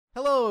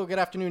Hello, good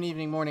afternoon,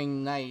 evening,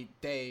 morning, night,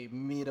 day,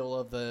 middle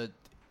of the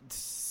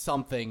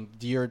something.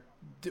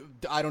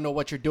 I don't know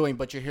what you're doing,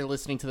 but you're here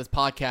listening to this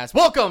podcast.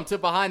 Welcome to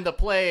Behind the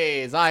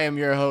Plays. I am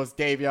your host,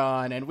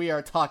 Davion, and we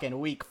are talking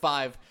Week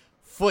 5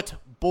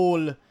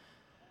 football.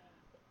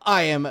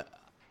 I am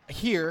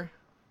here,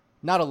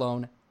 not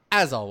alone,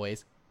 as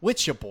always,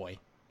 with your boy,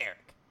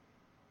 Eric.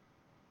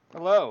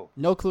 Hello.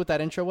 No clue what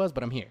that intro was,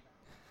 but I'm here.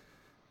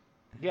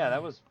 Yeah,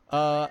 that was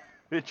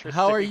interesting.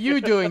 How are you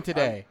doing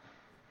today?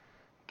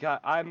 God,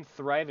 I'm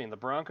thriving. The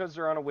Broncos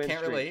are on a win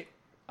Can't streak relate.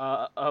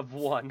 of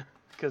one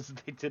because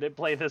they didn't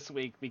play this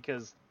week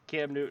because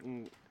Cam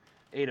Newton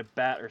ate a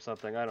bat or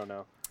something. I don't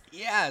know.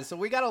 Yeah, so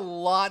we got a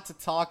lot to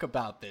talk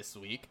about this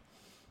week.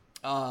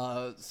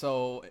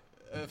 So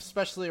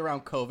especially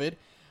around COVID.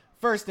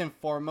 First and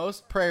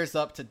foremost, prayers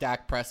up to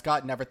Dak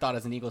Prescott. Never thought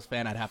as an Eagles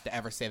fan I'd have to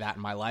ever say that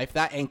in my life.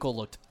 That ankle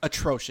looked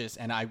atrocious,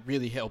 and I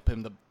really hope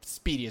him the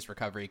speediest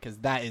recovery because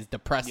that is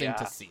depressing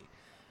to see.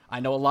 I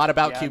know a lot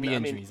about QB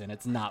injuries, and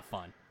it's not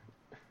fun.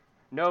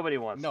 Nobody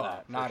wants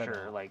that, not for at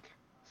sure.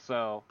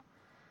 all.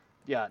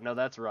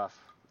 That's rough.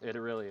 It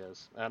really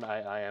is, and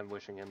I am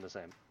wishing him the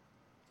same.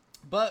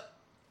 But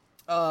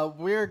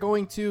we're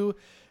going to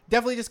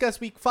definitely discuss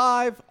Week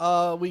 5.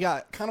 We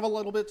got kind of a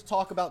little bit to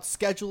talk about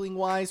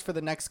scheduling-wise for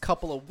the next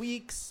couple of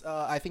weeks.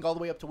 I think all the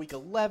way up to Week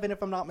 11,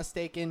 if I'm not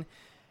mistaken.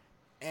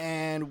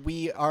 And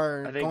we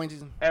are going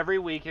to every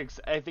week.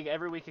 I think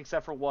every week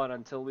except for one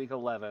until Week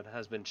 11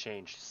 has been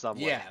changed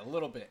somewhat. Yeah, a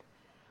little bit.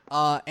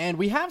 And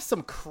we have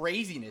some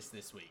craziness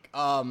this week.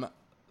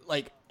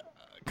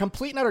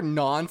 Complete and utter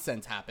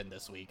nonsense happened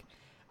this week.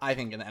 I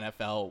think in the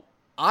NFL.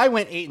 I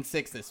went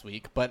 8-6 this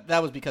week, but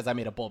that was because I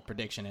made a bold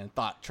prediction and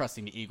thought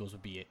trusting the Eagles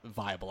would be a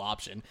viable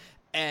option.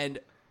 And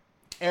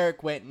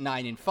Eric went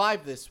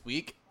 9-5 this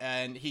week,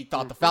 and he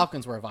thought the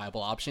Falcons were a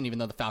viable option, even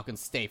though the Falcons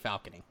stay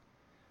falconing.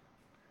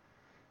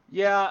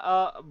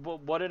 Yeah,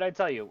 what did I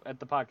tell you at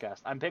the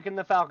podcast? I'm picking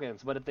the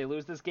Falcons, but if they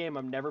lose this game,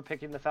 I'm never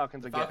picking the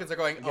Falcons again. Falcons are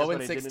going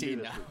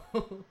 0-16 now.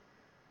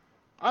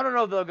 I don't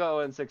know if they'll go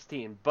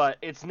 0-16, but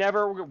it's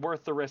never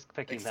worth the risk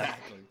picking them.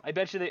 I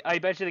bet you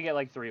they get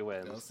like 3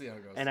 wins. We'll see how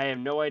it goes. And I have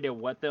no idea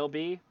what they'll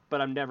be,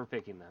 but I'm never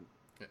picking them.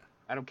 Yeah.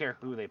 I don't care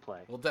who they play.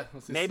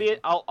 Maybe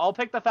I'll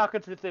pick the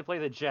Falcons if they play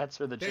the Jets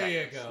or the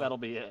Giants. That'll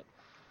be it.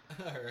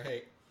 All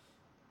right.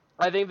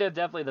 I think they're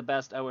definitely the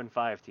best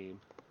 0-5 team.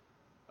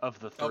 Of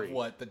the 3. Of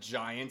what? The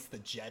Giants, the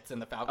Jets, and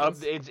the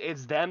Falcons?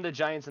 It's them, the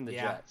Giants, and the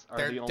Jets.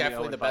 They're the only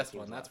definitely the best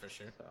one, that's for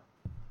sure. So.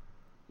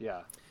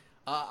 Yeah.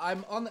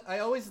 I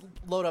always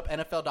load up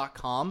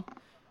NFL.com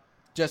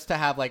just to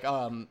have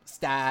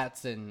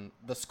stats and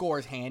the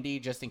scores handy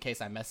just in case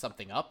I mess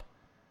something up.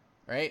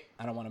 Right?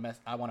 I want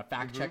to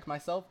fact check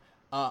myself.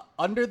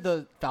 Under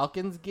the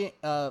Falcons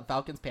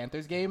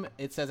Panthers game,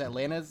 it says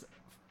Atlanta's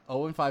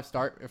 0-5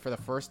 start for the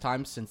first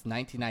time since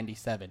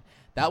 1997.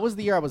 That was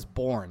the year I was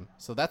born.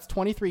 So that's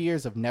 23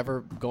 years of never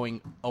going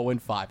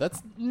 0-5.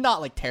 That's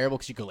not terrible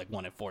because you go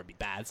 1-4 would be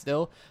bad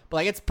still.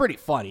 But it's pretty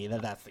funny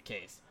that that's the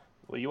case.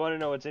 Well, you want to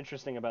know what's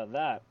interesting about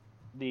that?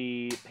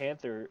 The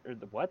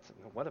what?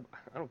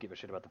 I don't give a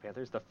shit about the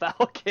Panthers. The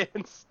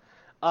Falcons.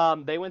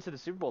 They went to the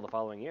Super Bowl the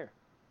following year.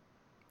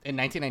 In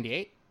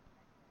 1998?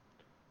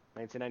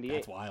 1998.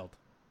 That's wild.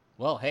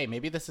 Well, hey,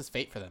 maybe this is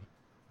fate for them.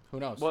 Who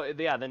knows? Well,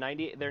 yeah,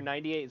 their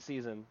 98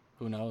 season.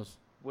 Who knows?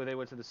 Where they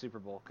went to the Super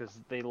Bowl because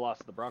they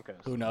lost to the Broncos.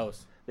 Who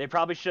knows? They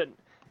probably shouldn't.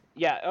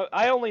 Yeah,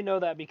 I only know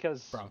that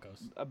because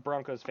Broncos.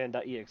 Broncos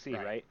fan.exe,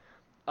 right?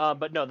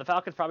 But no, the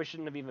Falcons probably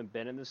shouldn't have even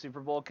been in the Super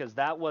Bowl because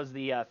that was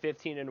the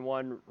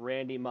 15-1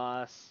 Randy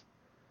Moss,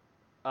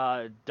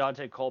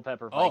 Dante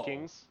Culpepper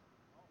Vikings.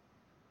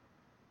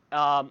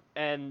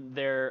 And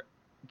their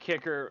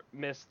kicker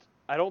missed.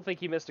 I don't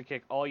think he missed a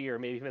kick all year.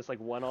 Maybe he missed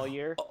one all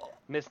year.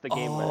 Missed the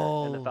game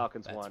winner, and the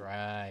Falcons won. That's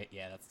right.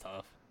 Yeah, that's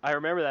tough. I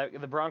remember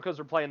that. The Broncos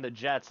were playing the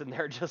Jets, and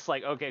they're just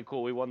okay,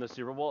 cool, we won the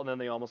Super Bowl, and then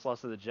they almost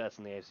lost to the Jets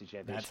in the AFC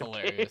Championship. That's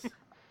hilarious.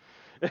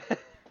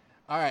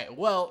 All right,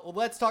 well,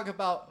 let's talk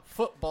about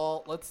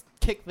football. Let's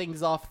kick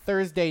things off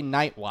Thursday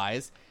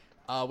night-wise.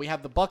 We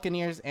have the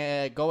Buccaneers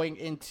going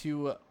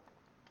into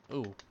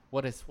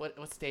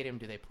what stadium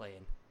do they play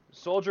in?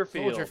 Soldier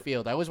Field. Soldier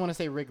Field. I always want to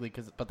say Wrigley,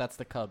 but that's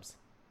the Cubs.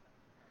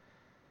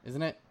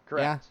 Isn't it?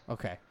 Correct. Yeah?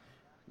 Okay.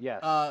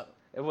 Yes.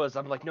 It was.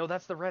 I'm no,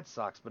 that's the Red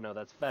Sox, but no,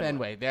 that's Fenway.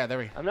 Fenway. Yeah, there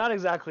we go. I'm not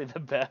exactly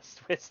the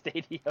best with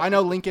stadiums. I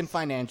know Lincoln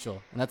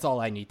Financial, and that's all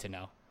I need to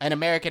know. And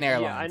American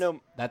Airlines. Yeah, I know.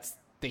 That's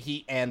the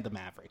Heat and the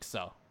Mavericks,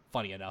 so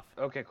funny enough.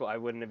 Okay, cool. I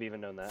wouldn't have even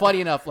known that.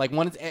 Funny enough,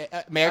 one's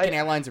American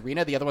Airlines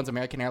Arena, the other one's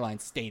American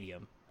Airlines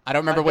Stadium. I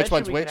don't remember which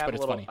one's which, but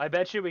it's funny. I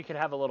bet you we could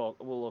have a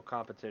little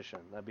competition.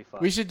 That'd be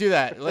fun. We should do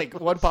that.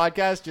 One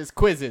podcast, just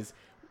quizzes.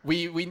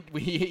 We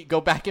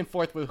go back and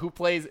forth with who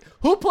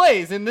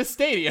plays in this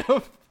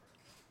stadium.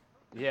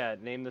 Yeah,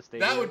 name the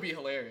stadium. That would be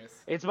hilarious.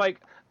 It's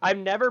I've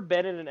never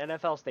been in an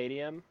NFL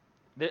stadium.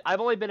 I've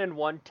only been in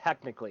one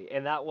technically,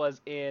 and that was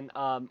in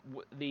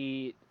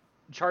the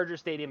Charger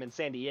Stadium in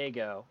San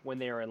Diego when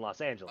they were in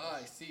Los Angeles. Oh,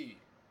 I see.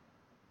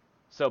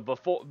 So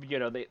before,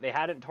 they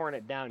hadn't torn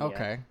it down yet.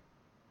 Okay.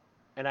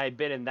 And I had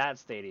been in that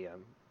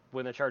stadium,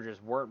 when the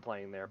Chargers weren't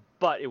playing there.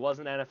 But it was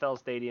an NFL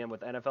stadium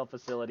with NFL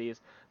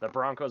facilities. The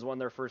Broncos won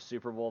their first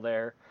Super Bowl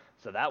there,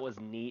 so that was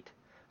neat.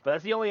 But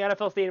that's the only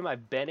NFL stadium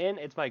I've been in.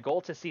 It's my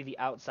goal to see the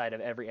outside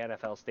of every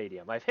NFL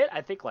stadium. I've hit,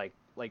 I think, like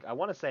I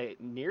want to say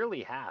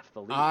nearly half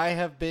the league. I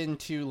have been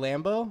to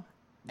Lambeau.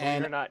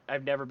 And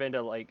I've never been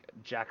to, like,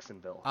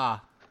 Jacksonville.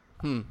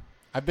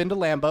 I've been to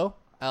Lambeau,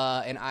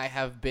 and I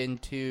have been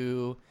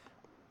to,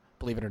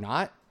 believe it or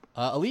not,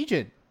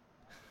 Allegiant.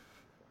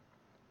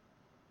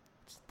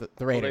 It's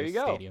the Raiders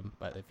stadium,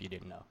 but if you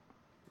didn't know.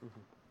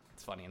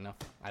 It's funny enough.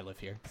 I live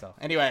here, so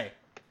anyway.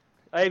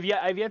 I've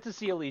yet to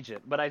see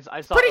Allegiant, but I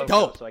saw pretty Ocho,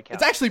 dope. So I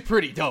count. It's actually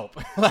pretty dope.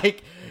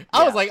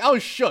 I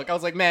was shook. I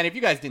was like, man, if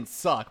you guys didn't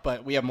suck,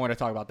 but we have more to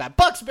talk about that.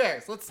 Bucks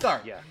Bears. Let's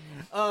start. Yeah.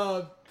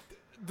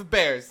 The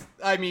Bears.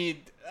 I mean,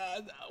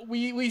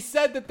 we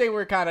said that they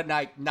were kind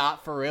of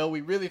not for real.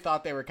 We really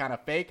thought they were kind of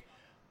fake,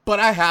 but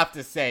I have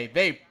to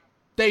say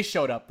they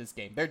showed up this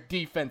game. Their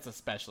defense,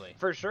 especially.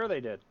 For sure, they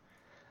did.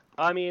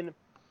 I mean,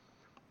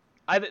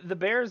 the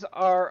Bears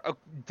are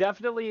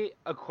definitely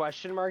a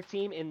question mark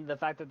team in the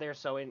fact that they're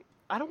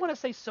I don't want to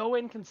say so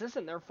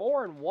inconsistent. They're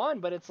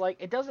 4-1, but it's like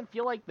it doesn't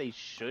feel like they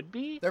should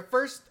be. Their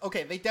first,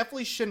 okay, they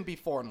definitely shouldn't be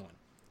 4-1.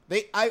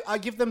 I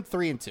give them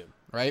 3-2,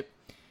 right?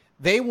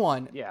 They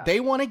won. Yeah. They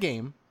won a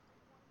game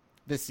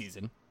this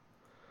season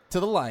to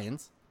the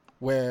Lions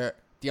where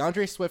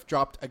DeAndre Swift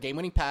dropped a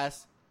game-winning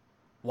pass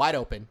wide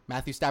open.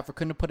 Matthew Stafford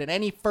couldn't have put it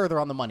any further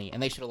on the money,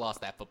 and they should have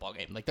lost that football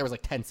game. Like there was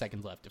like 10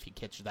 seconds left if he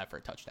catches that for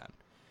a touchdown,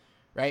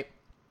 right?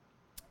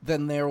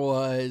 Then there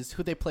was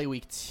who they play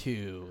week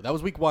 2. That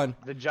was week 1.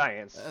 The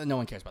Giants. No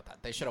one cares about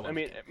that. They should have won. I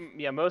mean,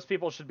 yeah, most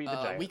people should be the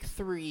Giants. Week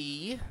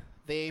 3,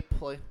 they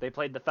played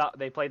the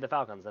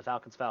Falcons. The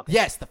Falcons.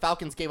 Yes, the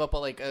Falcons gave up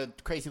a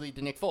crazy lead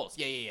to Nick Foles.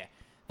 Yeah.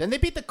 Then they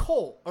beat the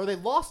Colts, or they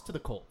lost to the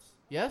Colts.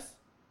 Yes.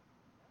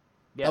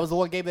 That was the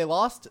one game they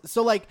lost.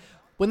 So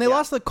when they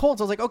lost to the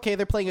Colts, I was like, okay,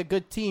 they're playing a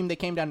good team. They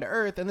came down to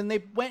earth, and then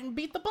they went and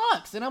beat the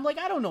Bucs, and I'm like,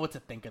 I don't know what to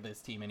think of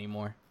this team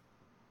anymore.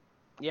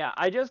 Yeah,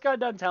 I just got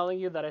done telling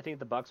you that I think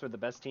the Bucs were the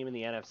best team in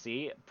the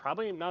NFC.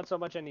 Probably not so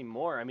much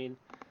anymore. I mean,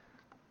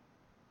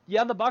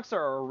 yeah, the Bucs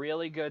are a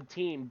really good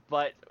team,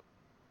 but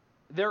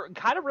there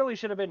kind of really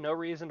should have been no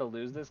reason to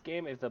lose this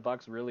game if the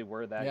Bucs really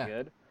were that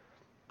good.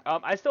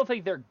 I still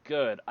think they're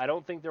good. I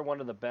don't think they're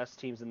one of the best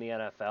teams in the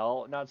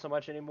NFL, not so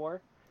much anymore.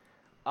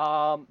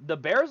 The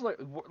Bears,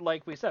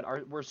 like we said,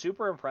 were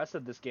super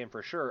impressive this game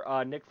for sure.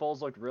 Nick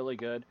Foles looked really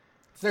good.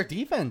 It's their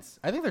defense.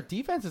 I think their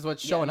defense is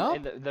what's showing up.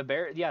 And the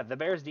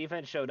Bears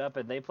defense showed up,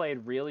 and they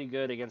played really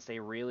good against a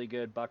really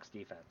good Bucs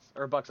defense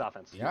or Bucs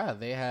offense. Yeah,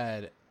 they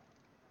had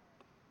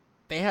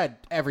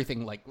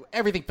everything.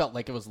 Everything felt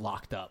like it was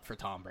locked up for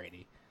Tom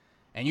Brady,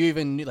 and you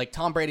even knew,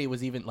 Tom Brady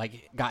was even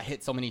got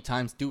hit so many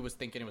times. Dude was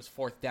thinking it was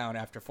 4th down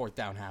after 4th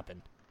down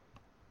happened.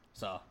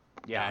 So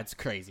yeah, it's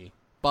crazy.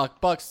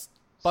 Bucs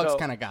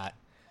kind of got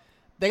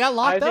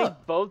locked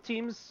up.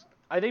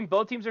 I think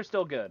both teams are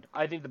still good.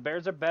 I think the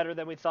Bears are better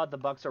than we thought. The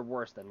Bucs are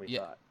worse than we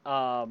thought.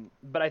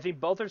 But I think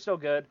both are still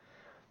good.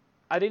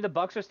 I think the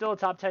Bucs are still a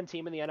top 10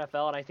 team in the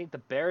NFL, and I think the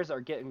Bears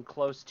are getting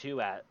close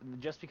to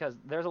just because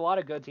there's a lot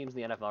of good teams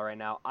in the NFL right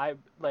now.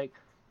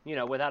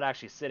 Without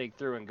actually sitting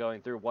through and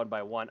going through one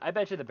by one, I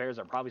bet you the Bears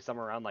are probably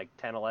somewhere around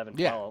 10, 11, 12.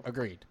 Yeah,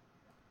 agreed.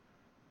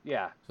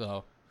 Yeah.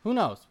 So who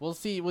knows? We'll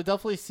see. We'll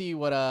definitely see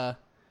what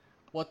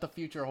the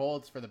future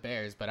holds for the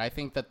Bears, but I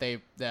think that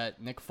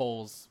Nick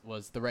Foles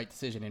was the right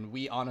decision, and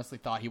we honestly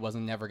thought he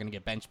wasn't never going to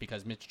get benched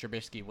because Mitch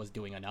Trubisky was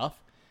doing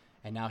enough,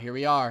 and now here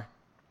we are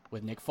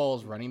with Nick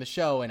Foles running the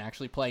show and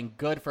actually playing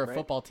good for a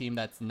football team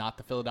that's not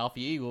the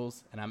Philadelphia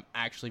Eagles, and I'm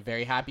actually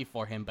very happy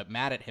for him, but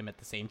mad at him at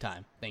the same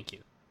time. Thank you.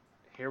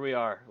 Here we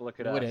are. Look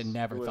at us. Would have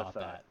never thought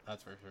that.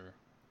 That's for sure.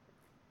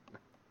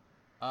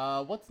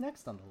 What's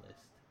next on the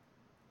list?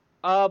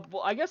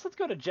 Well, I guess let's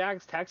go to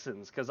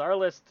Jags-Texans, because our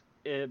list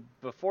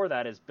before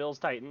that is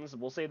Bills-Titans.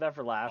 We'll save that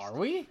for last. Are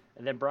we?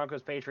 And then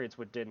Broncos-Patriots,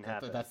 which didn't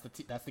happen. That's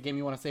the game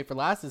you want to save for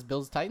last is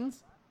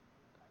Bills-Titans?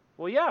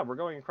 Well, yeah, we're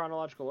going in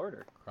chronological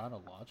order.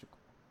 Chronological?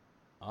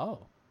 Oh.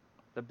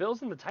 The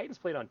Bills and the Titans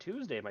played on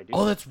Tuesday, my dude.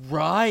 Oh, that's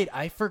right.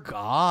 I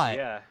forgot.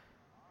 Yeah.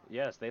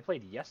 Yes, they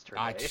played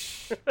yesterday.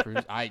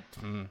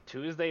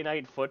 Tuesday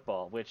night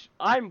football, which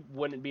I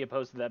wouldn't be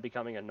opposed to that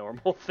becoming a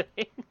normal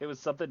thing. It was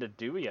something to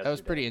do yesterday. That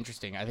was pretty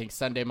interesting. I think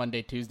Sunday,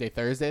 Monday, Tuesday,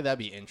 Thursday, that'd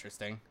be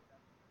interesting.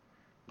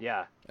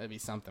 Yeah. That'd be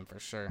something for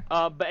sure.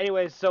 But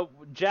anyways, so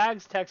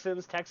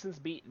Jags-Texans. Texans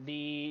beat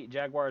the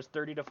Jaguars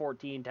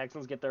 30-14.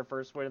 Texans get their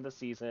first win of the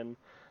season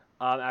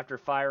after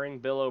firing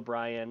Bill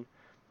O'Brien.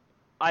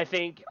 I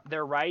think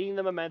they're riding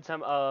the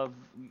momentum of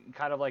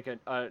kind of like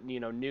a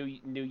new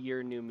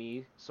year, new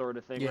me sort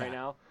of thing right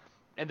now.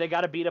 And they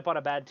got to beat up on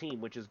a bad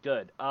team, which is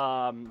good.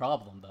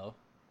 Problem, though.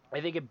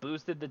 I think it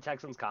boosted the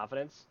Texans'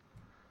 confidence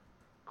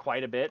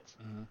quite a bit.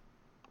 Mm-hmm.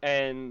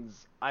 And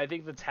I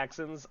think the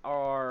Texans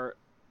are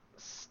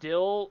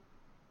still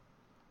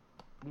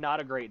not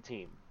a great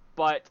team.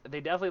 But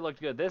they definitely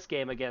looked good this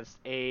game against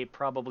a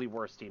probably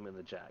worse team in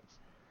the Jags.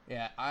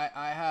 Yeah,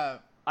 I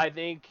have I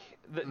think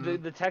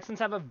the Texans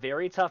have a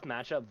very tough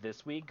matchup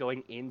this week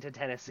going into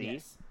Tennessee.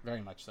 Yes,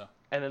 very much so.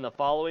 And then the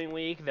following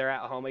week, they're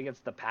at home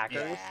against the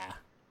Packers. Yeah.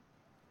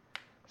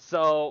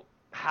 So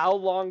how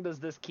long does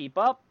this keep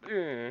up?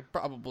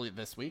 Probably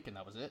this week, and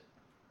that was it.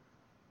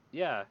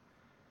 Yeah.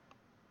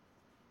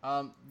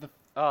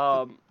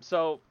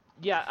 So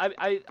yeah,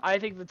 I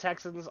think the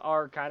Texans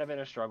are kind of in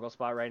a struggle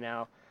spot right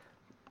now.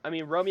 I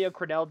mean, Romeo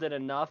Crennel did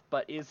enough,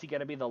 but is he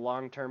going to be the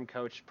long-term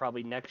coach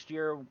probably next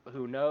year?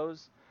 Who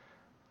knows?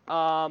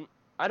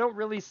 I don't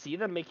really see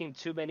them making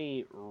too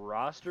many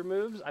roster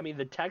moves. I mean,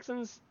 the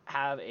Texans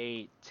have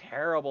a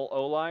terrible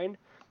O-line,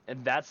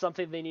 and that's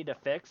something they need to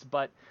fix,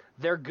 but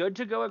they're good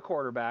to go at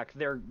quarterback.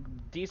 They're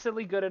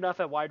decently good enough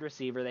at wide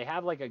receiver. They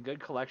have like a good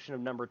collection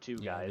of number 2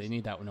 guys. They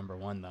need that number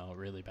 1 though,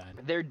 really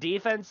bad. Their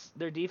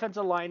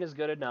defensive line is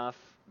good enough.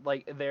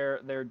 Like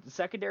their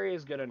secondary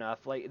is good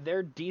enough. Like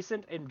they're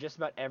decent in just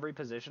about every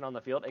position on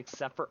the field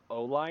except for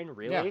O-line,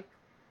 really. Yeah.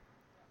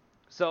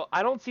 So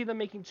I don't see them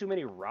making too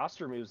many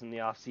roster moves in the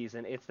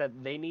offseason. It's that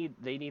they need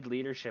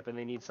leadership, and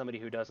they need somebody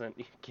who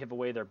doesn't give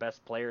away their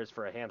best players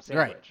for a ham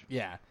sandwich. Right.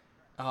 Yeah.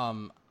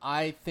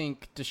 I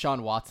think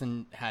Deshaun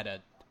Watson had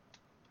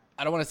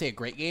I don't want to say a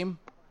great game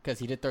because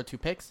he did throw 2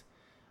 picks.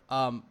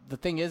 The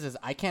thing is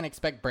I can't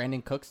expect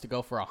Brandon Cooks to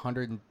go for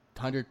 100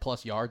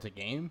 plus yards a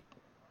game.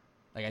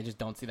 Like, I just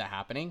don't see that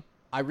happening.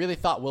 I really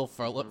thought Will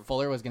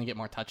Fuller was going to get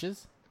more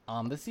touches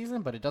this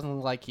season, but it doesn't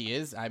look like he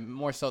is. I'm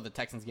more so the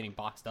Texans getting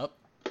boxed up.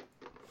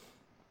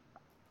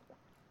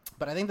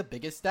 But I think the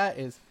biggest stat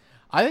is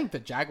I think the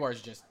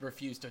Jaguars just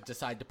refuse to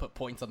decide to put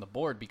points on the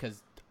board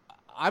because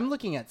I'm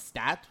looking at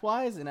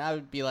stats-wise, and I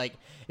would be like,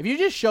 if you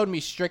just showed me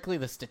strictly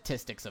the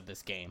statistics of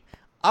this game,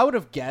 I would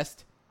have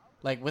guessed,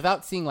 like,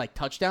 without seeing, like,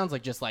 touchdowns,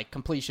 like, just, like,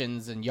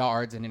 completions and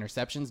yards and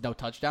interceptions, no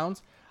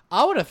touchdowns,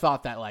 I would have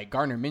thought that, like,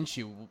 Gardner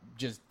Minshew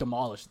just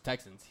demolished the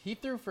Texans. He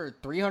threw for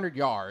 300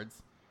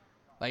 yards.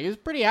 Like, he was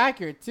pretty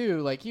accurate, too.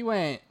 Like, he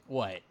went,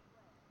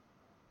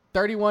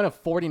 31 of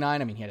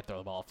 49. I mean, he had to throw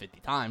the ball 50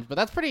 times, but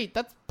that's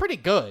pretty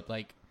good.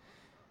 Like,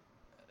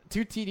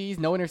 2 TDs,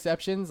 no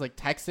interceptions. Like,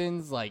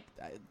 Texans, like,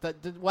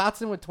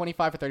 Watson with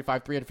 25 for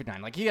 35,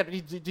 359. Like,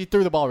 he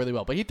threw the ball really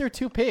well, but he threw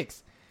 2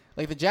 picks.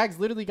 Like, the Jags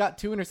literally got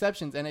 2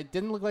 interceptions, and it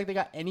didn't look like they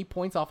got any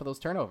points off of those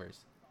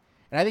turnovers.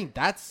 And I think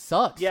that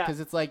sucks because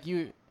it's like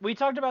We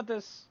talked about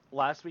this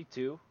last week,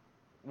 too,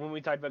 when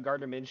we talked about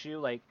Gardner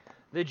Minshew. Like,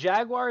 the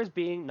Jaguars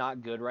being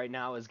not good right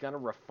now is going to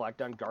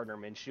reflect on Gardner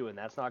Minshew, and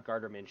that's not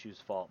Gardner Minshew's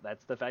fault.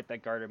 That's the fact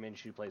that Gardner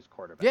Minshew plays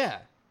quarterback. Yeah.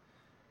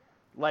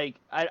 Like,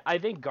 I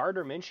think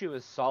Gardner Minshew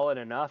is solid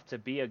enough to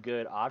be a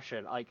good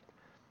option. Like,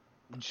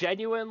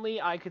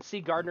 genuinely, I could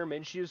see Gardner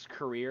Minshew's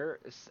career,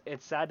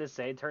 it's sad to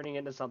say, turning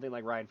into something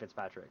like Ryan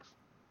Fitzpatrick's.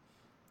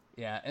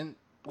 Yeah, and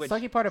the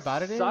sucky part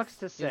about it is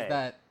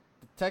that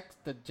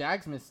the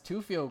Jags missed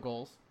 2 field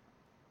goals,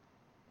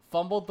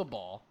 fumbled the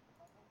ball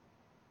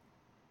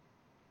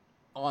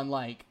on,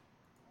 like,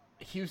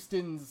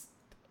 Houston's,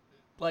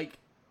 like,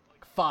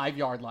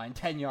 5-yard line,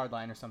 10-yard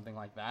line or something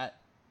like that.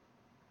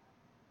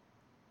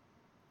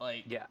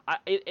 Like, yeah,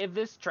 if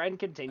this trend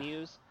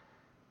continues,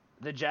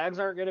 the Jags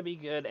aren't going to be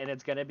good, and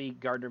it's going to be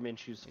Gardner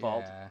Minshew's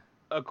fault,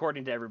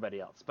 according to everybody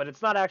else. But it's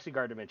not actually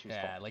Gardner Minshew's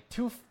fault. Yeah, like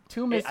two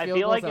missed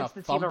field goals like and it's a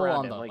the fumble team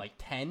around on him. the,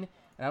 10, and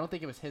I don't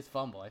think it was his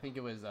fumble. I think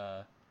it was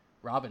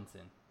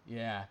Robinson.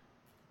 Yeah.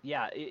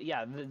 Yeah.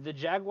 The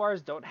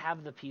Jaguars don't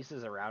have the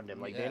pieces around him.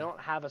 Like, they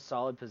don't have a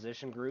solid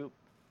position group.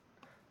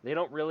 They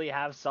don't really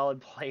have solid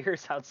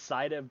players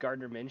outside of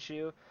Gardner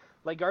Minshew.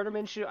 Like, Gardner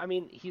Minshew, I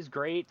mean, he's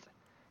great.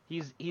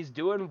 He's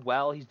doing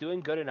well. He's doing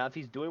good enough.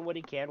 He's doing what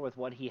he can with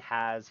what he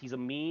has. He's a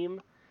meme,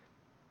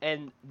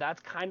 and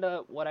that's kind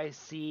of what I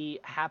see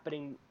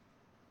happening.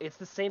 It's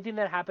the same thing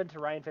that happened to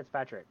Ryan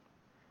Fitzpatrick.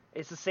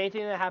 It's the same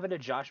thing that happened to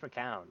Josh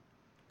McCown.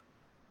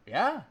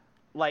 Yeah.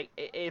 Like,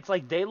 it's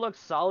like they looked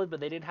solid,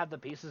 but they didn't have the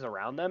pieces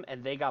around them,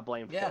 and they got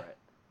blamed for it.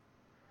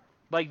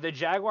 Like, the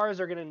Jaguars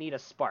are going to need a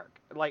spark.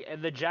 Like,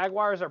 and the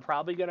Jaguars are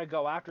probably going to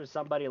go after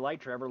somebody like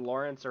Trevor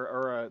Lawrence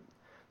or a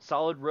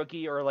solid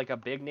rookie or, like, a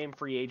big-name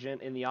free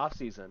agent in the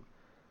offseason.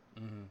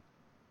 Mm-hmm.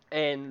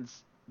 And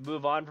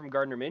move on from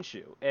Gardner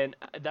Minshew. And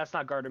that's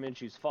not Gardner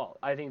Minshew's fault.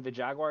 I think the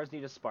Jaguars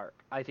need a spark.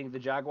 I think the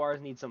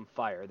Jaguars need some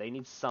fire. They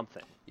need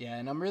something. Yeah,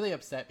 and I'm really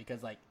upset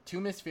because, like, 2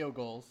 missed field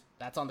goals,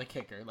 that's on the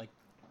kicker. Like,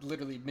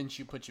 literally,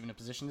 Minshew put you in a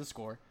position to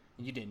score,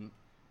 and you didn't.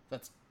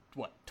 That's,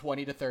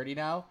 20-30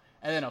 now?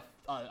 And then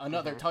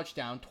another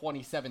touchdown,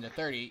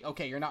 27-30.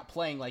 Okay, you're not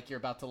playing like you're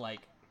about to,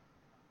 like,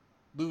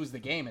 lose the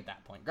game at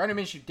that point. Gardner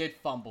Minshew did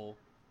fumble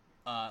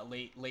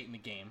late in the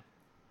game.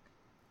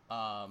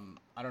 I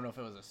don't know if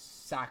it was a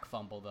sack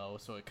fumble, though,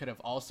 so it could have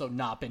also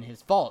not been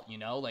his fault, you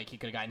know? Like, he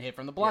could have gotten hit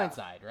from the blind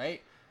side,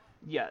 right?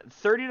 Yeah,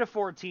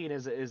 30-14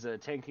 is a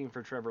tanking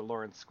for Trevor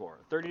Lawrence score.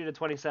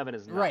 30-27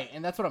 is not. Right,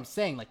 and that's what I'm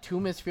saying. Like, 2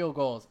 missed field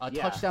goals, a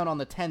touchdown on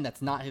the 10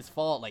 that's not his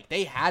fault. Like,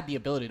 they had the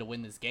ability to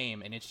win this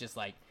game, and it's just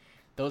like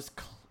those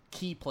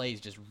key plays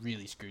just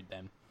really screwed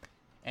them.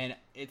 And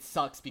it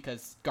sucks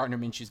because Gardner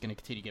Minshew is going to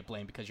continue to get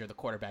blamed because you're the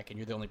quarterback and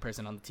you're the only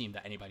person on the team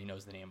that anybody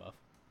knows the name of.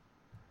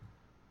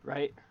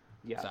 Right?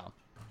 Yeah. So,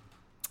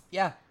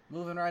 Yeah,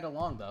 moving right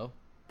along though.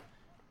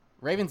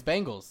 Ravens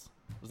Bengals.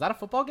 Was that a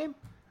football game?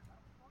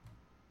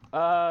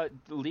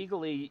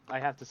 Legally, I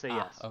have to say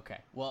yes. Okay.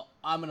 Well,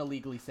 I'm gonna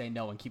legally say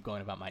no and keep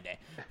going about my day.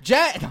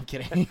 Jet. No, I'm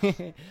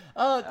kidding.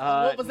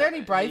 Was there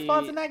any bright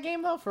spots in that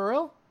game though? For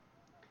real?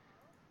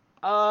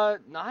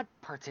 Not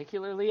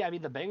particularly. I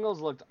mean, the Bengals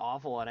looked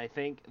awful, and I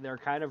think they're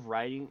kind of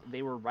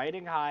they were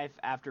riding high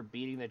after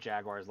beating the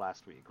Jaguars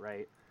last week,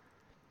 right?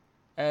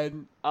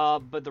 And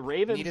but the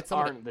Ravens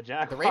aren't the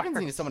Jaguars. The Ravens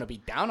needed someone to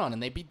beat down on,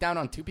 and they beat down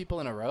on 2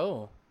 people in a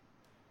row.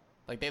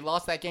 Like, they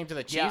lost that game to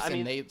the Chiefs,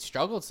 and they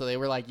struggled, so they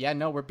were like, yeah,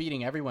 no, we're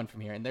beating everyone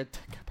from here, and they're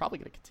probably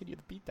going to continue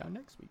the beatdown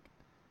next week.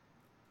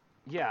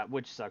 Yeah,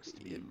 which sucks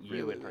to be you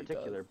really in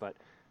particular, does. but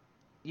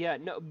yeah,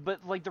 no,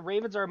 but like the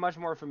Ravens are a much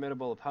more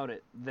formidable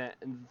opponent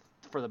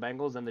for the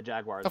Bengals than the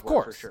Jaguars of were,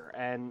 course. for sure.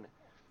 And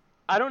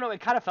I don't know,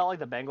 it kind of felt like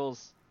the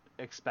Bengals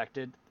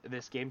expected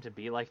this game to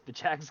be like the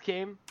Jags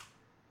game,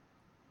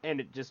 and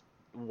it just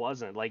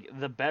wasn't. Like,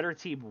 the better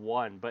team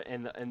won,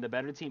 and the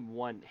better team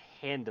won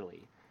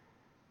handily.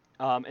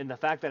 And the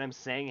fact that I'm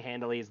saying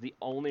handily is the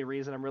only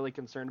reason I'm really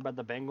concerned about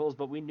the Bengals,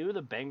 but we knew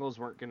the Bengals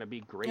weren't going to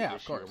be great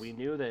this year. We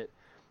knew that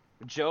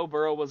Joe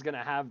Burrow was going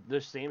to have the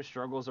same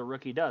struggles a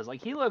rookie does.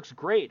 Like, he looks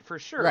great for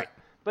sure, right,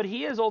 but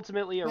he is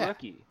ultimately a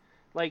rookie.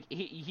 Like,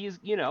 he's,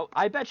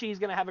 I bet you he's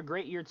going to have a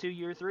great year 2,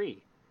 year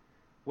 3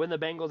 when the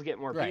Bengals get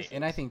more pieces.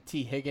 And I think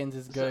T. Higgins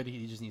is good.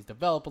 He just needs to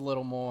develop a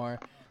little more.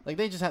 Like,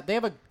 they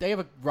have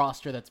a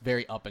roster that's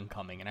very up and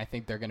coming, and I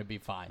think they're going to be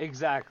fine.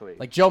 Exactly.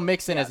 Like, Joe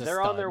Mixon is a they're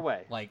stud. on their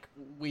way. Like,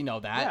 we know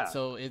that. Yeah.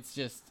 So it's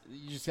just,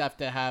 you just have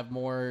to have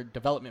more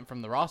development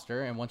from the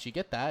roster, and once you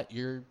get that,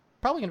 you're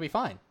probably going to be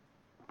fine.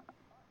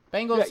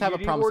 Bengals have a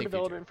promising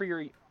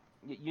future.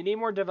 You need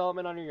more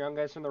development on your young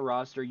guys from the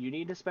roster. You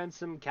need to spend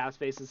some cap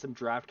space and some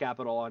draft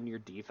capital on your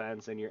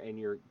defense and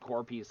your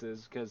core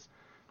pieces, because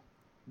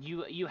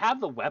you have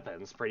the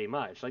weapons pretty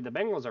much. Like, the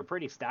Bengals are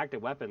pretty stacked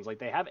at weapons. Like,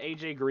 they have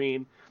AJ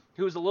Green,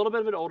 who's a little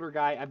bit of an older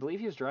guy. I believe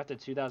he was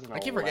drafted 2011. I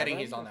keep forgetting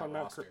he's on that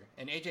roster.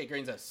 And AJ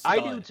Green's a stud. I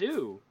do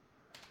too.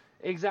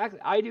 Exactly,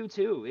 I do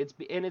too. It's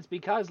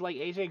because, like,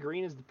 AJ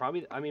Green is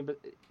probably, but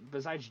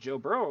besides Joe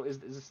Burrow,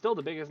 is still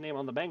the biggest name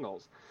on the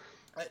Bengals.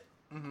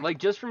 Like,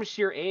 just from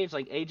sheer age,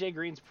 like, AJ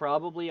Green's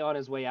probably on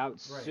his way out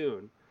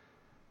soon.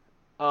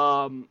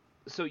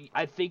 So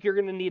I think you're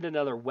going to need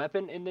another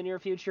weapon in the near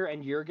future,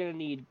 and you're going to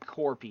need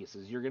core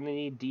pieces. You're going to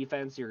need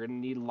defense. You're going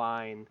to need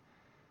line.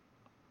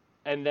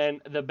 And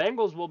then the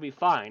Bengals will be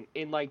fine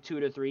in like 2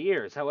 to 3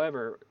 years.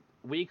 However,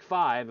 week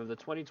 5 of the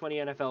 2020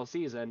 NFL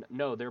season,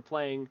 no, they're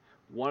playing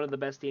one of the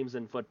best teams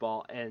in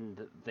football,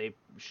 and they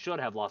should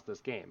have lost this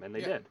game, and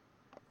they did.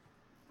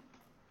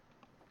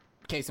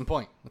 Case in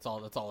point. That's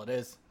all it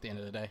is at the end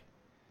of the day.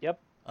 Yep.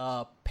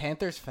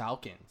 Panthers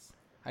Falcons.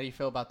 How do you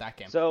feel about that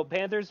game? So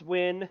Panthers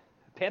win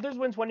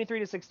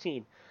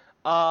 23-16.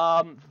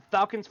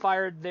 Falcons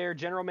fired their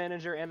general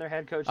manager and their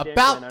head coach.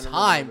 About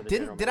time.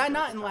 Did I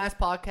not in the last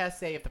podcast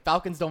say if the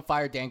Falcons don't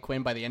fire Dan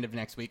Quinn by the end of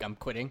next week, I'm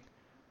quitting?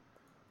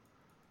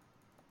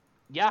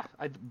 Yeah,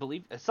 I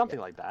believe something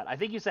like that. I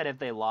think you said if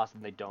they lost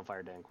and they don't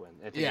fire Dan Quinn.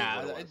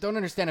 I don't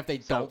understand if they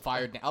don't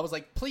fire Dan. I was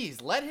like,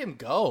 please let him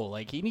go.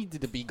 Like, he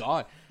needed to be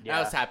gone. Yeah.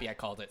 I was happy I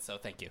called it, so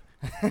thank you.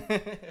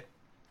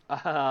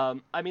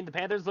 The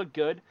Panthers look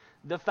good.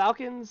 The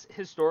Falcons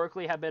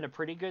historically have been a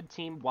pretty good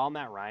team while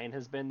Matt Ryan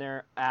has been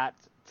there at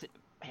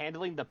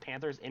handling the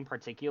Panthers in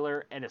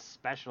particular, and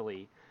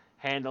especially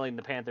handling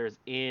the Panthers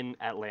in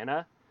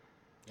Atlanta.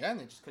 Yeah,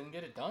 and they just couldn't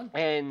get it done.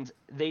 And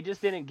they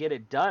just didn't get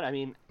it done. I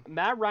mean,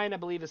 Matt Ryan, I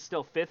believe, is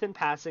still 5th in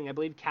passing. I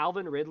believe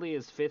Calvin Ridley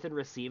is 5th in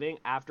receiving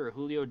after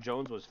Julio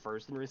Jones was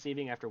 1st in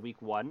receiving after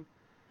week 1.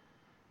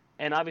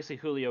 And obviously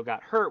Julio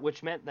got hurt,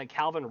 which meant that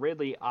Calvin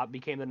Ridley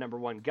became the number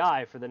 1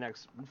 guy for the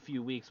next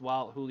few weeks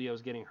while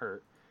Julio's getting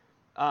hurt.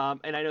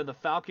 And I know the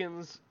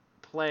Falcons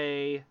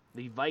play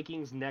the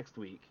Vikings next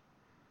week.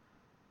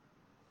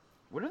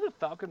 When are the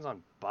Falcons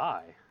on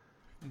bye?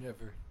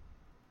 Never.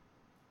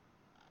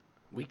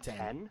 Week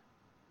 10?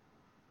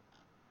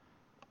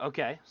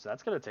 Okay, so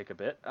that's going to take a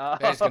bit. They're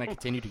just going to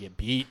continue to get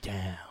beat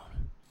down.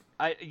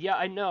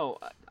 I know.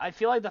 I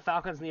feel like the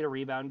Falcons need a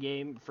rebound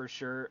game for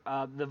sure.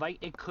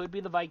 It could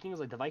be the Vikings.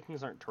 Like, the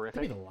Vikings aren't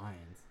terrific. It could be the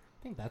Lions.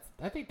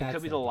 I think it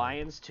could be the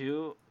Lions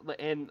too.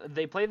 And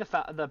they play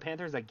the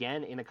Panthers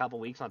again in a couple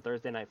weeks on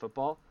Thursday Night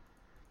Football.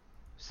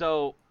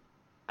 So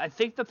I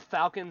think the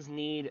Falcons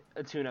need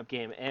a tune-up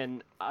game,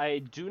 and I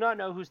do not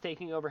know who's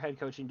taking over head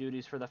coaching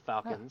duties for the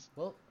Falcons.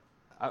 Well,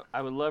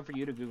 I would love for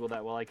you to Google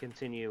that while I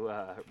continue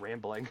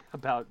rambling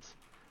about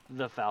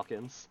the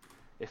Falcons,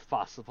 if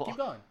possible. Keep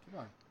going.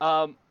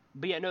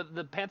 But yeah, no,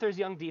 the Panthers'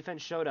 young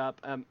defense showed up,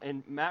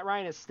 and Matt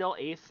Ryan is still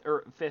 8th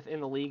or 5th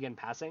in the league in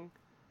passing.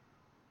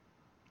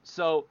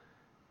 So,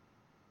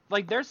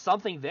 like, there's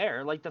something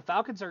there. Like, the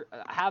Falcons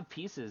have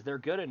pieces. They're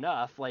good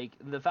enough. Like,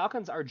 the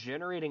Falcons are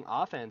generating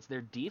offense.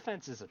 Their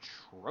defense is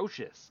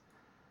atrocious.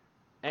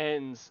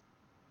 And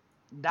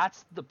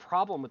that's the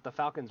problem with the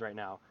Falcons right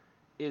now,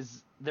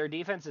 is their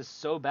defense is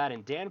so bad.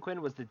 And Dan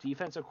Quinn was the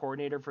defensive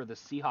coordinator for the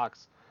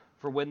Seahawks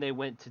for when they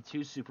went to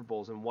 2 Super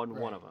Bowls and won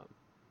one of them.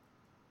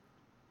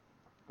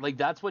 Like,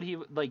 that's what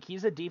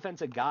he's a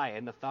defensive guy,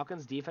 and the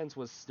Falcons' defense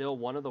was still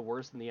one of the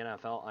worst in the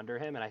NFL under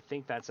him, and I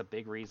think that's a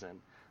big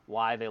reason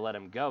why they let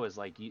him go, is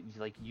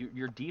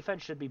your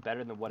defense should be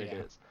better than what it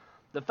is.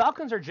 The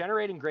Falcons are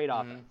generating great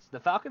offense. The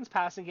Falcons'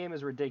 passing game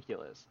is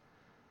ridiculous.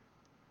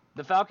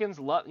 The Falcons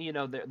love,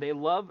 they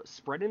love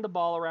spreading the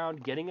ball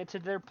around, getting it to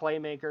their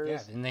playmakers.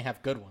 Yeah, and they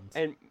have good ones.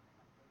 And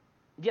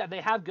yeah,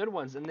 they have good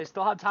ones, and they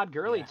still have Todd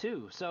Gurley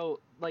too. So,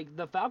 like,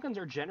 the Falcons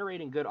are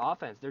generating good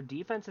offense. Their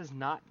defense is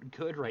not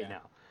good right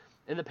now.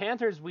 And the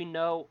Panthers, we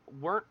know,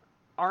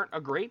 aren't a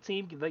great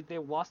team. Like, they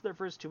lost their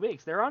first 2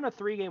 weeks. They're on a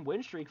 3-game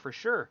win streak for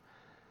sure.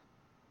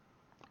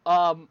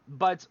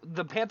 But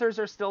the Panthers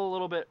are still a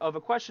little bit of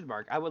a question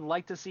mark. I would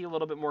like to see a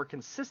little bit more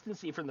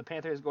consistency from the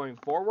Panthers going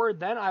forward.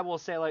 Then I will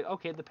say, like,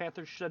 okay, the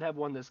Panthers should have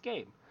won this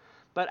game.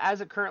 But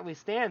as it currently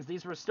stands,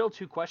 these were still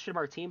 2 question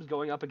mark teams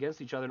going up against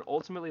each other, and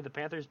ultimately the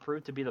Panthers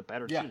proved to be the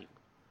better team.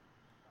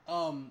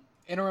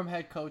 Interim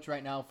head coach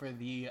right now for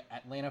the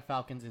Atlanta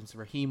Falcons is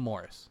Raheem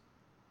Morris.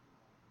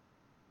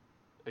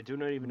 I do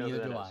not even know who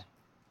that is.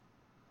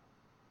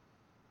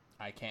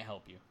 I can't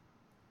help you.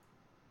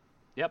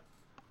 Yep.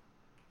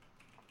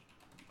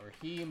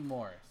 Raheem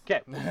Morris.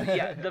 Okay.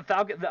 Yeah,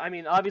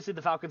 obviously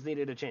the Falcons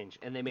needed a change,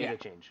 and they made a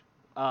change.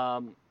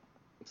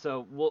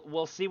 So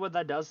we'll see what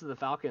that does to the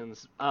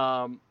Falcons.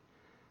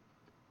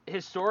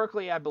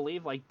 Historically, I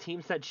believe, like,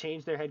 teams that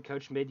change their head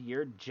coach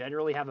mid-year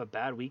generally have a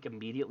bad week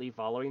immediately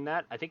following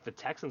that. I think the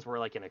Texans were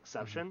like an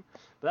exception,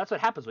 but that's what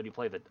happens when you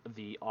play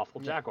the awful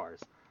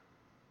Jaguars.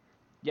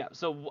 Yeah,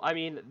 so I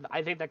mean,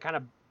 I think that kind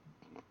of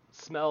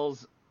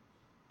smells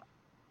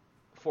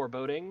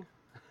foreboding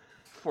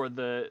for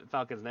the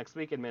Falcons next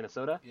week in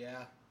Minnesota.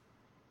 Yeah.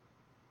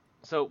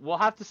 So we'll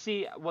have to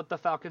see what the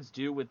Falcons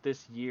do with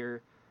this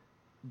year.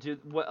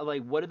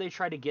 What do they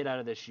try to get out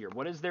of this year?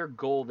 What is their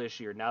goal this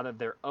year? Now that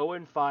they're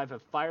 0-5,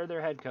 have fired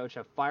their head coach,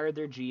 have fired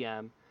their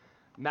GM,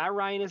 Matt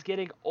Ryan is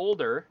getting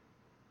older,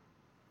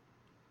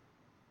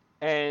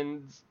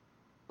 and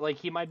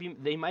like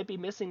they might be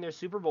missing their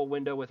Super Bowl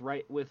window with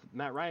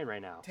Matt Ryan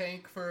right now.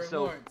 Tank for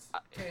Lawrence.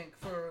 Tank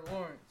for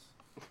Lawrence.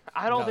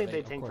 I don't think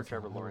they tank for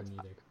Trevor Lawrence.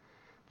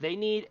 They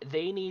need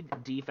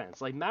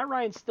defense. Like, Matt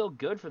Ryan's still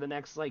good for the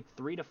next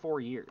 3 to 4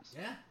 years.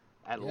 Yeah.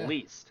 At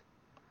least.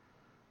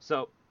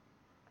 So,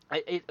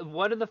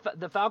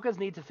 the Falcons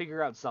need to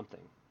figure out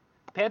something.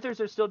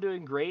 Panthers are still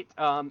doing great,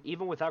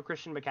 even without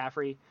Christian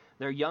McCaffrey.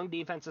 Their young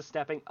defense is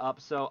stepping up.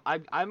 So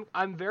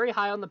I'm very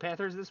high on the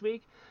Panthers this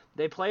week.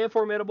 They play a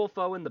formidable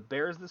foe in the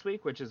Bears this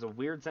week, which is a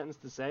weird sentence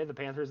to say. The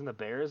Panthers and the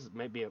Bears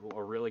might be a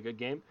really good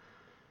game,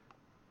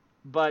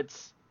 but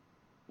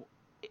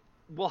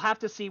we'll have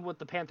to see what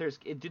the Panthers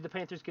do. The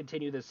Panthers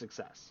continue this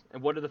success,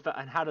 and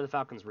how do the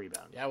Falcons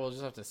rebound? Yeah, we'll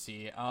just have to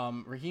see.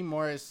 Raheem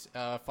Morris,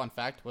 fun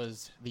fact,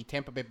 was the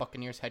Tampa Bay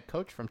Buccaneers head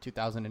coach from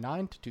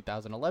 2009 to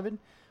 2011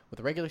 with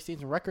a regular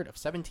season record of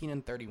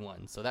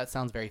 17-31. So that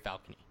sounds very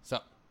Falcony. So,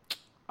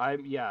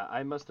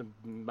 I must have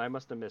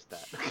missed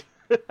that.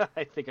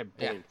 I think I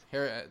blinked.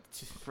 Yeah,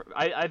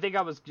 I think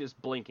I was just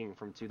blinking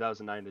from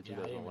 2009 to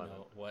 2011. I don't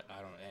know what.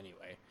 I don't know.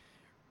 Anyway,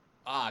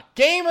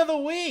 game of the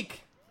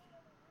week.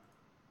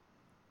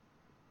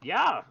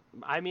 Yeah,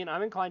 I mean,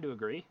 I'm inclined to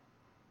agree.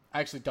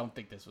 I actually don't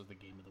think this was the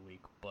game of the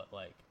week, but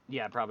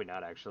yeah, probably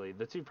not actually.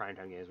 The 2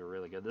 primetime games were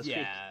really good this week.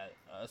 Yeah,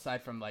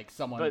 aside from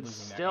someone but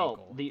losing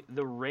still, their ankle.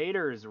 the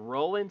Raiders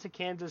roll into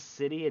Kansas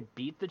City and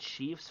beat the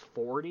Chiefs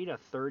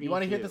 40-32. You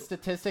want to hear the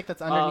statistic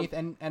that's underneath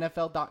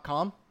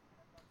NFL.com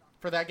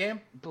for that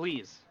game?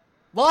 Please.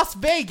 Las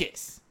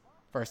Vegas.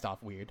 First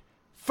off, weird.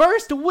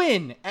 First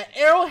win at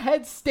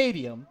Arrowhead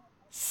Stadium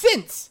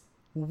since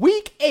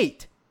Week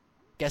 8.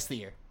 Guess the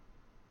year.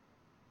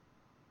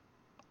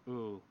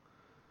 Ooh.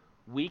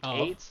 Week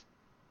 8?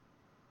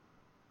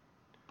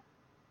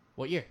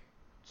 What year?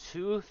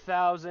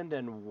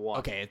 2001.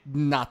 Okay,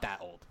 not that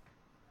old.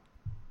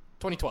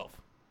 2012.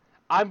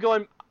 I'm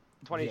going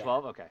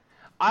 2012. Yeah. Okay.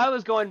 I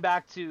was going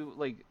back to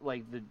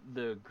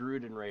the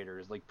Gruden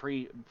Raiders,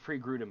 pre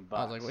Gruden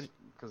Bucks. I was like,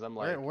 because I'm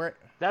like, where?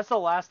 That's the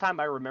last time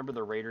I remember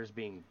the Raiders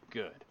being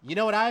good. You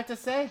know what I have to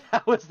say?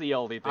 That was the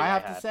only thing I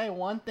have to say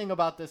one thing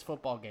about this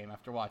football game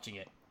after watching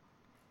it.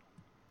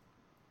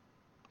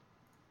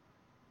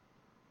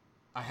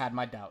 I had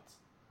my doubts.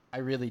 I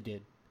really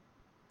did.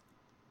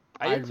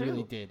 I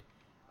really did.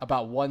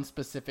 About one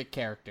specific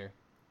character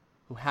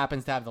who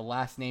happens to have the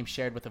last name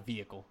shared with a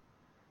vehicle.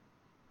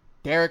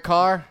 Derek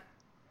Carr,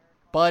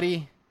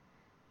 buddy,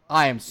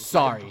 I am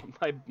sorry.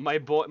 My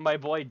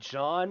boy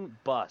John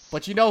Buss.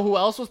 But you know who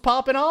else was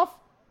popping off?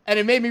 And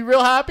it made me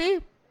real happy?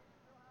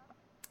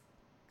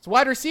 It's a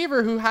wide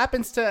receiver who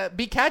happens to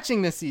be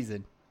catching this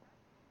season.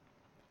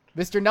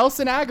 Mr.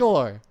 Nelson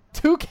Aguilar.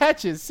 2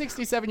 catches,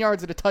 67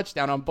 yards, and a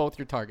touchdown on both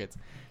your targets.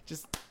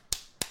 Just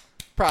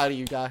proud of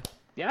you, guy.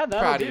 Yeah,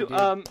 that'll do.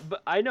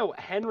 But I know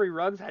Henry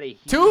Ruggs had a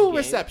huge 2 game.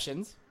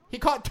 receptions. He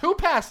caught 2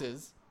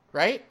 passes,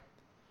 right?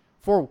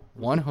 For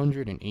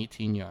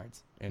 118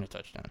 yards and a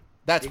touchdown.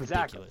 That's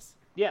ridiculous.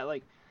 Yeah,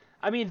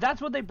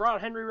 that's what they brought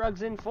Henry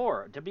Ruggs in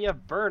for, to be a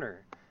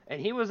burner.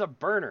 And he was a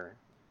burner.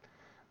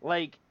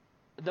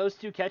 those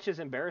 2 catches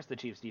embarrassed the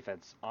Chiefs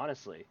defense,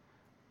 honestly.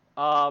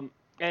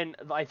 And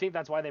I think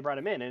that's why they brought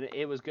him in, and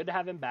it was good to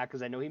have him back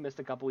because I know he missed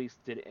a couple weeks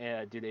due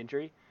to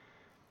injury.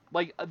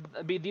 Like,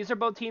 I mean, these are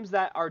both teams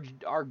that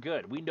are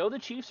good. We know the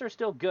Chiefs are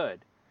still good,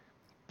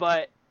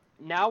 but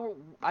now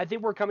I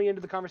think we're coming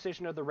into the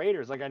conversation of the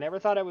Raiders. Like, I never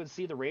thought I would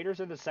see the Raiders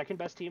are the second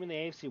best team in the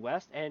AFC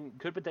West and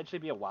could potentially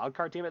be a wild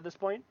card team at this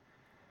point.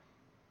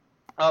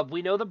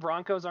 We know the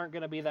Broncos aren't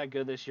going to be that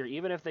good this year,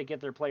 even if they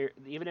get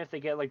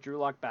like Drew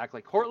Lock back.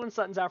 Like, Cortland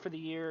Sutton's out for the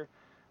year.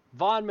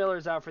 Von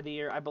Miller's out for the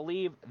year. I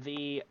believe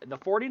the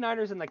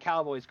 49ers and the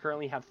Cowboys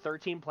currently have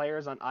 13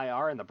 players on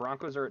IR, and the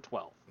Broncos are at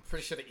 12. I'm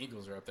pretty sure the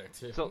Eagles are up there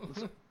too. So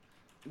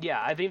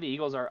yeah, I think the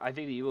Eagles are at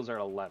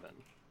 11,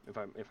 if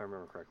I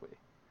remember correctly.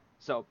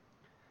 So,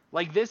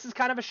 like, this is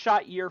kind of a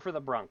shot year for the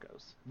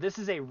Broncos. This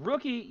is a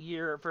rookie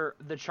year for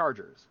the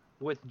Chargers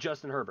with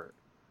Justin Herbert.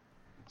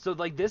 So,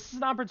 like, this is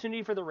an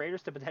opportunity for the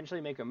Raiders to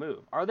potentially make a move.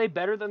 Are they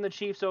better than the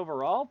Chiefs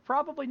overall?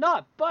 Probably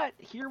not, but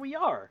here we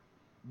are.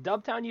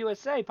 Dubtown,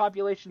 USA,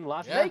 population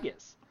Las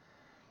Vegas.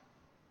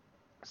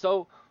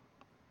 So,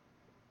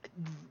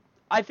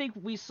 I think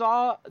we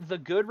saw the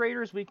good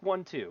Raiders week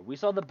 1-2. We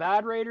saw the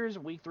bad Raiders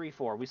week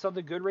 3-4. We saw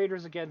the good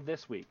Raiders again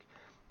this week.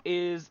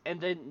 And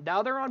then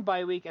now they're on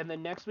bye week, and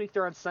then next week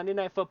they're on Sunday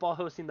Night Football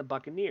hosting the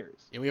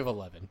Buccaneers. Yeah, we have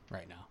 11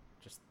 right now.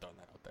 Just throwing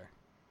that out there.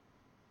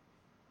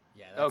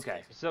 Yeah. That's okay.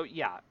 crazy. So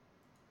yeah,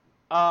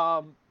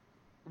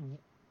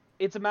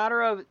 it's a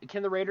matter of,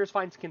 can the Raiders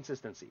find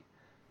consistency?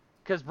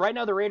 Because right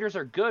now the Raiders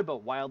are good,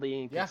 but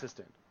wildly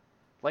inconsistent. Yeah.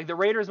 Like, the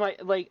Raiders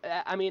might, like,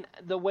 I mean,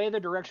 the way the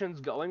direction's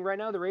going right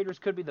now, the Raiders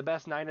could be the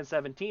best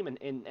 9-7 team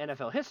in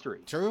NFL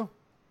history. True.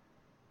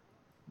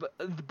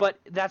 But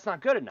that's not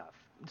good enough.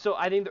 So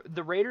I think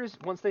the Raiders,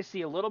 once they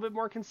see a little bit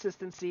more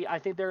consistency, I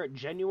think they're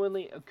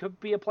genuinely could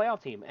be a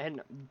playoff team.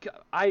 And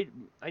I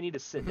need to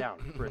sit down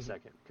for a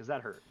second because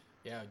that hurt.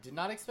 Yeah, did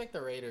not expect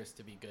the Raiders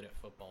to be good at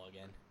football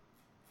again.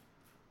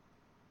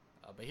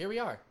 But here we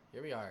are.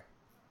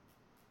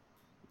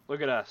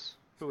 Look at us.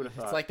 Who would have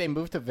thought? It's like they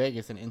moved to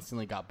Vegas and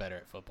instantly got better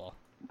at football.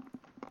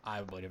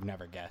 I would have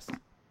never guessed.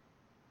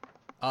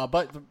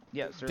 But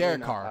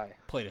Derek Carr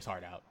played his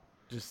heart out.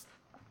 Just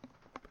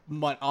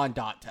on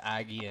dot to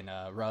Aggie and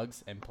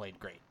Ruggs and played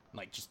great.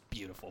 Like, just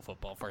beautiful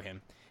football for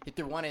him. He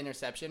threw one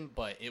interception,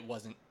 but it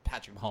wasn't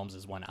Patrick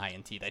Mahomes' one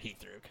INT that he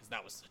threw because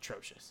that was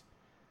atrocious.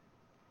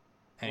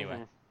 Anyway.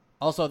 Mm-hmm.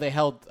 Also, they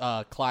held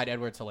Clyde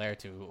Edwards-Helaire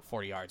to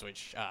 40 yards,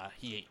 which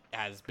he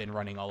has been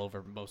running all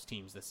over most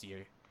teams this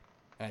year.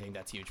 And I think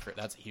that's huge.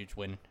 That's a huge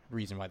win.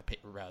 Reason why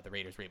the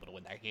Raiders were able to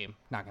win that game.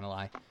 Not going to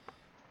lie.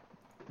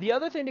 The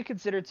other thing to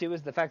consider, too,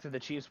 is the fact that the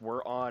Chiefs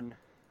were on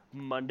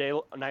Monday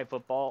Night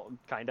Football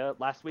kind of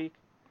last week,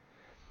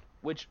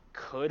 which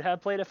could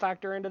have played a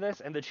factor into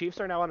this. And the Chiefs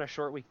are now on a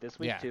short week this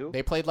week, too.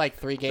 They played like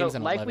 3 games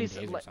in 11 days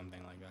or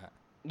something like that.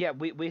 Yeah,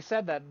 we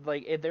said that,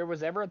 like, if there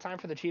was ever a time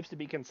for the Chiefs to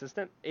be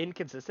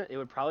inconsistent, it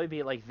would probably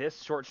be like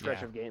this short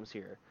stretch of games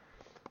here.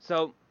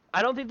 So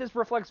I don't think this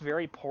reflects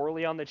very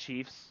poorly on the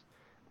Chiefs.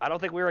 I don't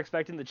think we were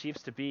expecting the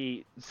Chiefs to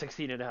be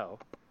 16-0.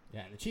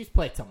 Yeah, the Chiefs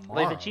play tomorrow.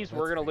 Like, the Chiefs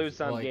were going to lose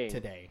some game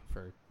today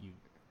for you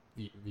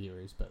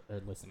viewers or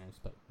listeners,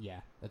 but yeah,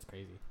 that's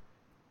crazy.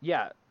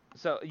 Yeah.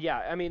 So yeah,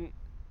 I mean,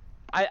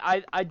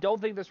 I don't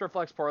think this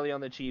reflects poorly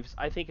on the Chiefs.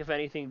 I think if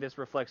anything, this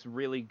reflects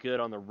really good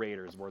on the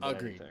Raiders more than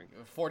anything.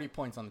 40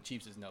 points on the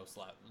Chiefs is no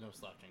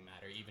slouching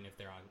matter, even if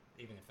they're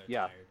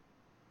tired.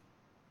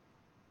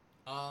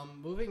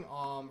 Moving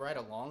on right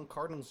along,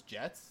 Cardinals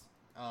Jets.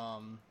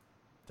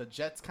 The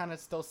Jets kind of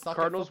still suck.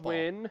 Cardinals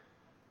win.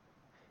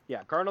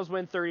 Yeah, Cardinals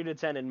win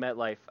 30-10 in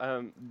MetLife.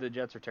 The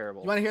Jets are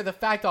terrible. You want to hear the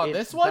fact on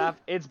this one?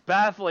 It's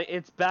baffling.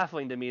 It's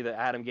baffling to me that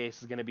Adam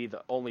Gase is going to be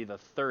only the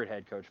 3rd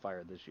head coach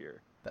fired this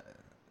year.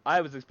 I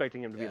was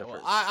expecting him to be the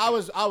first.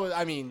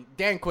 I mean,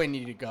 Dan Quinn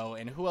needed to go,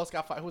 and who else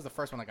got fired? Who was the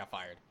first one that got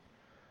fired?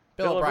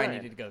 Bill O'Brien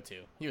needed to go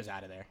too. He was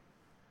out of there.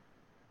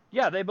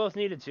 Yeah, they both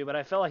needed to, but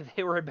I felt like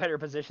they were in better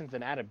positions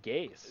than Adam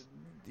Gase.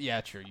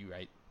 Yeah, true. You're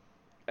right.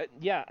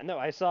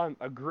 I saw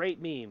a great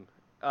meme.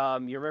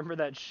 You remember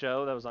that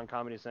show that was on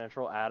Comedy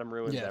Central, Adam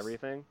Ruins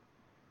Everything?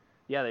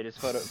 Yeah, they just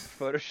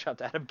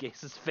photoshopped Adam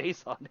Gase's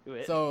face onto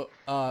it. So,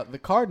 the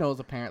Cardinals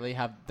apparently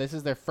this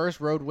is their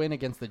first road win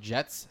against the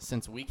Jets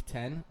since Week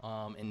 10 in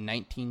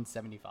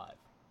 1975.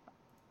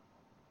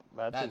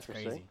 That's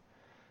interesting.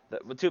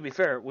 Crazy. To be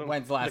fair,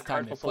 when's the last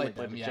time they played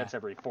the Jets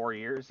every 4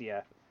 years?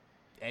 Yeah.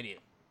 Idiot.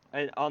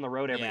 And on the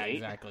road every 8.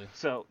 Exactly.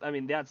 So I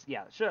mean that's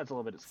a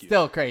little bit skewed.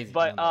 Still crazy.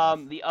 But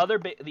the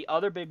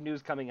other big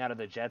news coming out of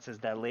the Jets is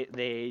that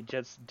they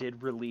just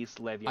did release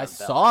Le'Veon Bell. I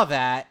saw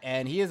that,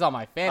 and he is on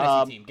my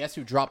fantasy team. Guess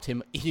who dropped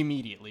him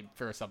immediately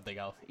for something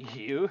else?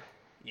 You?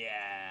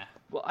 Yeah.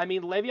 Well, I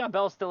mean, Le'Veon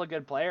Bell is still a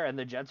good player, and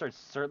the Jets are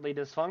certainly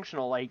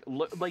dysfunctional. Like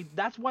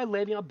that's why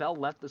Le'Veon Bell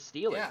left the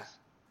Steelers. Yeah.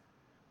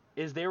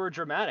 Is they were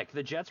dramatic.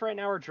 The Jets right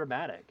now are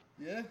dramatic.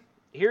 Yeah.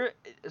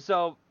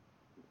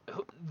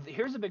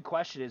 Here's a big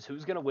question: is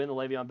who's going to win the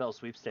Le'Veon Bell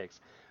sweepstakes?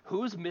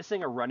 Who's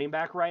missing a running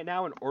back right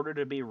now in order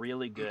to be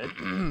really good?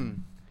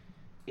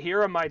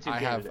 Here are my two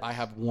candidates. I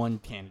have one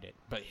candidate,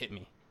 but hit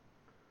me.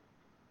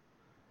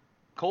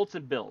 Colts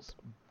and Bills.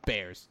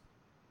 Bears.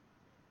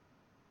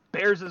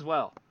 Bears as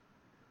well.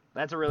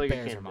 That's a really good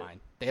Bears candidate. are mine.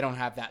 They don't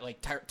have that.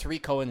 Like,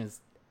 Tariq Cohen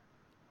is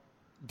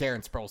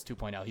Darren Sproles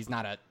 2.0. He's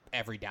not a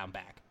every down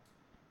back.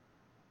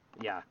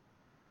 Yeah.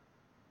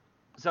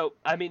 So,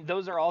 I mean,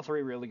 those are all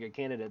three really good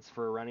candidates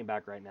for a running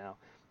back right now.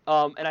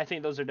 And I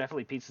think those are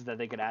definitely pieces that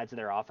they could add to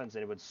their offense,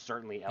 and it would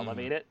certainly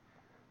elevate it.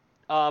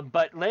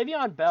 But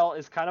Le'Veon Bell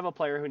is kind of a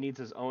player who needs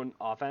his own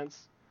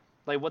offense.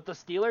 Like, what the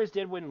Steelers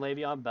did when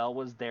Le'Veon Bell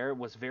was there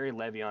was very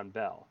Le'Veon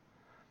Bell.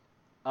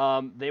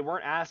 They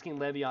weren't asking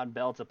Le'Veon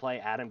Bell to play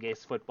Adam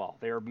Gase football.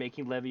 They were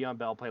making Le'Veon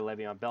Bell play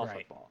Le'Veon Bell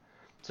football.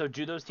 So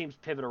do those teams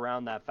pivot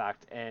around that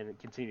fact and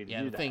continue to do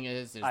that? Yeah, the thing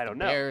is I don't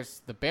know.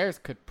 The Bears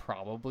could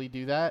probably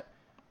do that.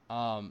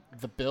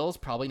 The Bills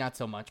probably not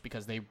so much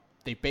because they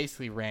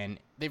basically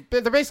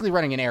they're basically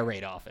running an air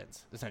raid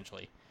offense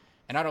essentially,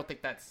 and I don't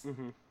think that's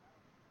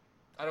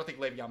I don't think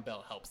Le'Veon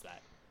Bell helps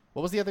that.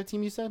 What was the other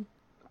team you said?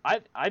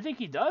 I think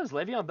he does.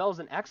 Le'Veon Bell's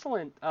an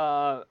excellent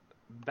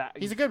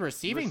he's a good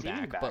receiving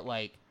back, but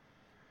like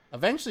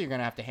eventually you're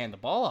gonna have to hand the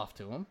ball off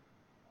to him.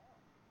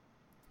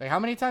 Like how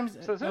many times?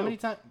 How many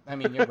times? I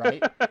mean, you're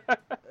right.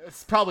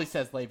 It probably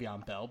says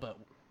Le'Veon Bell, but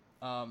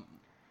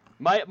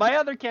my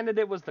other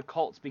candidate was the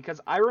Colts because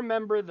I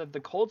remember that the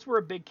Colts were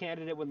a big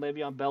candidate when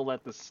Le'Veon Bell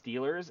left the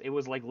Steelers. It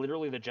was like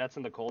literally the Jets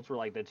and the Colts were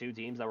like the two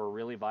teams that were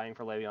really vying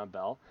for Le'Veon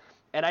Bell.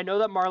 And I know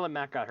that Marlon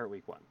Mack got hurt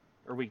week 1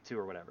 or week 2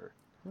 or whatever.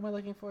 Who am I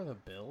looking for? The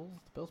Bills.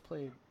 The Bills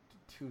played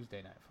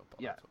Tuesday Night Football.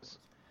 Yeah.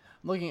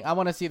 I'm looking. I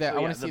want to see that. So,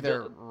 I want to see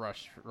their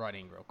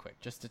running real quick.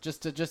 Just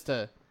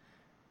to.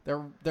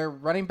 Their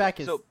running back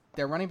is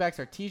their running backs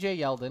are T.J.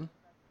 Yeldon.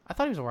 I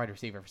thought he was a wide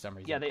receiver for some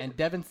reason. Yeah, and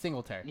Devin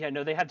Singletary. Yeah,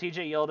 no, they have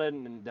T.J.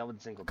 Yeldon and Devin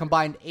Singletary.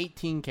 Combined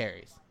 18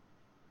 carries.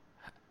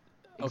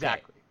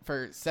 Exactly. Okay,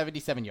 for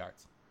 77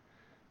 yards.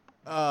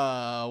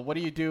 What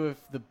do you do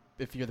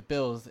if you're the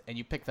Bills and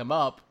you pick them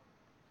up?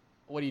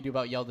 What do you do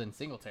about Yeldon and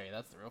Singletary?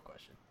 That's the real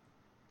question.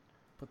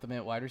 Put them in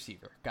at wide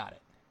receiver. Got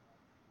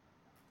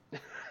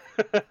it.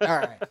 All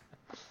right.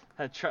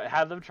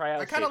 Have them try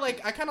out. I kind of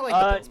like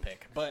the Bills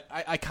pick, but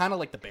I kind of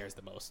like the Bears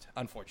the most,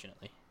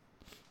 unfortunately.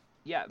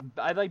 Yeah,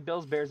 I like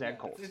Bills, Bears, and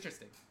Colts. It's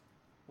interesting.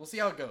 We'll see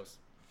how it goes.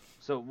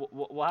 So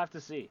we'll have to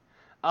see.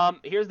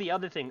 Here's the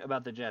other thing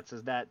about the Jets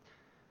is that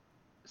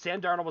Sam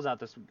Darnold was out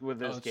this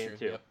game true,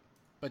 too. Yep.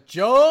 But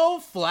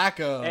Joe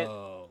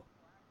Flacco.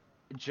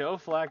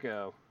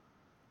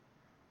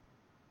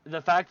 The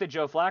fact that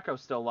Joe Flacco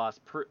still lost,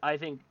 I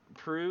think,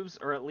 proves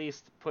or at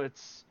least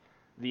puts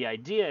the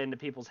idea into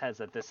people's heads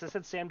that this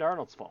isn't Sam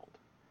Darnold's fault.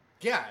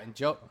 Yeah, and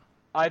Joe.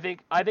 I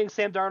think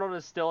Sam Darnold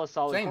is still a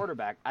solid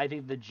quarterback. I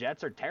think the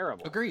Jets are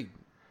terrible. Agreed.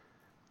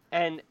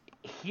 And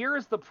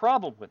here's the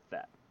problem with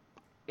that.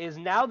 Is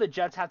now the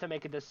Jets have to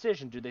make a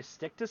decision. Do they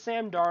stick to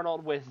Sam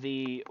Darnold with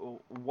the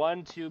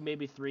 1, 2,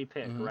 maybe 3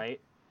 pick, right?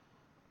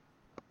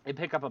 And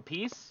pick up a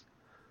piece?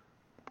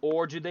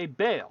 Or do they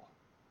bail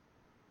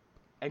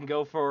and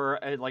go for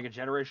a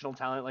generational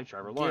talent like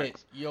Trevor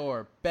Lawrence? Get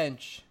your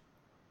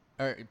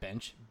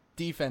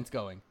defense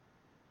going.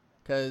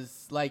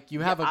 Because, like, you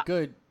have I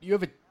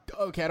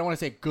don't want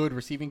to say good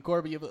receiving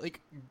core, but you have,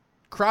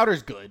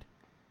 Crowder's good.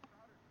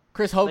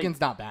 Chris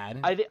Hogan's not bad.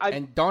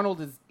 And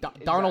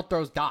Darnold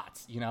throws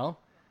dots, you know?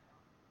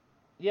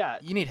 Yeah.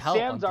 You need help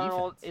Sam on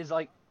Darnold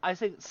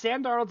defense.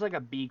 Sam Darnold's like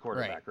a B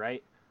quarterback,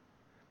 right?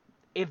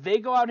 If they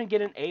go out and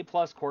get an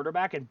A-plus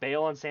quarterback and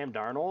bail on Sam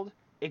Darnold,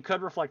 it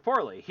could reflect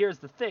poorly. Here's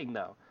the thing,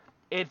 though.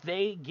 If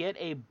they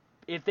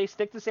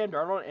stick to Sam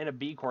Darnold and a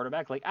B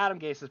quarterback, like Adam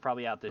Gase is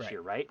probably out this year,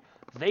 right?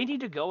 They need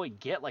to go and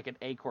get an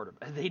A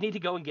quarterback. They need to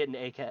go and get an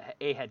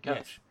A head coach.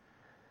 Yes.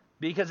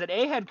 Because an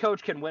A head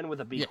coach can win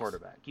with a B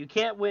quarterback. You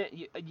can't win.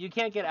 You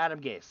can't get Adam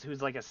Gase,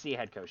 who's like a C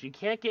head coach. You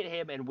can't get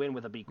him and win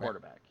with a B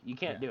quarterback. You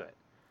can't do it.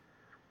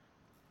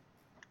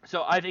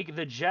 So I think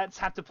the Jets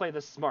have to play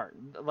this smart.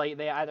 Like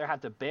they either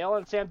have to bail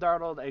on Sam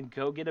Darnold and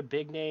go get a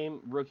big name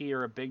rookie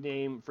or a big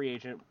name free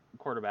agent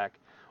quarterback,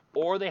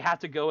 or they have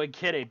to go and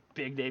get a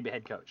big name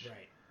head coach.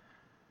 Right.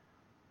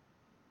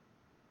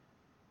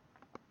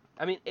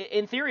 I mean,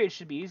 in theory, it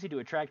should be easy to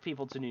attract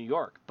people to New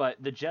York, but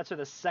the Jets are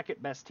the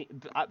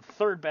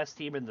third best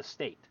team in the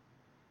state.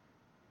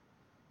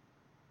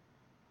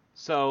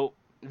 So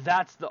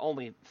that's the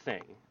only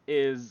thing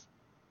is,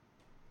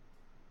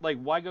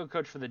 why go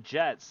coach for the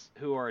Jets,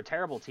 who are a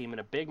terrible team in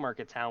a big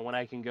market town, when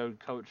I can go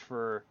coach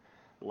for,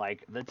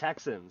 the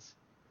Texans,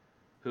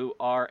 who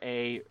are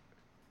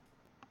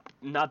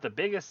not the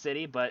biggest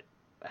city, but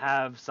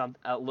have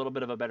a little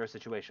bit of a better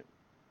situation.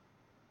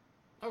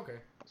 Okay.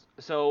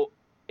 So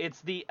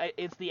it's the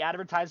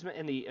advertisement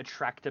and the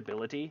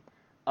attractability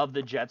of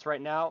the Jets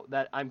right now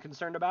that I'm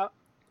concerned about.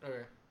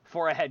 Okay.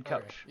 For a head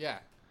coach. Okay. Yeah.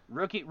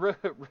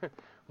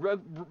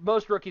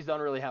 Most rookies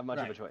don't really have much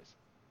of a choice.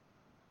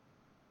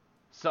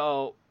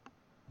 So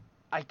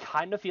I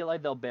kind of feel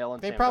like they'll bail on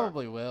Sam Darnold. They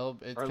probably will.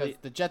 It's because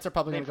the Jets are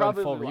probably going to go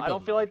full rebuild. I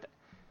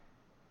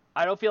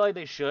don't feel like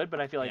they should, but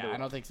I feel like they will. I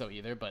don't think so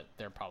either, but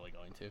they're probably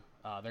going to.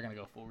 They're going to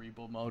go full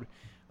rebuild mode.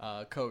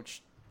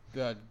 Coach,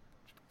 the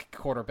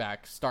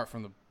quarterback, start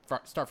from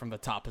start from the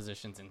top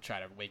positions and try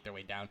to weight their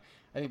way down.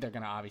 I think they're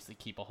going to obviously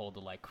keep a hold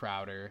of like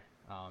Crowder.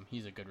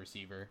 He's a good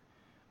receiver.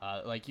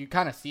 Like you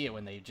kind of see it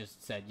when they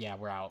just said, yeah,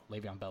 we're out.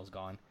 Le'Veon Bell's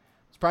gone.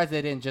 Surprised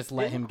they didn't just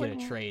let him get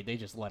a trade. They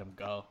just let him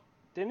go.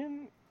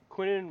 Didn't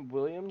Quinnen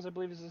Williams, I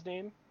believe is his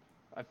name?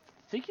 I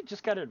think he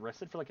just got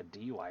arrested for like a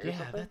DUI or something.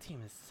 Yeah, that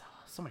team is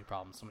so many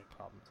problems.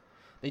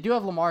 They do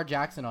have Lamar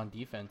Jackson on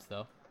defense,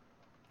 though.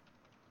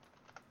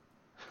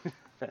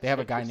 They have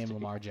a guy named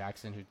Lamar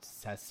Jackson who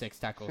has 6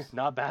 tackles.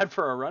 Not bad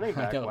for a running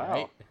back. I know,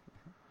 wow.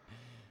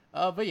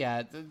 Right? But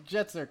yeah, the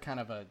Jets are kind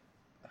of a...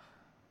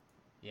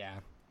 Yeah.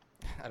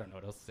 I don't know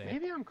what else to say.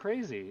 Maybe I'm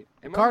crazy.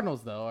 The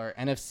Cardinals, though, are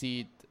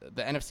NFC...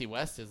 The NFC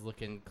West is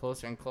looking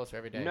closer and closer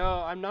every day.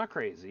 No, I'm not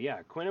crazy. Yeah,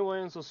 Quinnen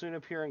Williams will soon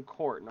appear in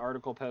court. An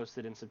article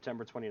posted in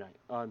September 29th.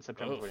 On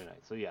September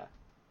 29th. So yeah.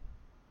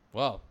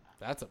 Well,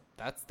 that's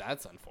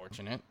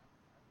unfortunate.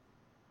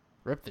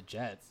 Rip the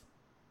Jets.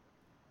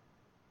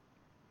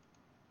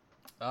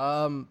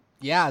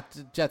 Yeah,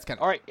 Jets kind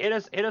of. All right, hit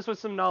us with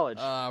some knowledge.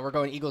 We're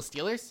going Eagles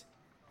Steelers.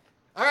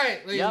 All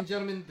right, ladies and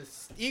gentlemen, the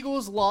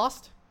Eagles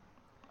lost,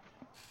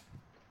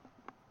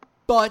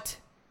 but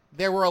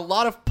there were a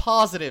lot of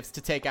positives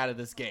to take out of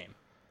this game.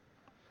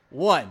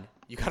 One,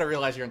 you got to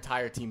realize your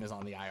entire team is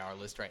on the IR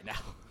list right now.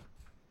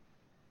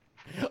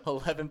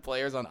 11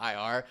 players on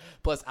IR,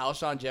 plus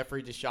Alshon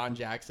Jeffrey, Deshaun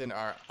Jackson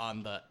are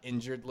on the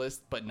injured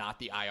list, but not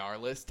the IR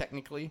list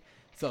technically.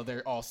 So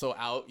they're also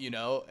out, you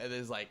know. And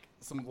there's like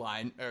some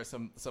line or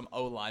some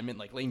O linemen,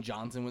 like Lane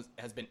Johnson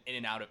has been in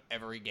and out of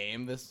every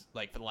game for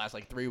the last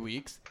 3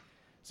 weeks.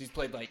 So he's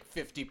played like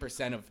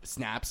 50% of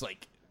snaps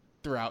like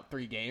throughout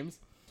 3 games,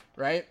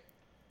 right?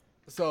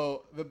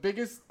 So the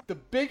biggest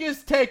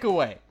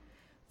takeaway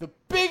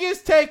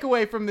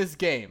from this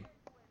game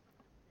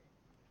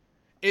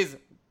is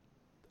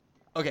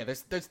okay.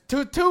 There's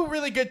two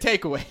really good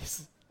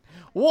takeaways.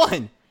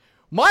 One,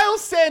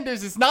 Miles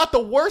Sanders is not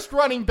the worst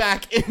running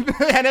back in the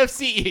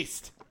NFC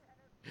East.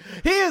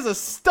 He is a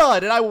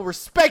stud, and I will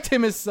respect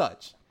him as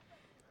such.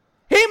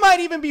 He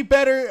might even be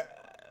better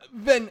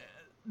than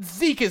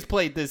Zeke has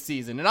played this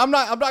season, and I'm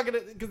not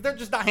gonna, because they're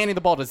just not handing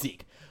the ball to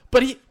Zeke.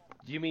 But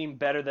you mean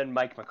better than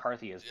Mike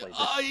McCarthy has played?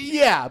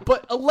 Yeah,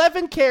 but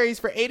 11 carries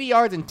for 80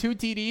 yards and 2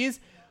 TDs,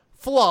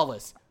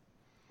 flawless,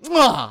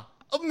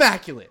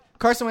 immaculate.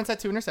 Carson Wentz had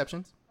 2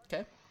 interceptions.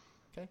 Okay.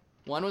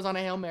 One was on a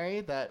Hail Mary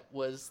that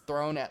was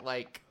thrown at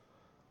it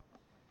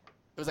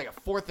was like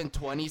a 4th and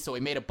 20, so he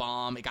made a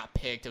bomb. It got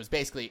picked. It was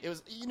like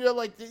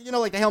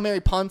the Hail Mary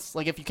punts.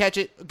 Like if you catch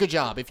it, good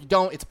job. If you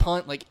don't, it's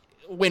punt. Like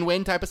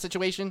win-win type of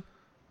situation.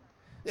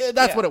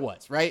 That's what it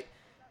was, right?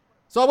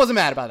 So I wasn't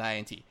mad about the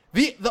INT.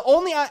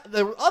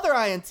 The other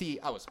INT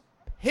I was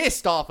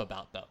pissed off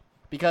about though,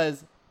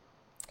 because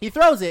he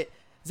throws it.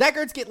 Zach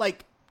Ertz get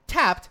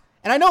tapped,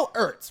 and I know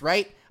Ertz,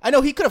 right? I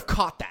know he could have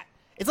caught that.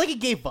 It's like he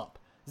gave up.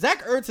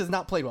 Zach Ertz has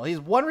not played well. He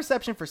has 1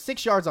 reception for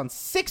 6 yards on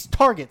 6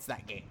 targets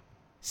that game.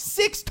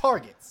 6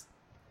 targets.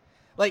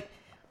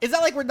 It's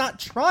not like we're not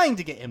trying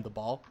to get him the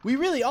ball. We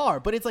really are,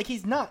 but it's like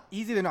he's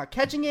either not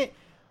catching it.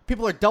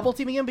 People are double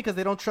teaming him because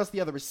they don't trust the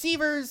other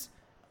receivers.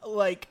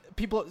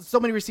 So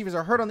many receivers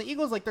are hurt on the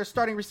Eagles. Their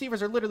starting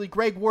receivers are literally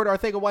Greg Ward,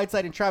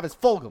 Arcega-Whiteside, and Travis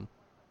Fulgham.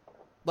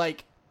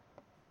 That's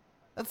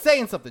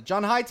saying something.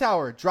 John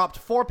Hightower dropped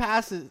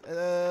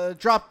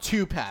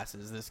 2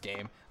 passes this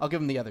game. I'll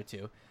give him the other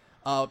 2.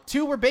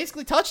 2 were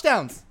basically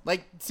touchdowns.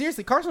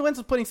 Seriously, Carson Wentz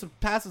was putting some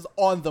passes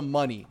on the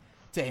money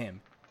to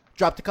him.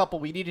 Dropped a couple.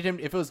 We needed him.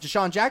 If it was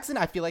Deshaun Jackson,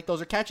 I feel like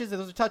those are catches.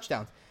 Those are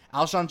touchdowns.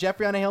 Alshon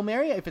Jeffrey on a Hail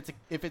Mary. If it's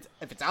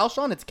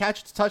Alshon, it's a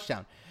catch. It's a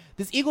touchdown.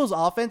 This Eagles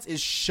offense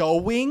is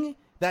showing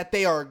that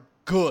they are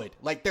good.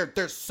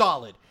 They're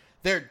solid.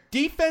 Their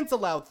defense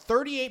allowed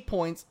 38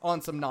 points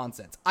on some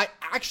nonsense. I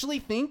actually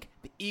think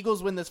the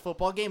Eagles win this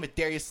football game if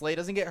Darius Slay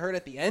doesn't get hurt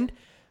at the end,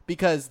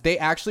 because they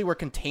actually were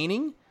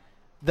containing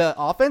the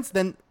offense.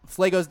 Then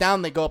Slay goes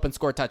down, they go up and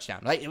score a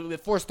touchdown. Right?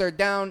 It forced 3rd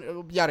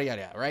down, yada,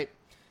 yada, yada, right?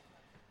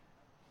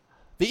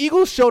 The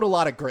Eagles showed a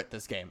lot of grit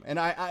this game, and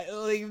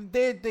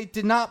they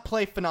did not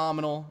play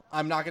phenomenal.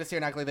 I'm not going to say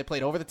or act like they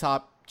played over the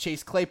top.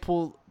 Chase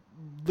Claypool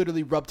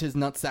literally rubbed his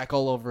nutsack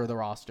all over the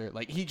roster.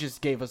 He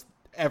just gave us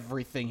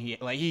everything.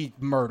 He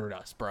murdered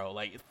us, bro.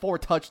 4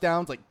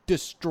 touchdowns,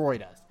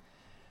 destroyed us.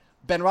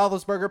 Ben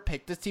Roethlisberger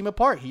picked his team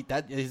apart.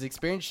 His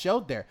experience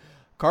showed there.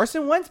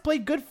 Carson Wentz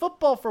played good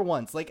football for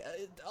once.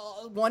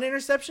 1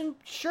 interception,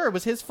 sure, it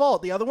was his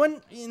fault. The other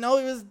one,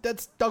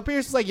 that's Doug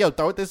Pierce is yo,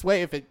 throw it this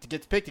way. If it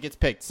gets picked, it gets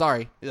picked.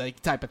 Sorry,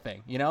 type of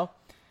thing,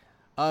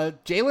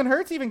 Jalen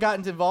Hurts even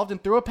got involved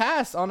and threw a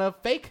pass on a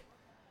fake.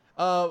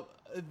 In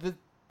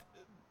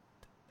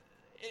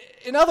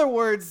other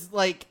words,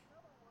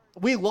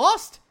 we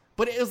lost,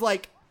 but it was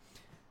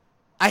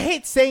I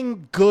hate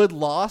saying good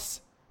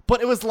loss,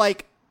 but it was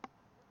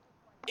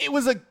it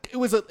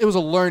was a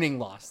learning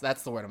loss.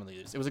 That's the word I'm going to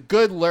use. It was a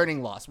good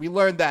learning loss. We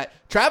learned that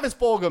Travis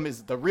Fulgham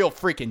is the real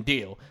freaking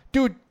deal.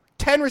 Dude,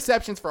 10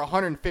 receptions for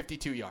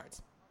 152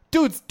 yards.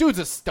 Dude's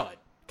a stud,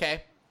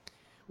 okay?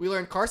 We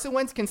learned Carson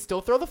Wentz can still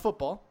throw the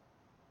football.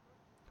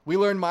 We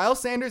learned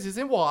Miles Sanders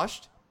isn't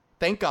washed.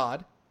 Thank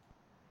God.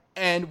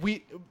 and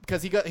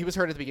because he was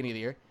hurt at the beginning of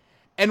the year,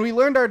 and we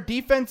learned our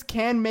defense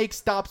can make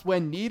stops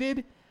when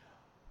needed,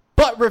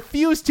 but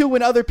refuse to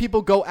when other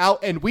people go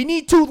out, and we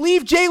need to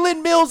leave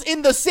Jalen Mills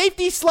in the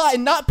safety slot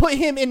and not put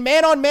him in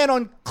man-on-man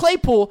on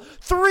Claypool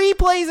 3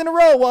 plays in a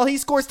row while he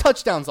scores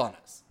touchdowns on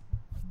us.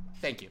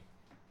 Thank you.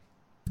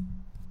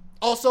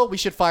 Also, we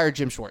should fire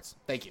Jim Schwartz.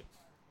 Thank you.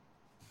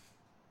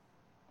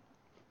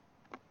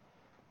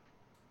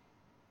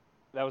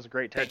 That was a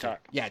great TED Talk.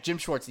 Yeah, Jim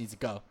Schwartz needs to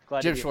go.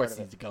 Glad Jim Schwartz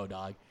needs to go,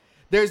 dog.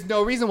 There's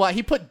no reason why.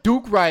 He put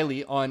Duke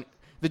Riley on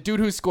the dude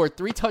who scored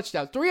 3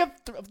 touchdowns.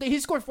 He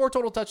scored 4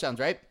 total touchdowns,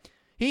 right?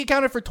 He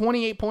accounted for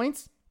 28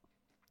 points.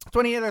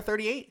 28 or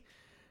 38.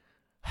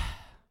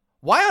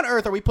 Why on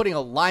earth are we putting a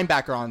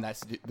linebacker on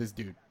this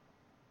dude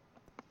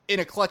in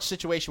a clutch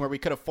situation where we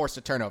could have forced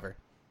a turnover?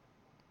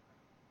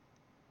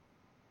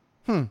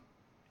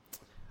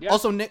 Yeah.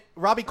 Also,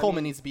 Robbie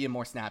Coleman needs to be in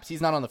more snaps.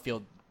 He's not on the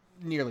field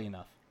nearly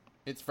enough.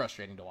 It's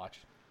frustrating to watch.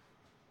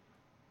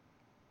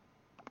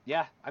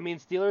 Yeah, I mean,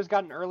 Steelers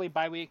got an early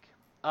bye week,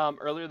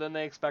 earlier than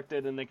they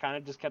expected, and they kind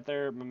of just kept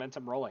their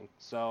momentum rolling.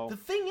 So the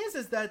thing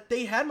is that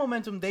they had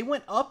momentum. They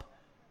went up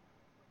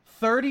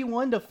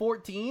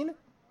 31-14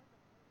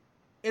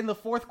 in the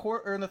fourth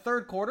quarter or in the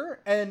third quarter,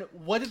 and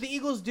what did the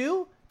Eagles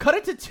do? Cut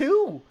it to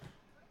 2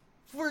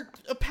 for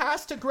a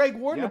pass to Greg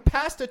Ward, a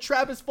pass to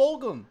Travis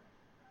Fulgham.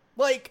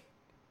 Like,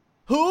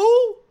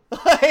 who?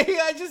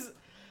 I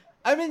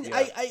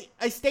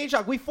stage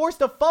shocked. We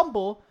forced a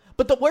fumble,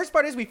 but the worst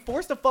part is we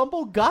forced a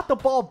fumble, got the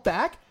ball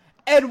back,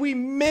 and we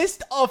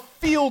missed a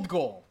field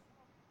goal.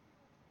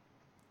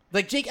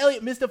 Like, Jake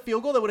Elliott missed a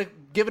field goal that would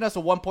have given us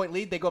a 1-point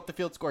lead. They go up the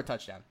field, score a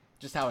touchdown.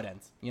 Just how it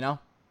ends, you know?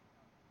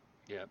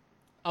 Yeah.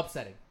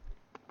 Upsetting.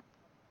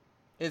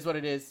 Is what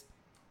it is.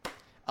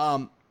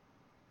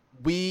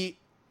 We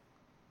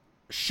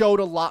showed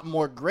a lot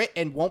more grit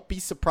and won't be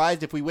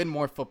surprised if we win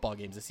more football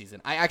games this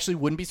season. I actually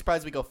wouldn't be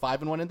surprised if we go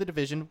 5-1 in the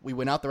division. We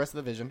win out the rest of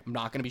the division. I'm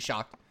not going to be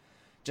shocked.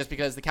 Just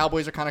because the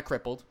Cowboys are kind of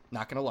crippled.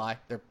 Not going to lie.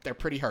 They're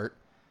pretty hurt.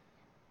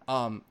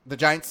 The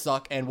Giants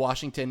suck, and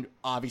Washington,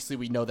 obviously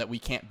we know that we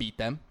can't beat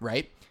them,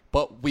 right?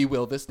 But we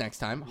will this next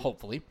time,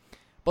 hopefully.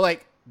 But,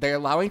 like, they're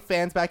allowing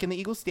fans back in the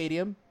Eagles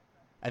Stadium.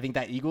 I think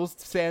that Eagles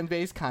fan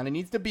base kind of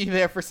needs to be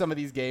there for some of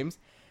these games.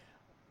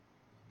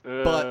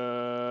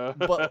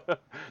 But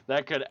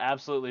that could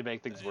absolutely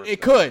make things worse. It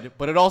could,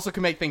 but it also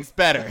can make things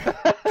better.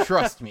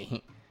 Trust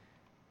me.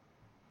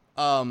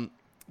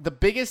 The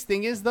biggest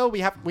thing is, though,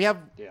 we have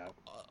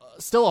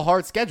still a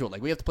hard schedule.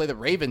 Like, we have to play the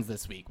Ravens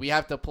this week. We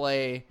have to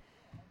play,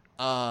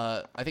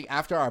 I think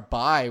after our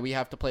bye, we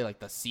have to play, like,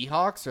 the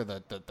Seahawks or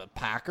the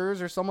Packers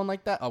or someone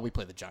like that. Oh, we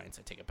play the Giants.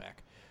 I take it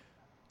back.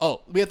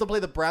 Oh, we have to play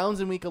the Browns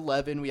in Week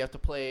 11. We have to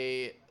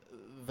play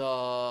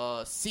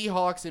the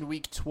Seahawks in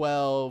Week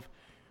 12.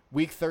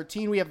 Week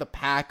 13, we have the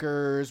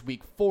Packers.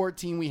 Week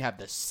 14, we have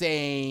the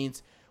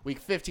Saints. Week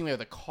 15, we have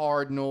the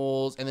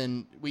Cardinals. And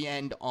then we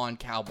end on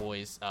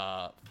Cowboys,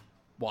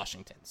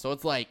 Washington. So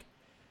it's like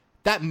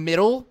that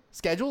middle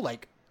schedule,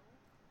 like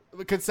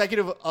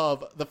consecutive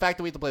of the fact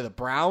that we have to play the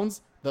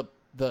Browns, the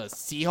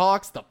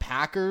Seahawks, the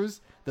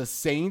Packers, the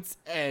Saints,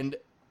 and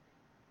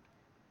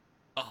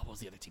what was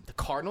the other team? The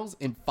Cardinals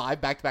in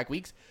 5 back-to-back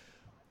weeks.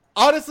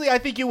 Honestly, I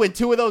think you win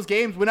 2 of those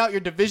games, win out your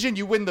division,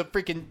 you win the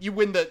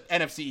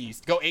NFC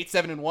East. Go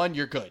 8-7-1,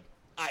 you're good.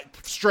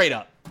 Straight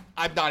up.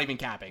 I'm not even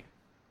capping.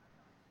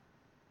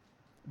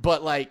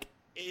 But, like,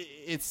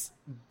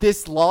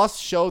 this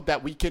loss showed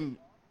that we can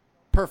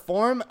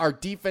perform. Our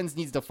defense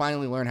needs to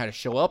finally learn how to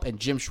show up, and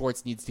Jim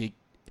Schwartz needs to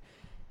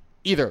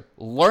either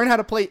learn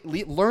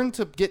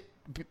to get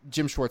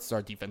Jim Schwartz as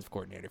our defensive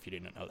coordinator, if you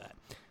didn't know that.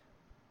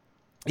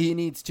 He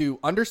needs to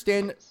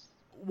understand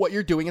what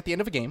you're doing at the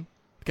end of a game,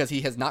 because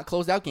he has not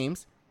closed out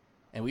games,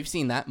 and we've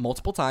seen that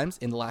multiple times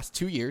in the last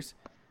 2 years.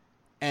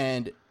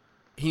 And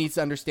he needs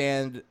to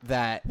understand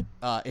that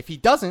if he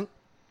doesn't,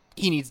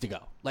 he needs to go.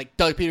 Like,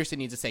 Doug Peterson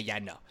needs to say, yeah,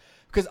 no.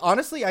 Because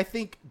honestly, I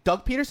think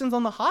Doug Peterson's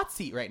on the hot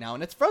seat right now,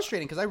 and it's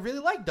frustrating because I really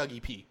like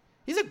Dougie P.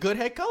 He's a good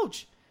head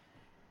coach.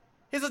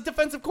 His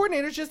defensive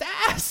coordinator's just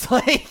ass.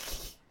 Like,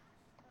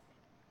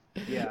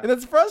 yeah. And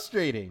it's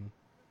frustrating.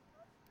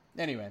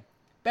 Anyway,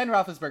 Ben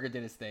Roethlisberger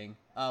did his thing.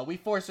 We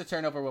forced a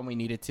turnover when we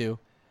needed to.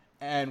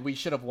 And we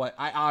should have won.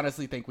 I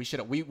honestly think we should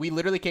have. We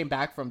literally came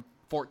back from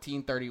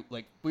 14-30.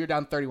 Like, we were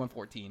down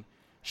 31-14.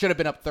 Should have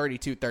been up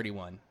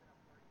 32-31.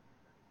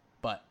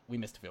 But we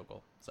missed a field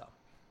goal. So,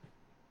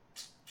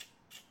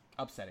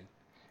 upsetting.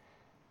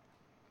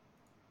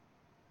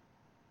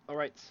 All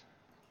right.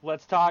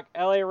 Let's talk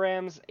LA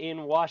Rams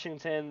in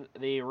Washington.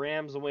 The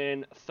Rams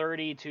win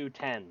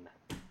 30-10.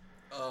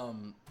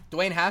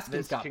 Dwayne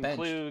Haskins got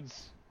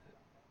benched.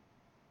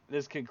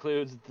 This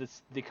concludes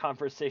the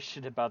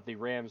conversation about the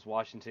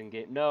Rams-Washington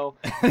game. No,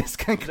 this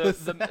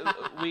concludes.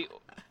 We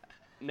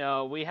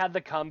had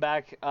the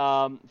comeback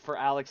for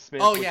Alex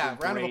Smith. Oh yeah,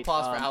 round of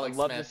applause for Alex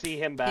Smith. Love to see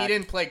him back. He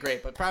didn't play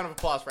great, but round of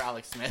applause for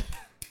Alex Smith.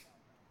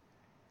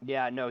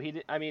 Yeah, no, he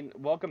did. I mean,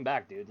 welcome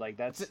back, dude. Like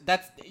that's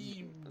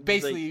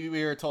basically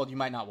we were told you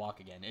might not walk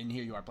again, and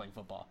here you are playing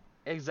football.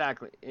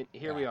 Exactly.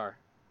 Here we are.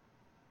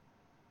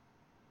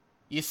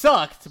 You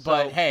sucked, So,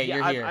 but hey,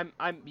 yeah, you're here.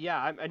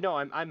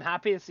 I'm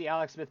happy to see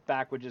Alex Smith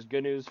back, which is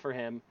good news for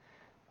him.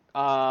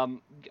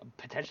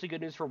 Potentially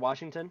good news for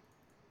Washington.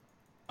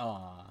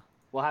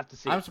 We'll have to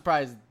see. I'm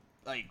surprised.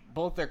 Like,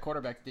 both their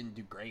quarterbacks didn't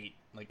do great.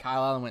 Like,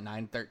 Kyle Allen went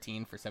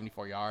 9-13 for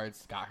 74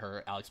 yards, got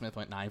hurt. Alex Smith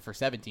went 9 for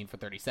 17 for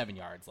 37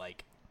 yards.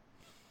 Like,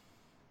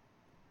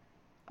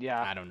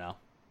 yeah, I don't know.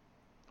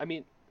 I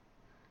mean,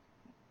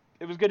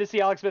 it was good to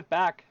see Alex Smith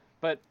back,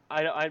 but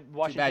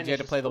Washington. Too bad you had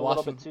to play the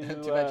Washington. Too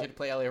bad you had to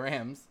play LA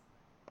Rams.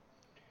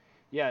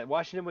 Yeah,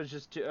 Washington was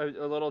just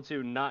a little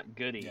too not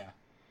goody.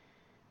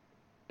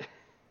 Yeah.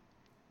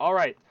 All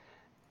right.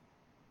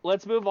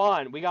 Let's move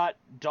on. We got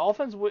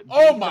Dolphins with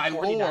Oh my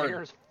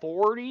 49ers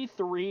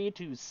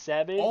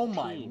 43-17. Oh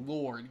my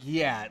lord.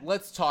 Yeah,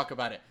 let's talk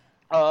about it.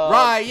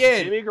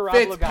 Jimmy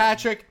Ryan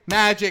Fitzpatrick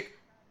Magic.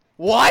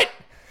 What?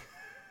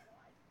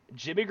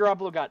 Jimmy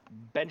Garoppolo got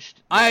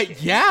benched.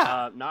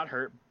 Not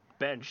hurt,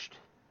 benched.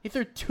 He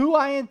threw 2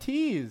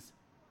 INTs.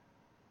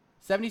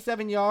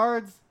 77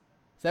 yards.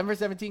 7 for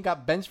 17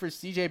 got benched for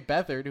CJ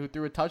Beathard, who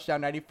threw a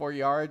touchdown, 94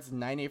 yards, and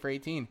 98 for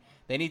 18.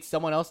 They need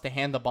someone else to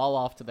hand the ball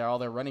off to all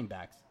their running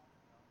backs.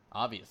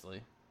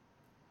 Obviously.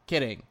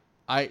 Kidding.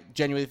 I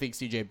genuinely think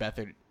CJ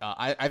Beathard,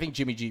 I think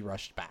Jimmy G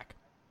rushed back.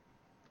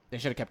 They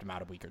should have kept him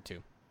out a week or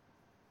two.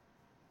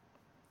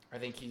 I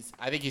think he's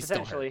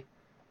still hurt.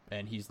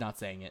 And he's not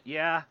saying it.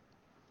 Yeah.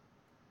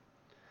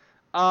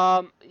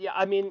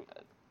 I mean,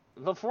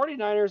 the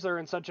 49ers are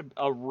in such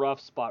a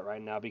rough spot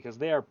right now because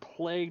they are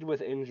plagued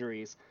with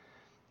injuries.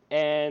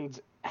 And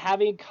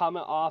having come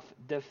off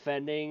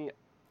defending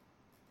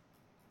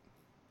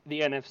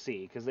the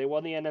NFC, because they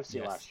won the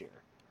NFC last year.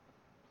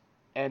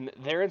 And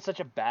they're in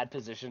such a bad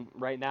position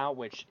right now,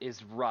 which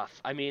is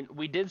rough. I mean,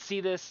 we did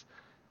see this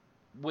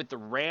with the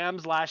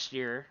Rams last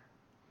year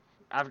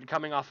after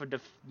coming off of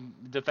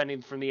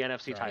defending from the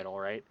NFC title,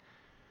 right?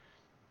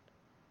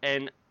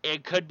 And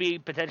it could be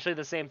potentially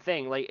the same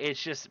thing. Like,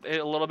 it's just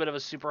a little bit of a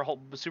Super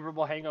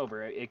Bowl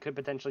hangover. It could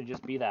potentially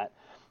just be that.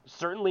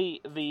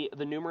 Certainly, the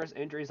numerous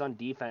injuries on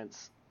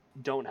defense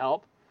don't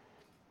help.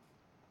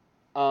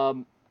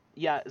 So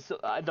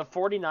the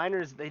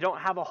 49ers, they don't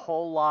have a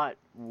whole lot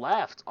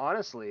left,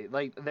 honestly.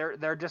 Like,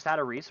 they're just out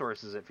of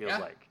resources, it feels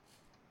like.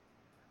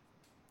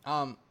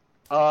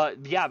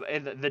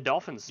 The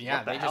Dolphins.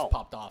 Yeah, they just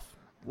popped off.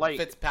 Like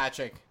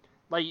Fitzpatrick.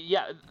 Like,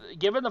 yeah,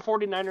 given the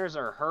 49ers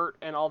are hurt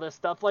and all this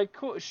stuff, like,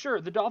 cool, sure,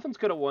 the Dolphins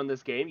could have won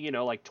this game,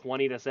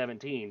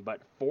 20-17,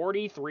 but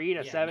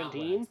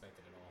 43-17?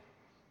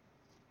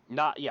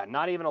 Not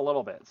even a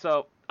little bit.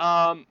 So,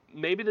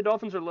 maybe the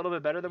Dolphins are a little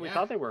bit better than we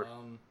thought they were.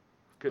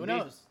 Who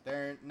knows?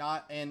 They're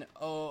not a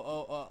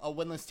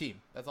winless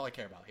team. That's all I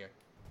care about here.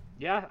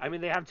 Yeah, I mean,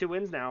 they have 2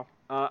 wins now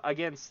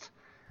against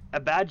a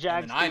bad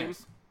Jags team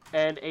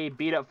and a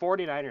beat-up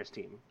 49ers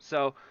team.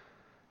 So,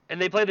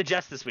 and they play the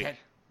Jets this week.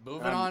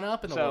 Moving on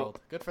up in the world.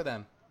 Good for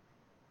them.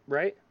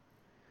 Right?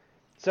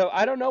 So,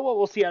 I don't know what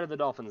we'll see out of the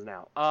Dolphins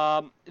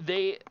now.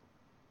 They,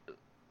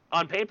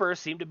 on paper,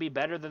 seem to be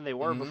better than they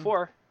were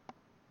before.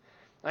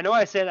 I know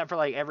I say that for,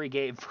 like, every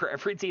game, for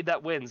every team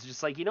that wins.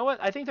 Just like, you know what?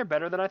 I think they're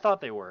better than I thought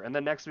they were. And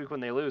then next week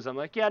when they lose, I'm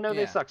like,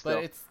 they suck still.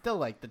 But it's still,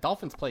 like, the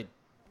Dolphins played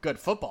good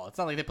football. It's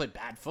not like they played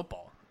bad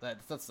football.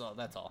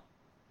 That's all.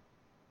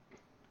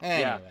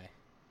 Anyway. Yeah.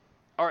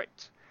 All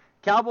right.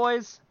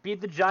 Cowboys beat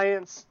the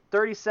Giants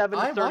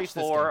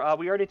 37-34.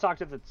 We already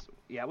talked at the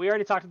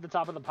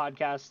top of the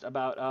podcast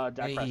about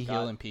Dak Prescott.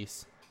 Heal in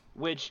peace.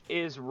 Which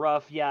is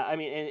rough. Yeah, I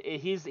mean,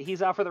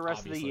 he's out for the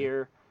rest of the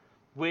year,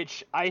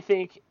 which I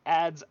think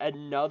adds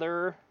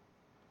another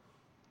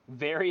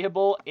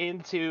variable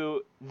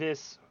into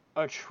this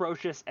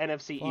atrocious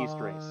NFC East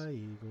race.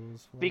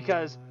 Eagles,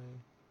 because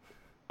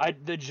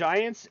the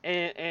Giants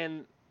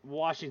and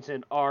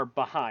Washington are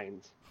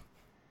behind.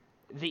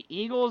 The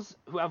Eagles,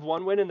 who have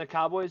 1 win, and the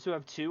Cowboys, who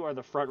have 2, are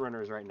the front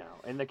runners right now.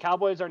 And the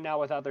Cowboys are now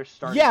without their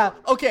starting. Yeah,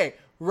 okay,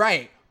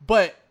 right.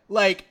 But,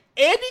 like,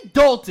 Andy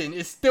Dalton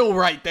is still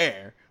right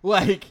there.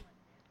 Like,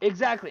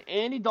 exactly.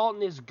 Andy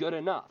Dalton is good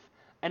enough.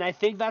 And I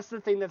think that's the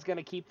thing that's going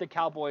to keep the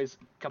Cowboys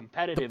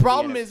competitive. The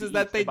problem is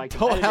that they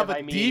don't have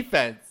a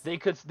defense.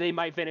 They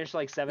might finish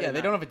like 7. Yeah,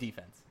 they don't have a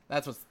defense.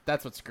 That's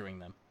what's screwing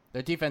them.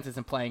 Their defense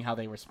isn't playing how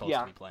they were supposed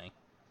to be playing.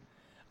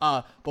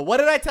 But what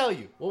did I tell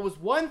you? What was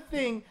one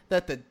thing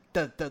that the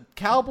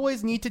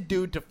Cowboys need to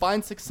do to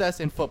find success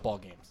in football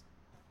games?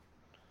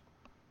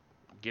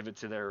 Give it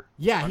to their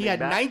he had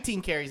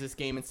 19 carries this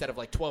game instead of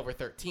like 12 or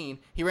 13.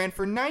 He ran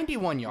for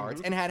 91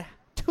 yards and had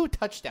 2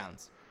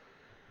 touchdowns.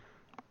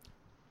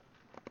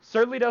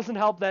 Certainly doesn't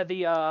help that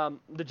the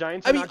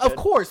Giants are not good, of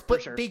course,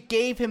 but sure. They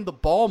gave him the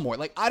ball more.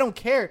 Like, I don't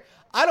care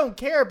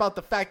about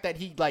the fact that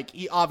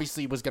he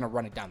obviously was going to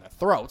run it down their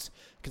throats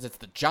because it's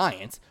the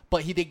Giants,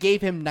 but they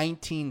gave him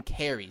 19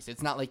 carries.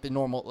 It's not like the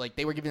normal, like,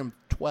 they were giving him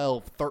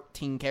 12,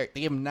 13 carries.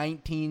 They gave him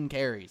 19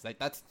 carries. Like,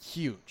 that's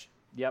huge.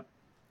 Yep.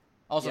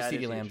 Also,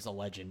 CeeDee Lamb's a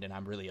legend, and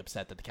I'm really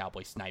upset that the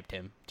Cowboys sniped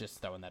him.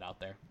 Just throwing that out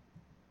there.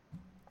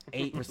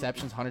 8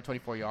 receptions,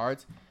 124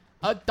 yards.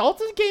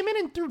 Dalton came in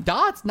and threw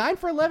dots, 9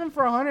 for 11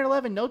 for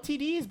 111, no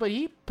TDs, but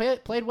he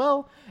played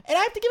well. And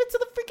I have to give it to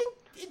the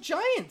freaking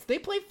Giants. They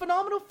played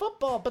phenomenal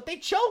football, but they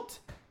choked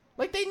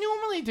like they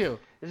normally do.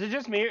 Is it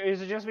just me, or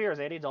is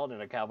Andy Dalton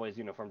in a Cowboys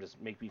uniform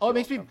just make me feel it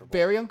makes me uncomfortable?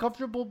 very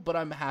uncomfortable, but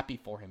I'm happy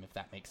for him, if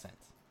that makes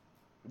sense.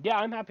 Yeah,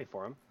 I'm happy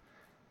for him.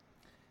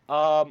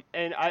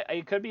 And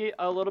it could be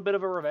a little bit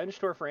of a revenge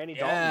tour for Andy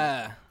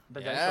Dalton,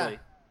 potentially.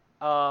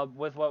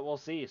 With what we'll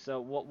see.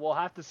 So we'll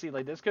have to see.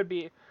 Like, this could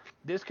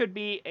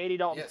be Andy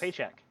Dalton's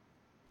paycheck.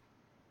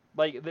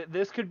 Like,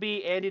 this could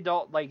be Andy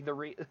Dalton, like,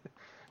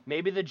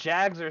 maybe the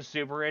Jags are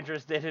super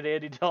interested in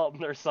Andy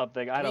Dalton or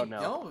something. I don't know.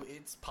 No,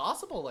 it's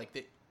possible. Like,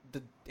 the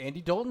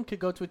Andy Dalton could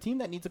go to a team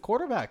that needs a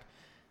quarterback.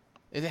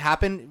 It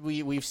happened.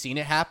 We've seen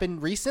it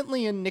happen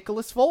recently in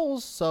Nicholas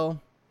Foles. So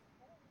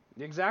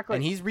exactly,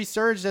 and he's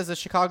resurged as a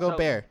Chicago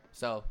Bear.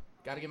 So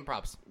got to give him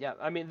props. Yeah,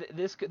 I mean,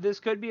 this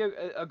could be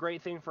a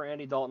great thing for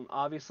Andy Dalton.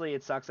 Obviously,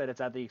 it sucks that it's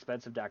at the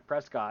expense of Dak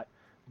Prescott.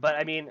 But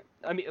I mean,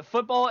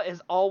 football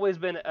has always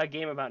been a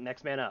game about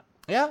next man up.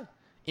 Yeah,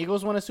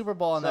 Eagles won a Super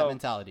Bowl on that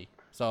mentality.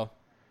 So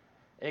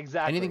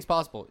exactly, anything's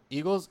possible.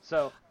 Eagles.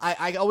 So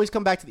I always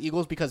come back to the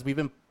Eagles because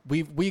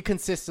we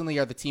consistently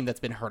are the team that's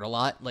been hurt a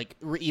lot. Like,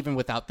 even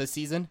without this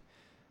season,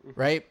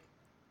 right?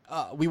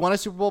 We won a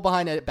Super Bowl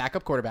behind a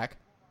backup quarterback.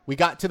 We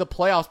got to the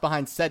playoffs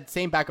behind said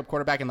same backup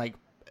quarterback, and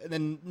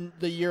then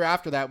the year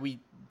after that, we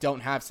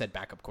don't have said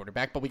backup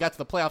quarterback. But we got to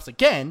the playoffs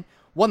again,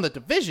 won the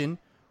division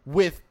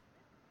with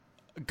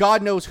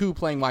God knows who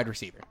playing wide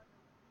receiver.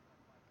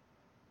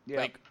 Yeah.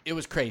 Like, it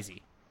was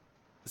crazy.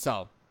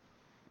 So,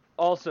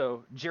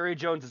 also, Jerry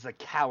Jones is a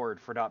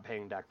coward for not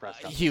paying Dak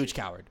Prescott. Huge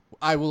coward.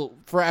 I will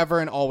forever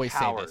and always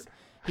say this.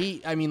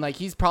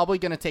 He's probably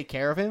going to take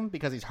care of him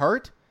because he's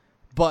hurt,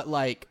 but,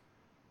 like,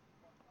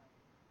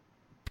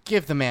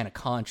 give the man a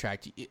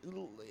contract.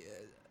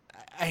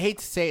 I hate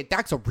to say it,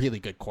 Dak's a really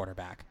good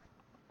quarterback.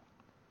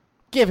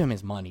 Give him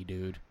his money,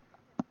 dude.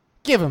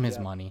 Give him his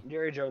money.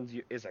 Jerry Jones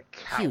is a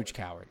coward. Huge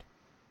coward.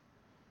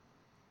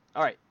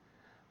 All right.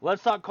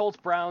 Let's talk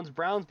Colts-Browns.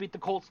 Browns beat the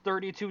Colts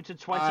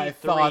 32-23. I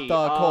thought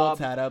the Colts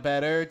had a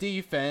better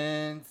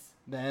defense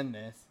than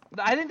this.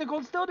 I think the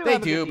Colts still do. They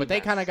do, but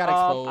they kind of got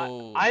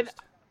exposed.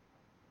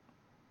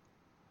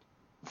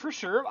 For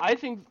sure. I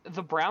think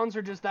the Browns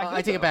are just that good.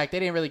 I take it back. They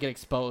didn't really get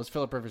exposed.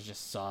 Phillip Rivers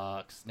just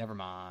sucks. Never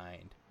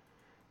mind.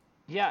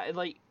 Yeah,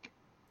 like,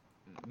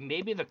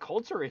 maybe the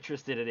Colts are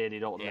interested in Andy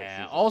Dalton next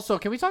season. Also,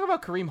 can we talk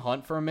about Kareem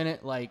Hunt for a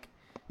minute? Like,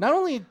 not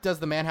only does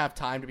the man have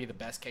time to be the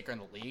best kicker in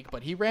the league,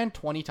 but he ran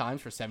 20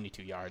 times for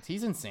 72 yards.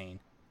 He's insane.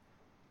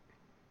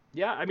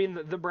 Yeah, I mean,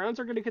 the Browns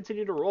are going to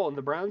continue to roll, and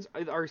the Browns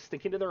are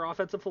sticking to their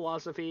offensive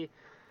philosophy.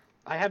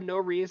 I have no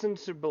reason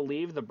to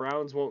believe the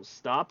Browns won't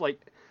stop.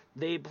 Like,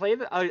 they play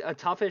a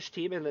toughish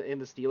team in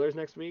the Steelers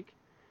next week.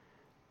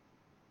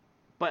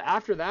 But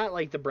after that,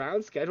 like, the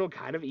Browns' schedule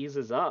kind of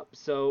eases up.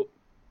 So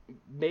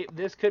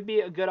this could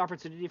be a good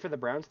opportunity for the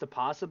Browns to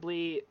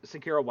possibly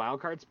secure a wild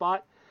card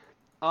spot.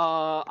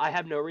 I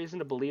have no reason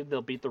to believe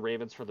they'll beat the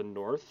Ravens for the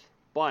North,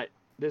 but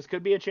this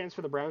could be a chance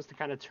for the Browns to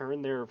kind of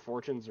turn their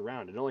fortunes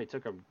around. It only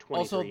took them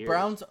 23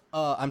 years.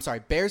 Also,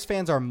 Bears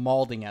fans are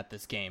mauling at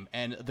this game,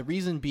 and the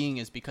reason being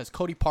is because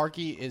Cody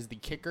Parkey is the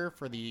kicker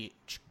for the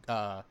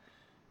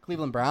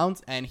Cleveland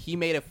Browns, and he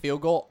made a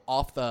field goal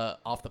off the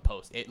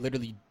post. It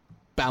literally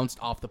bounced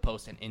off the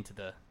post and into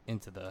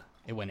the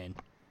it went in.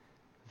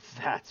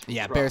 That's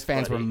rough, Bears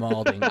fans buddy. were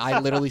mauling. I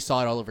literally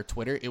saw it all over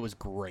Twitter. It was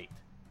great.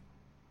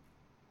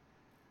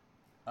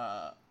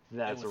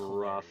 That's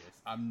rough. Hilarious.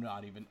 I'm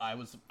not even. I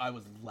was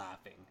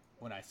laughing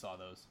when I saw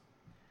those.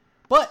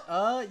 But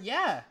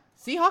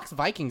Seahawks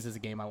Vikings is a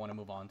game I want to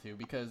move on to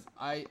because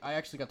I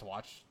actually got to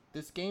watch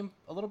this game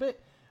a little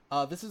bit.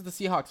 This is the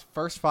Seahawks'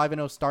 first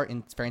 5-0 start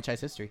in franchise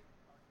history.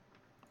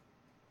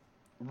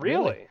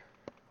 Really?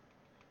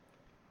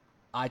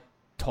 I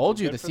told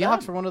you the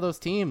Seahawks them. were one of those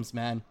teams,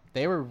 man.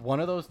 They were one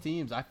of those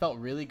teams. I felt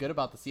really good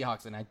about the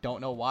Seahawks, and I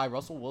don't know why.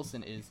 Russell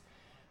Wilson is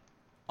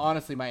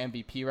honestly my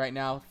MVP right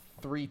now.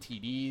 3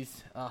 TDs.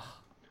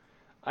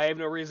 I have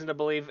no reason to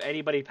believe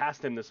anybody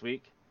passed him this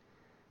week.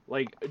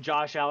 Like,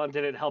 Josh Allen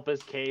didn't help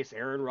his case.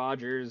 Aaron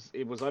Rodgers,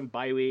 it was on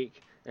bye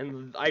week.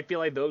 And I feel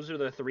like those are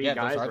the three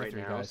guys right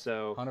now. Guys.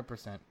 So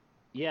 100%.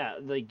 Yeah,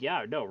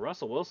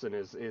 Russell Wilson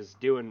is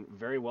doing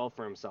very well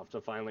for himself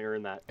to finally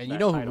earn that. And you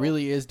know who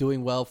really is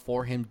doing well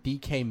for him?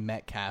 DK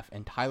Metcalf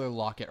and Tyler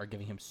Lockett are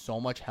giving him so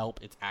much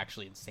help. It's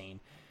actually insane.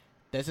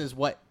 This is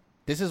what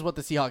the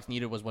Seahawks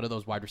needed, was one of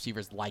those wide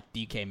receivers like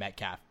DK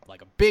Metcalf,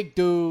 like a big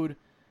dude,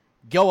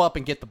 go up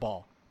and get the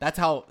ball. That's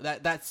how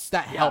that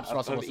helps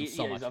Russell Wilson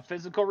so much. A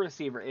physical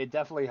receiver, it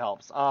definitely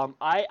helps.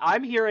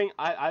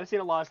 I've seen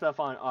a lot of stuff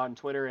on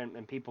Twitter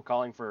and people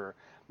calling for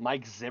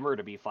Mike Zimmer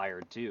to be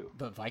fired too.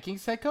 The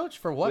Vikings head coach,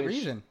 for what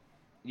reason?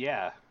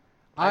 Yeah,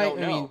 I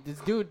mean, this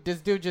dude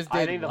just did.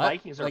 I think the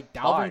Vikings are like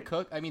fine. Dalvin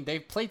Cook. I mean,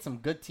 they've played some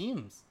good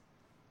teams.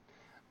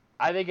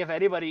 I think if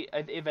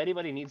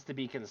anybody needs to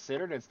be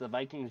considered, it's the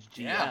Vikings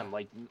GM. Yeah.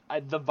 Like,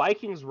 the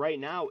Vikings right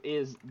now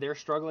they're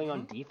struggling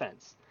on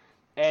defense.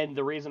 And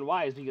the reason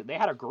why is because they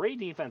had a great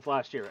defense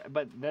last year,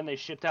 but then they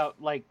shipped out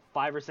like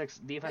 5 or 6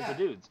 defensive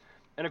dudes.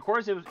 And of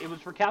course, it was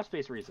for cap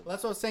space reasons. Well,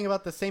 that's what I was saying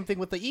about the same thing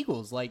with the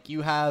Eagles. Like,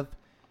 you have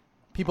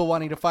people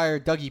wanting to fire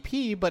Dougie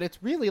P, but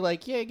it's really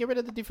like, yeah, get rid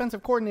of the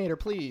defensive coordinator,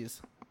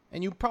 please.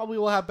 And you probably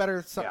will have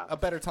a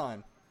better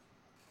time.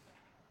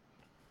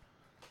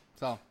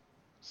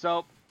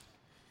 So,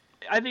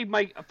 I think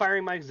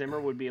firing Mike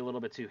Zimmer would be a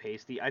little bit too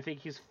hasty. I think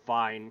he's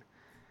fine.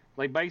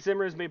 Like, Mike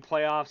Zimmer has made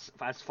playoffs,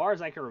 as far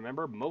as I can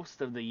remember,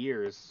 most of the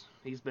years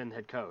he's been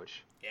head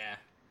coach. Yeah.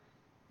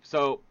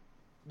 So,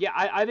 yeah,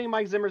 I think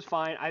Mike Zimmer's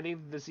fine. I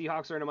think the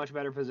Seahawks are in a much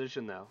better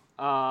position, though.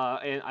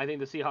 And I think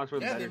the Seahawks were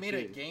the better team. Yeah,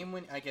 they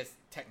made I guess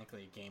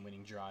technically a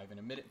game-winning drive in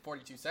a minute and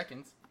 42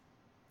 seconds.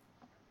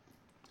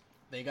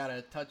 They got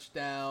a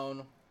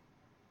touchdown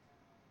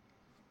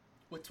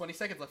with 20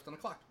 seconds left on the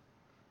clock.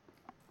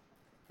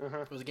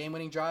 It was a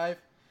game-winning drive.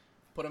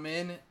 Put them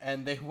in,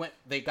 and they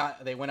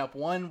went up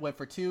 1, went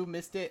for 2,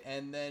 missed it,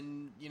 and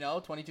then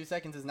 22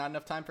 seconds is not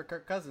enough time for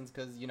Kirk Cousins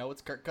because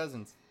it's Kirk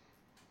Cousins.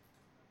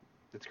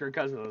 It's Kirk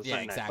Cousins. Yeah,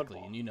 exactly,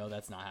 and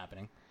that's not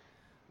happening.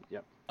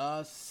 Yep.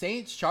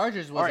 Saints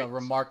Chargers was a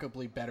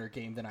remarkably better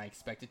game than I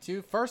expected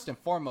to. First and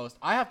foremost,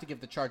 I have to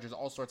give the Chargers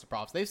all sorts of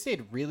props. They've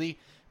stayed really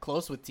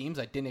close with teams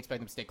I didn't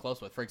expect them to stay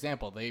close with. For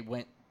example, they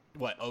went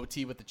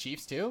OT with the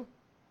Chiefs too,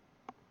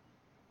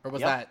 or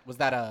was that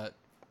a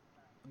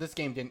this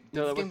game didn't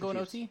this game go in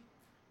OT?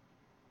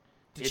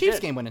 The Chiefs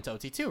game went into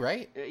OT too,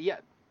 right? Yeah,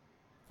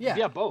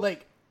 both.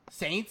 Like,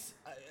 Saints,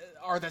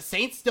 are the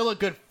Saints still a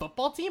good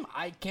football team?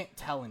 I can't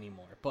tell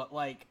anymore. But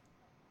like,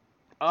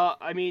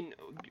 I mean,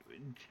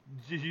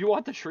 do you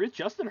want the truth?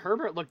 Justin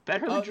Herbert looked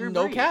better than Drew Brees.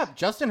 No cap.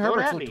 Justin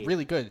Herbert looked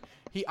really good.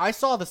 I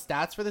saw the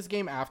stats for this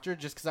game after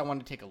just because I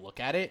wanted to take a look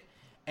at it,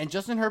 and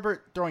Justin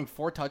Herbert throwing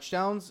 4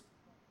 touchdowns.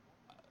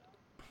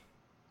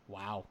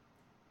 Wow.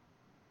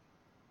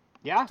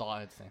 Yeah. That's all I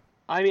had to say.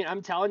 I mean,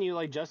 I'm telling you,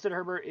 like, Justin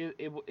Herbert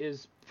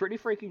is pretty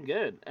freaking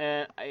good.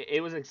 And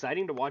it was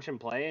exciting to watch him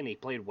play, and he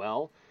played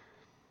well.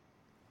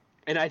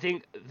 And I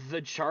think the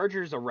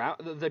Chargers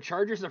around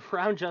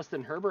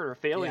Justin Herbert are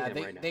failing him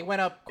right now. They went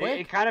up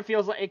quick. It kind of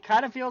feels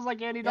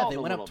like Andy Dalton.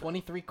 They went up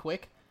 23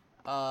 quick.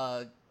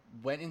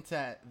 Went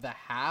into the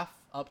half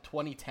up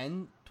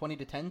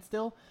 20-10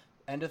 still.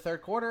 End of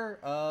third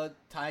quarter,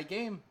 tie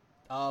game.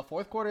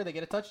 Fourth quarter, they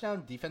get a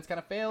touchdown. Defense kind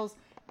of fails.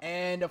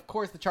 And, of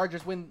course, the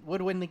Chargers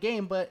would win the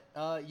game, but,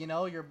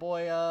 your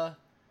boy,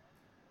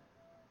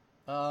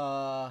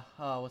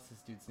 what's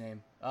this dude's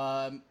name?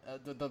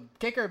 The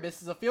kicker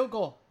misses a field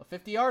goal, a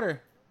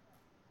 50-yarder.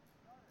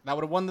 That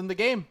would have won them the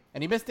game,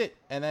 and he missed it.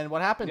 And then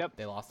what happened? Yep.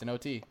 They lost in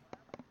OT.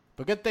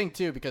 But good thing,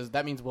 too, because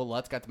that means Will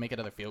Lutz got to make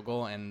another field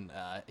goal, and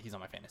he's on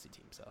my fantasy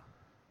team, so.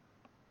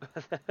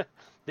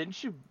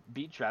 Didn't you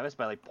beat Travis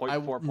by, like,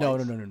 0.4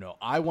 points? No.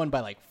 I won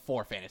by, like,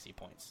 4 fantasy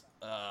points.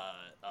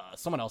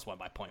 Someone else won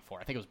by 0.4.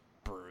 I think it was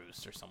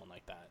Bruce or someone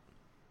like that.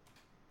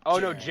 Oh,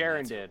 no,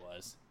 Jaron did.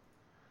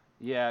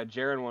 Yeah,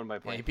 Jaron won by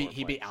 0.4 points.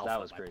 He beat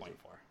Alpha by 0.4.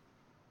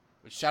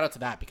 Shout out to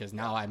that, because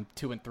now I'm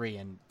 2-3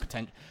 and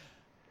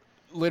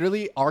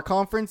literally our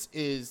conference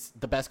is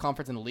the best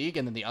conference in the league,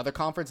 and then the other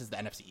conference is the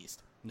NFC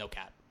East. No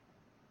cap.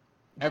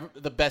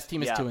 The best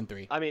team is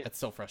 2-3. I mean, that's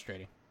so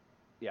frustrating.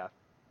 Yeah,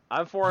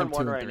 I'm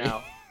 4-1 right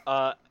now.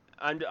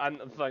 I'm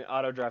like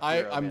auto draft.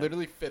 I'm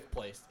literally 5th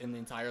place in the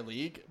entire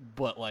league,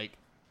 but like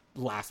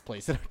last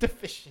place in our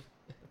division.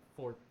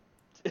 4th.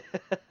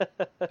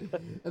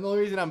 And the only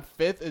reason I'm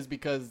 5th is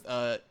because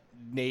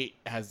Nate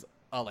has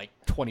like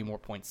 20 more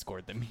points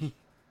scored than me.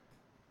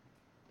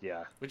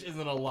 Yeah, which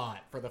isn't a lot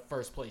for the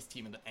first place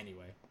team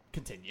anyway.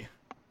 Continue.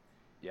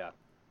 Yeah.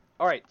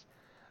 All right.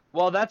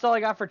 Well, that's all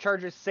I got for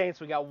Chargers Saints.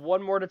 We got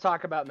one more to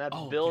talk about, and that's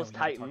Bills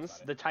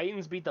Titans. The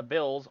Titans beat the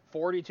Bills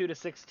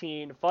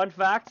 42-16. Fun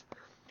fact: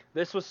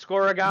 this was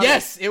scoregami.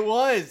 Yes, it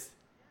was.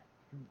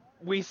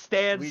 We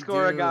stand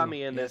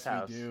scoregami in this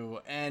house. We do.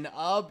 And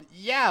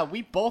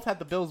we both had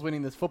the Bills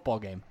winning this football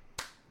game.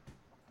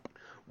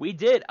 We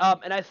did,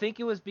 and I think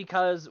it was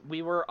because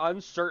we were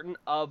uncertain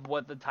of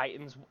what the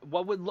Titans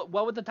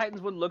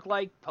would look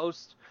like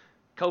post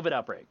COVID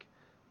outbreak.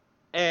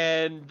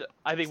 And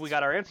I think we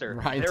got our answer.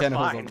 Ryan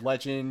Tannehill's a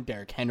legend.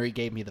 Derrick Henry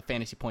gave me the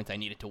fantasy points I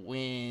needed to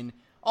win.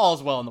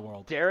 All's well in the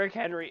world. Derrick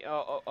Henry.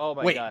 Oh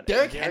my God.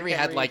 Derrick Henry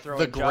had like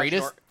the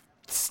greatest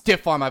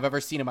stiff arm I've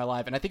ever seen in my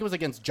life, and I think it was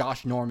against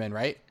Josh Norman,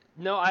 right?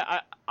 No,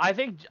 I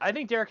think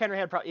Derrick Henry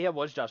it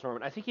was Josh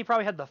Norman. I think he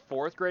probably had the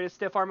 4th greatest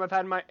stiff arm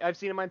I've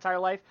seen in my entire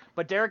life.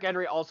 But Derrick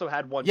Henry also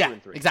had 1, 2,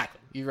 and 3. Exactly.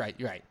 You're right.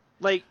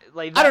 Like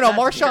I don't know.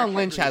 Marshawn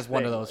Lynch has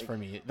one of those for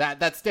me.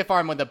 That stiff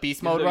arm with the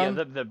beast mode run.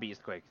 Yeah, the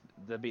beast quick.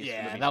 The beast.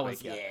 Yeah, the beast that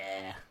quick,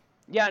 was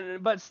Yeah,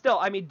 but still,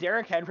 I mean,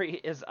 Derrick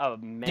Henry is a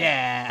man.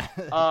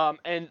 Yeah.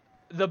 And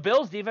the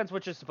Bills' defense,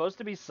 which is supposed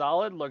to be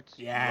solid, looked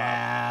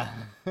rough.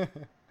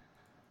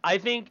 I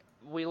think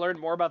we learned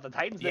more about the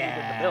Titans than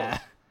we did the Bills.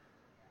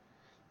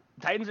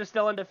 Titans are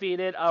still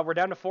undefeated. We're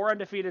down to 4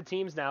 undefeated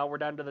teams now. We're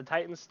down to the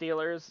Titans,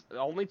 Steelers.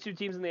 Only 2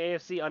 teams in the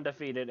AFC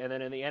undefeated, and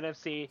then in the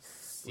NFC,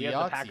 we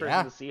have the Packers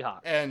and the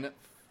Seahawks. And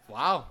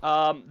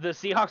Wow. The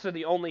Seahawks are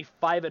the only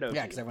 5-0 Yeah, team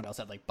because everyone else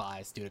had like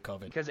buys due to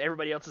COVID. because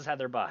everybody else has had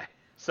their bye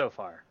so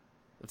far.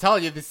 I'm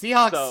telling you, the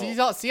Seahawks, So-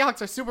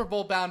 Seahawks are Super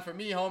Bowl bound for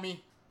me, homie.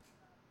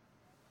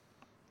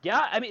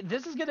 Yeah, I mean,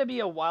 this is going to be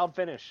a wild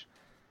finish.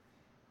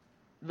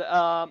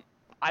 I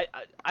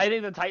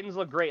think the Titans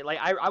look great. Like,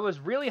 I was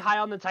really high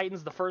on the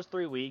Titans the first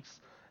 3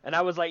 weeks, and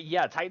I was like,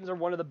 yeah, Titans are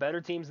one of the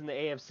better teams in the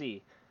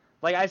AFC.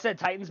 Like I said,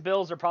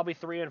 Titans-Bills are probably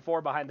 3 and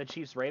 4 behind the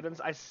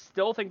Chiefs-Ravens. I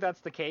still think that's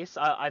the case.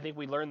 I think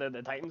we learned that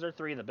the Titans are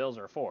 3, the Bills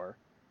are 4.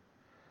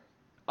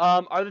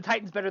 Are the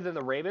Titans better than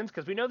the Ravens?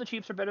 Because we know the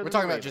Chiefs are better We're than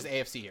talking the about Ravens.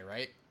 just AFC here,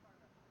 right?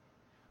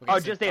 Oh,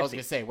 so just I was AFC.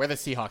 going to say, we're the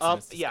Seahawks in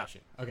this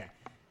discussion. Yeah. Okay.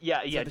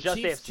 Yeah, So the just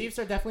Chiefs, AFC. Chiefs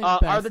are definitely the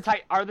best.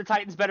 Are the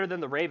Titans better than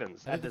the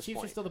Ravens I at think the this Chiefs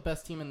point? are still the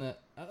best team in the.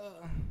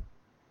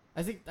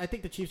 I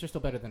think the Chiefs are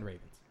still better than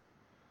Ravens.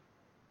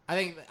 I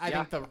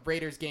think the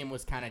Raiders game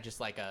was kind of just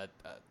like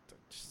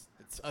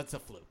it's a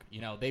fluke.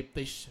 You know, they.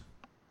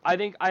 I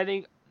think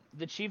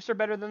the Chiefs are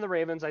better than the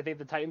Ravens. I think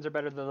the Titans are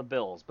better than the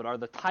Bills. But are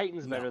the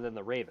Titans better than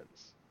the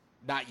Ravens?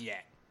 Not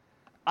yet.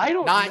 I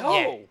don't know.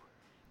 Yet.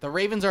 The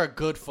Ravens are a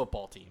good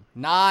football team.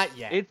 Not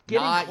yet. It's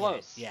getting Not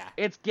close. Yet.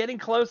 Yeah. It's getting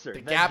closer.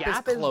 The gap is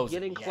closing,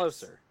 getting yes.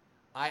 closer.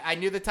 I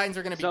knew the Titans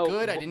were going to be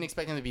good. I didn't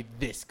expect them to be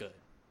this good.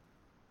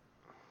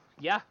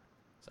 Yeah.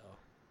 So.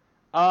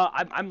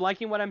 I'm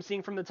liking what I'm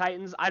seeing from the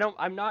Titans.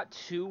 I'm not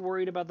too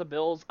worried about the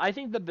Bills. I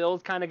think the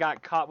Bills kind of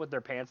got caught with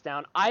their pants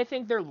down. I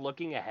think they're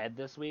looking ahead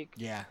this week.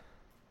 Yeah.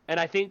 And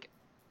I think,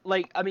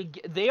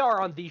 they are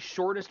on the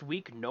shortest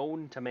week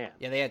known to man.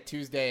 Yeah, they had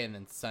Tuesday and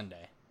then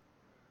Sunday.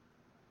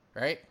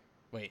 Right?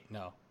 Wait,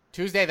 no.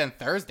 Tuesday, then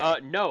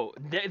Thursday. No.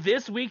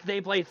 This week they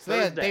play So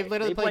Thursday. they've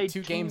literally play played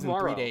 2 games in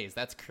tomorrow. 3 days.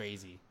 That's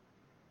crazy.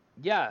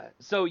 Yeah.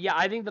 So, yeah,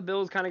 I think the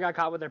Bills kind of got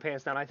caught with their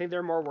pants down. I think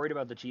they're more worried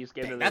about the Chiefs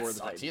game Dang, than they that were the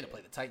sucks. Titans. You had to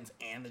play the Titans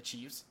and the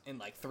Chiefs in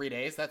like 3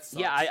 days. That sucks.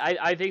 Yeah,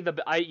 I think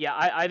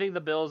I think the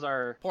Bills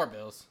are Poor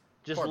Bills.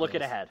 just Poor looking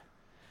Bills. ahead.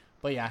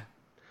 But yeah,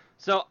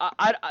 So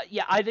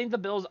I think the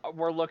Bills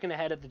were looking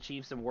ahead at the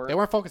Chiefs and they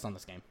weren't focused on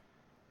this game.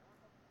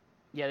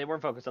 Yeah, they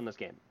weren't focused on this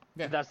game.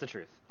 Yeah. That's the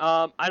truth.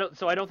 I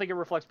don't think it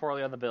reflects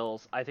poorly on the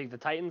Bills. I think the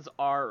Titans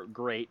are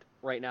great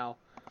right now.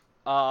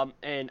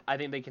 And I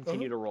think they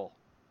continue to roll.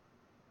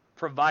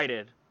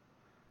 Provided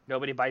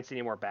nobody bites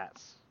any more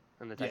bats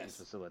in the Titans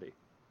facility.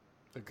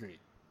 Agreed.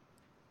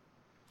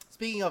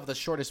 Speaking of the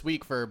shortest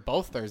week for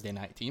both Thursday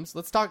night teams,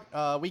 let's talk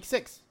week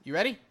 6. You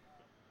ready?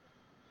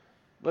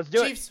 Let's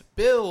do Chiefs,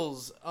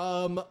 Bills.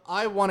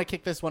 I want to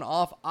kick this one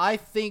off. I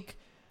think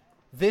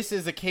this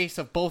is a case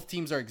of both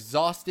teams are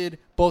exhausted.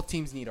 Both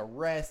teams need a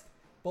rest.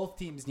 Both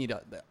teams need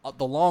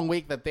the long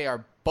week that they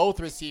are both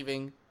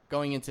receiving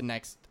going into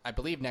next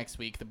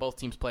week. The both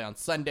teams play on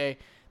Sunday.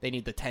 They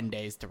need the 10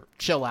 days to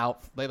chill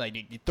out. They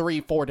need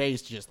 3-4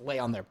 days to just lay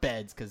on their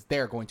beds because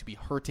they're going to be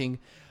hurting.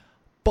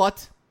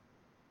 But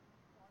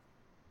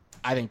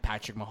I think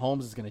Patrick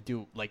Mahomes is going to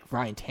do like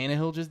Ryan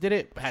Tannehill just did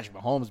it. Patrick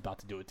Mahomes is about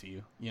to do it to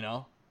you, you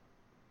know?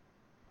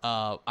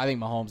 I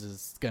think Mahomes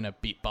is going to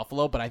beat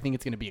Buffalo, but I think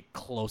it's going to be a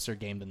closer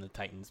game than the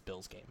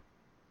Titans-Bills game.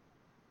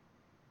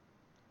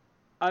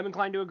 I'm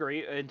inclined to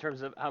agree in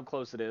terms of how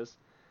close it is.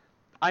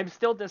 I'm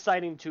still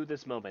deciding to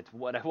this moment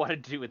what I want to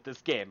do with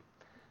this game.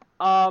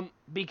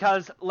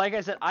 Because, like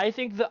I said, I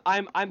think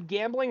I'm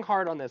gambling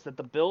hard on this, that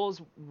the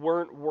Bills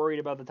weren't worried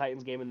about the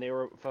Titans game and they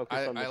were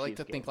focused on the Chiefs game. I like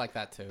to think like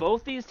that, too.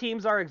 Both these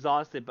teams are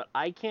exhausted, but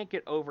I can't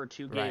get over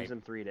 2 games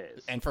in 3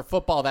 days. And for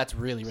football, that's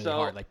really, really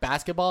hard. Like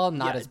basketball,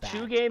 not as bad.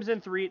 2 games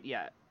in 3,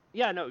 yeah,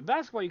 no,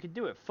 basketball you could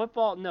do it.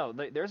 Football, no.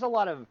 There's a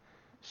lot of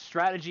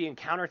strategy and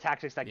counter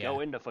tactics that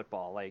go into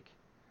football. Like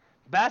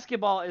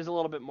basketball is a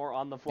little bit more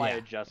on the fly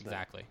adjustment.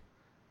 Exactly.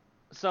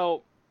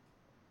 So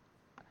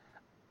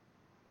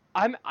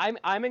I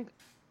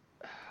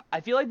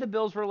feel like the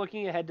Bills were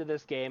looking ahead to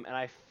this game, and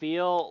I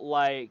feel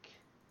like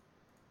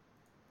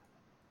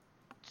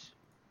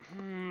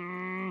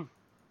I'm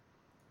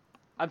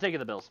taking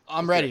the Bills.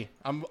 I'm ready.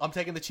 I'm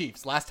taking the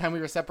Chiefs. Last time we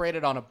were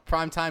separated on a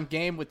primetime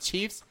game with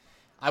Chiefs,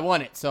 I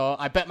won it. So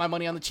I bet my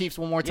money on the Chiefs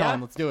one more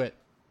time. Let's do it.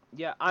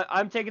 Yeah,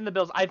 I'm taking the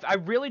Bills. I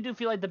really do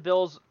feel like the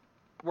Bills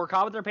were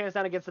caught with their pants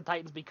down against the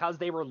Titans because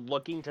they were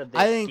looking to this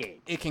game. I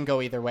think it can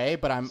go either way,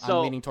 but I'm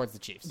leaning towards the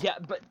Chiefs. Yeah,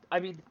 but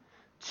I mean,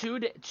 two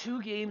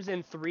games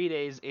in 3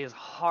 days is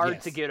hard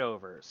to get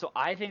over. So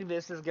I think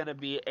this is going to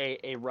be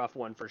a rough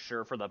one for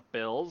sure for the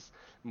Bills,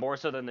 more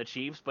so than the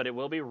Chiefs, but it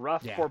will be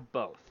rough for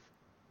both.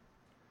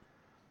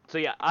 So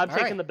yeah, I'm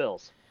taking the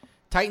Bills.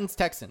 Titans,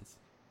 Texans.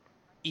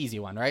 Easy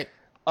one, right?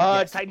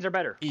 Titans are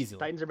better. Easily.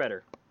 Titans are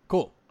better.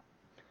 Cool.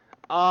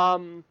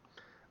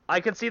 I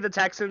could see the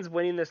Texans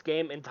winning this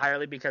game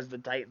entirely because the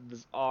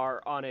Titans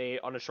are on a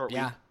short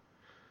week.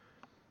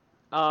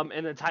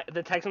 And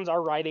the Texans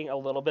are riding a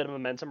little bit of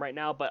momentum right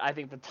now, but I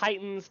think the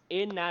Titans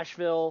in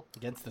Nashville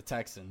against the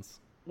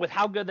Texans, with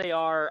how good they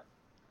are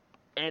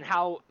and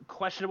how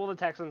questionable the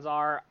Texans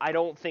are, I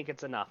don't think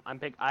it's enough.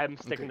 I'm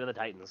sticking to the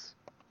Titans.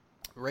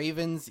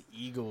 Ravens,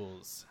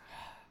 Eagles.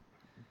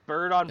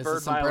 Bird on this bird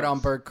is some violence. bird on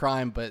bird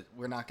crime, but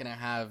we're not gonna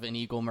have an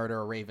eagle murder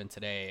a raven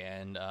today.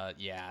 And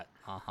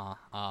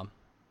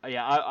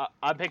Yeah,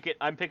 I'm picking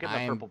the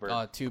purple bird.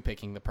 I'm too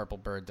picking the purple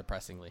bird.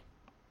 Depressingly,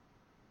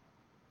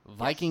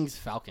 Vikings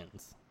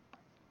Falcons.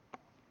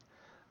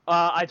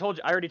 I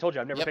already told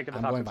you, I'm never Yep, picking the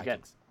I'm Falcons going again.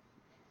 Vikings.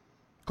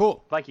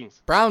 Cool.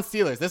 Vikings. Browns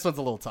Steelers. This one's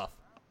a little tough.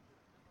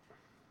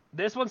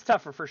 This one's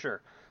tougher for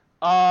sure.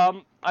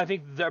 I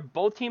think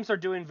both teams are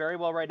doing very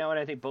well right now, and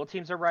I think both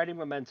teams are riding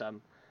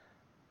momentum.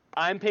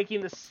 I'm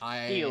picking the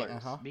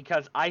Steelers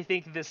because I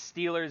think the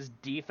Steelers'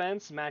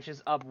 defense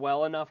matches up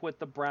well enough with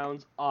the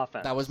Browns'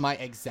 offense. That was my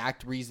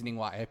exact reasoning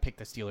why I picked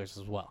the Steelers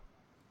as well.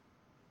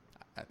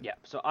 Yeah,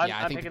 so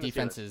I think the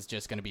defense is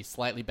just going to be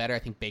slightly better. I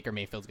think Baker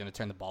Mayfield's going to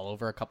turn the ball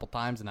over a couple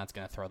times, and that's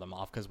going to throw them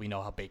off because we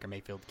know how Baker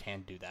Mayfield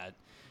can do that,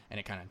 and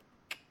it kind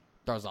of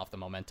throws off the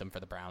momentum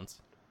for the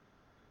Browns.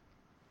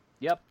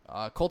 Yep.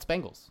 Colts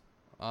Bengals.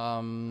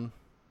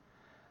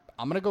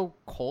 I'm gonna go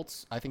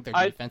Colts. I think their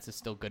defense is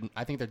still good.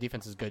 I think their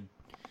defense is good.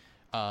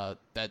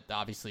 That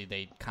obviously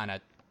they kind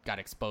of got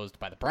exposed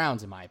by the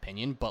Browns, in my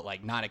opinion, but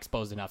like not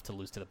exposed enough to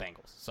lose to the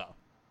Bengals. So.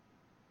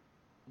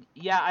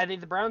 Yeah, I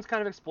think the Browns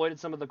kind of exploited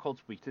some of the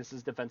Colts'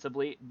 weaknesses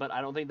defensively, but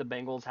I don't think the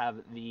Bengals have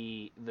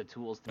the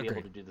tools to be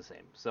able to do the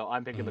same. So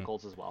I'm picking the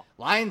Colts as well.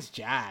 Lions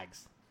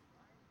Jags.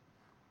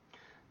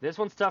 This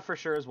one's tough for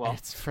sure as well.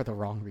 It's for the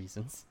wrong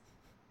reasons.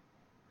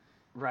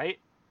 Right?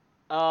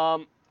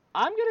 I'm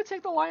going to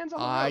take the Lions on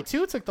the road. I,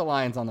 too, took the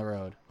Lions on the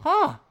road.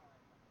 Huh.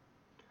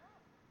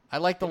 I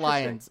like the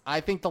Lions. I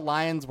think the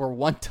Lions were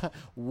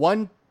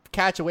one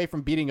catch away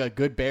from beating a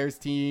good Bears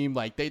team.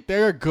 Like,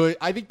 they're good.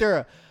 I think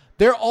they're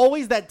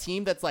always that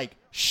team that's, like,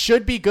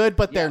 should be good,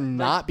 but they're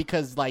not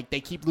because, like,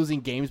 they keep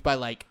losing games by,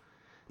 like,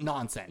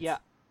 nonsense. Yeah.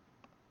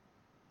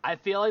 I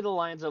feel like the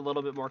Lions are a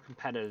little bit more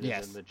competitive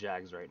than the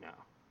Jags right now.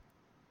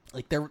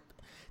 Like, to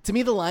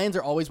me, the Lions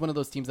are always one of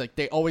those teams, like,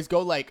 they always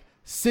go, like,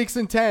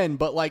 6-10,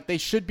 but like they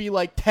should be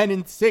like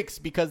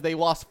 10-6 because they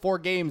lost 4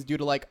 games due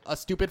to like a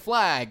stupid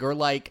flag or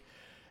like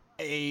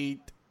a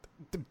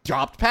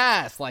dropped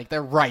pass. Like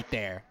they're right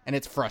there, and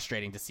it's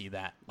frustrating to see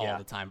that all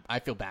the time. I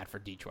feel bad for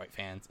Detroit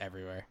fans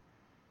everywhere.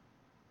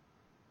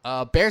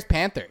 Bears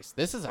Panthers.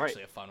 This is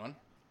actually a fun one.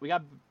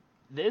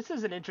 This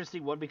is an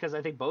interesting one because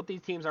I think both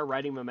these teams are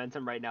riding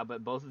momentum right now,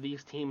 but both of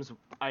these teams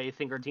I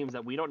think are teams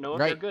that we don't know if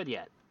they're good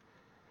yet.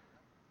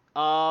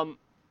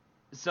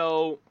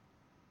 So.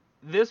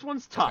 This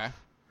one's tough,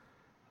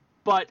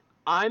 but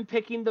I'm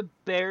picking the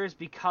Bears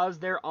because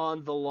they're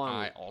on the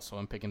line. I also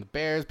am picking the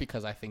Bears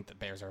because I think the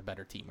Bears are a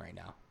better team right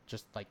now.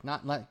 Just like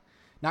not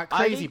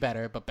crazy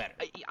better, but better.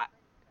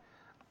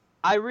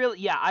 I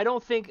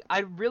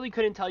really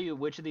couldn't tell you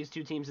which of these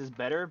two teams is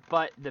better,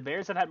 but the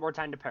Bears have had more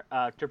time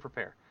to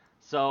prepare.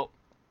 So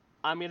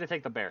I'm going to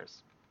take the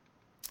Bears.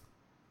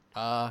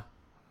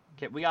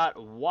 Okay, we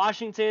got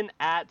Washington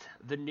at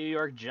the New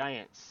York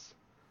Giants.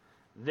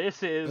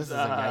 This is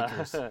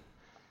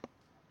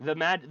the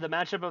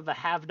matchup of the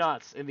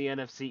have-nots in the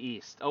NFC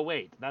East. Oh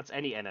wait, that's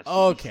any NFC East.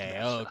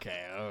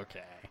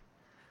 Okay.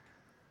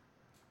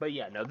 But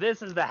yeah, no,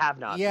 this is the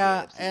have-nots.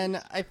 Yeah, in the NFC and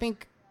East. I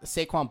think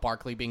Saquon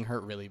Barkley being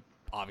hurt really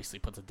obviously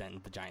puts a dent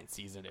in the Giants'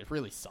 season. It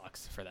really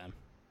sucks for them.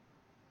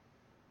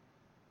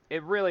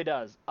 It really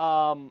does.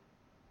 And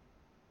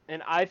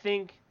I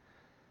think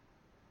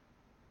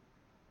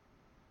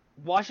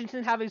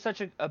Washington having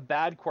such a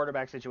bad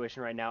quarterback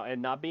situation right now,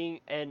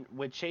 and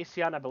with Chase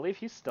Young, I believe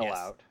he's still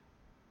out.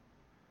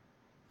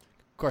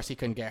 Of course, he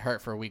couldn't get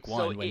hurt for week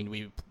 1 when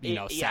we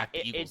sacked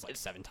the Eagles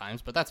 7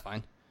 times, but that's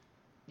fine.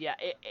 Yeah,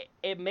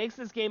 it makes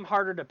this game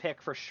harder to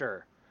pick for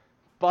sure.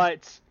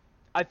 But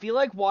I feel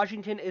like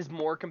Washington is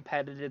more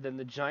competitive than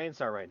the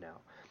Giants are right now.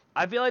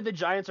 I feel like the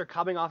Giants are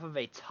coming off of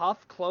a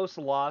tough, close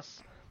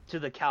loss to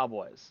the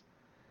Cowboys.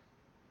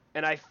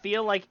 And I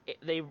feel like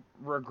they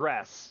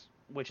regress,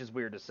 which is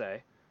weird to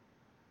say,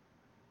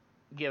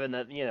 given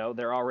that,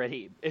 they're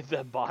already at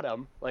the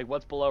bottom. Like,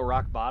 what's below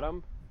rock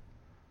bottom?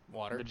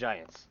 Water. The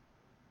Giants.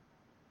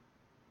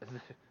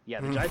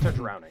 Yeah, the Giants are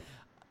drowning.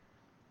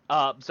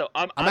 So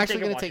I'm actually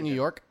going to take New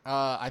York.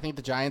 I think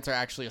the Giants are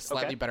actually a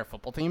slightly better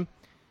football team.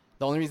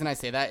 The only reason I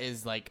say that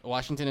is, like,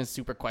 Washington is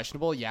super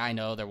questionable. Yeah, I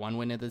know their one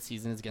win of the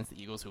season is against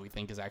the Eagles, who we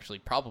think is actually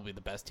probably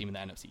the best team in the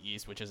NFC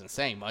East, which isn't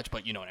saying much,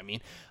 but you know what I mean.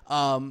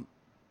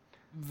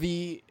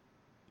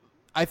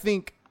 I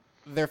think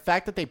the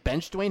fact that they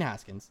benched Dwayne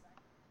Haskins,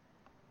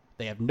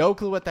 they have no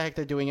clue what the heck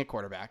they're doing at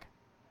quarterback.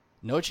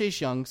 No Chase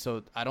Young,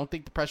 so I don't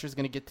think the pressure is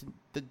going to get to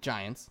the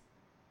Giants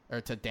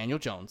or to Daniel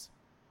Jones.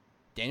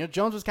 Daniel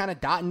Jones was kind of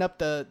dotting up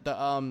the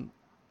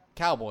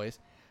Cowboys.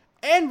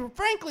 And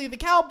frankly, the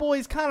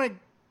Cowboys kind of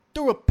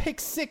threw a pick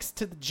 6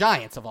 to the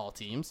Giants of all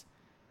teams.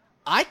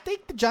 I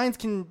think the Giants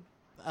can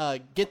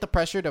get the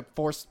pressure to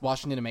force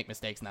Washington to make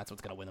mistakes, and that's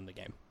what's going to win them the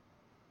game.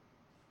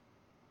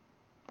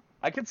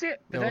 I can see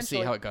it. We'll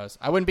see how it goes.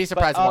 I wouldn't be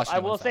surprised if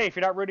Washington I will say, if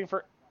you're not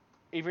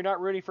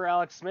rooting for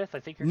Alex Smith, I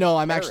think you're No,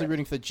 I'm actually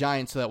rooting for the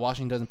Giants so that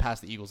Washington doesn't pass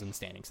the Eagles in the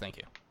standings. Thank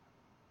you.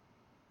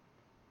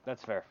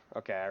 That's fair.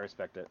 Okay, I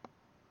respect it.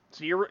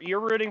 So you're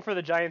rooting for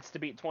the Giants to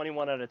beat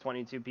 21 out of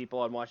 22 people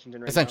on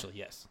Washington right Essentially, now?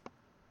 yes.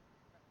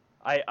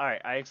 I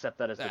accept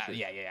that as the truth.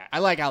 Yeah. I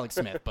like Alex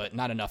Smith, but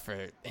not enough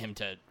for him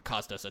to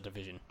cost us a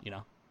division,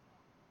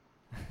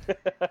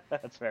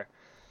 That's fair.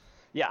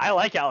 Yeah, I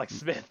like Alex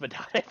Smith, but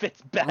not if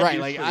it's bad. Right,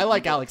 like I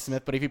like Alex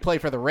Smith, but if he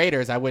played for the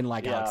Raiders, I wouldn't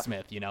like Alex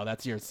Smith.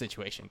 That's your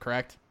situation,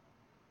 correct?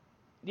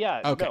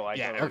 Yeah. Okay. No, I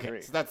totally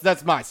agree. So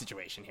that's my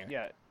situation here.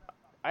 Yeah,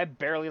 I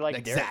barely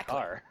like Derek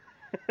Carr.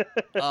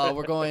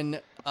 We're going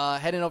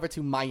heading over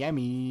to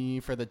Miami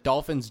for the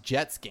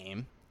Dolphins-Jets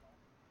game.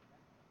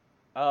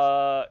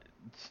 The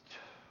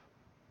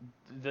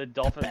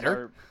Dolphins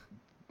are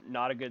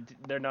not a good.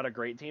 They're not a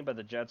great team, but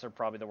the Jets are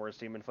probably the worst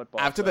team in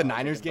football. After the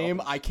Niners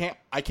game, I can't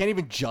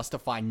even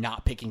justify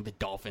not picking the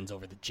Dolphins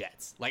over the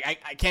Jets. Like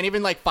I can't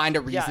even find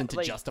a reason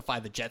to justify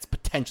the Jets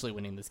potentially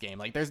winning this game.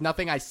 Like there's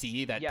nothing I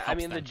see that. Yeah, helps I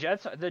mean them.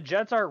 the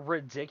Jets are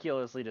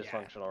ridiculously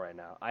dysfunctional right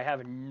now. I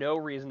have no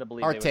reason to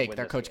believe. Our they would take, win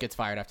their this coach game. gets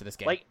fired after this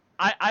game.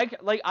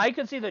 I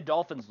could see the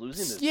Dolphins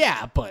losing this.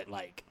 Yeah,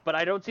 game, but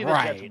I don't see the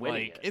Jets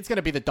winning. It's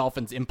gonna be the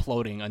Dolphins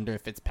imploding under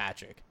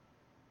Fitzpatrick.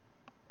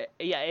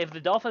 Yeah, if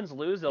the Dolphins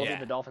lose, it'll be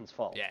the Dolphins'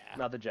 fault,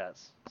 not the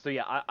Jets. So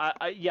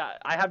I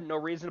have no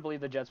reason to believe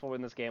the Jets will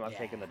win this game. I'm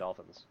taking the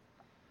Dolphins.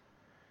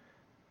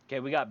 Okay,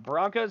 we got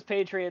Broncos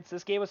Patriots.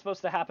 This game was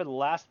supposed to happen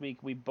last week.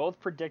 We both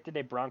predicted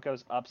a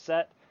Broncos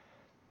upset.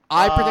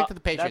 I predicted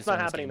the Patriots. That's not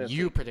happening this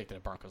You week. predicted a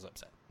Broncos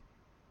upset.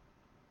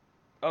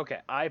 Okay,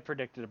 I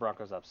predicted a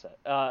Broncos upset.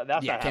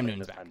 That's not happening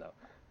this time though.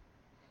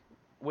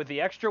 With the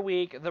extra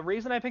week, the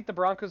reason I picked the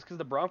Broncos because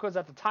the Broncos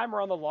at the time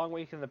were on the long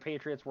week and the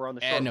Patriots were on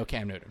the short. And no week.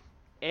 Cam Newton.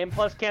 And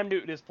plus Cam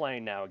Newton is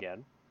playing now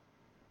again.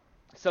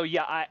 So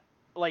yeah,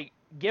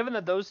 given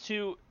that those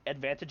two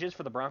advantages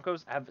for the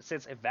Broncos have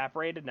since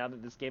evaporated now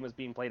that this game is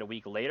being played a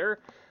week later,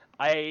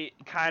 I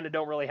kind of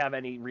don't really have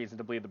any reason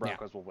to believe the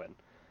Broncos will win.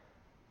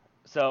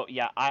 So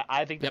yeah,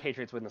 I think the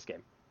Patriots win this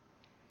game.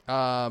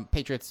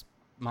 Patriots,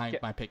 my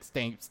pick,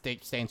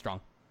 staying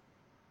strong.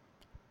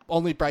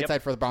 Only bright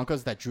side for the Broncos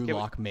is that Drew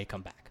Lock may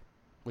come back,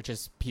 which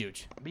is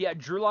huge. But yeah,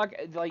 Drew Lock,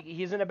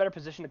 he's in a better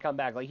position to come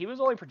back. He was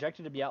only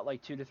projected to be out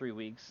 2 to 3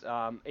 weeks.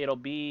 It'll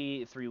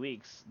be 3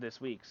 weeks this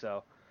week.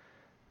 So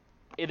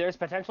if there's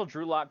potential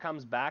Drew Lock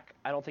comes back,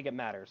 I don't think it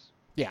matters.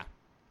 Yeah,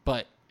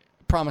 but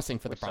promising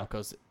for the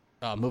Broncos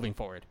moving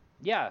forward.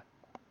 Yeah,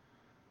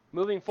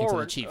 moving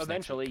forward, Chiefs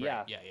eventually,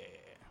 yeah.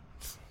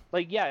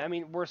 Yeah. I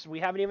mean, we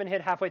haven't even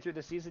hit halfway through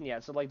the season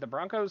yet. So the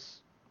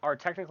Broncos are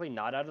technically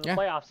not out of the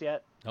playoffs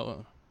yet.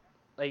 Oh.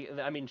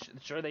 I mean,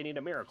 sure they need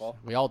a miracle.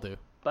 We all do.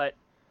 But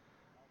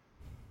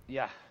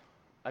yeah,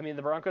 I mean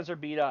the Broncos are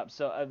beat up,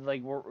 so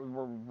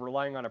we're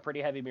relying on a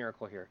pretty heavy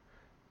miracle here.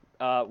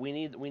 We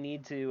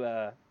need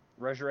to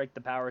resurrect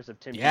the powers of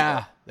Tim. Yeah,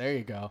 Tebow. there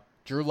you go,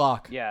 Drew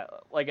Lock. Yeah,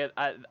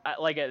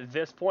 at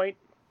this point,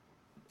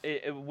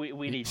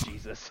 we need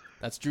Jesus.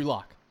 That's Drew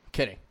Lock.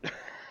 Kidding.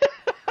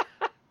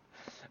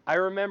 I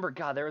remember,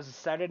 God, there was a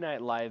Saturday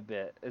Night Live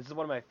bit. This is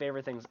one of my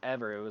favorite things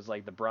ever. It was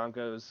the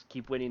Broncos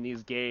keep winning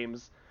these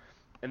games,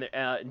 and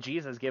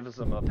Jesus gives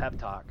them a pep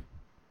talk.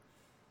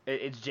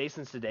 It's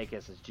Jason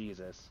Sudeikis as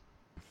Jesus.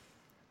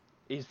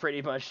 He's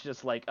pretty much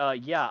just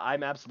yeah,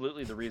 I'm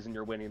absolutely the reason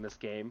you're winning this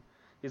game.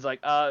 He's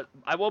I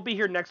won't be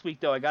here next week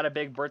though. I got a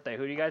big birthday.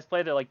 Who do you guys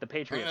play? They're the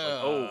Patriots.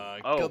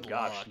 Oh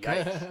gosh,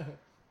 yikes.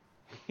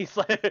 He's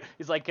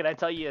like, can I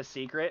tell you a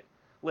secret?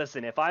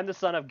 Listen, if I'm the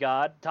son of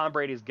God, Tom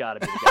Brady's got to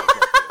be the guy.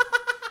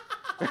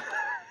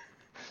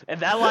 And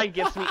that line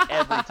gets me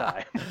every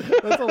time.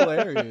 That's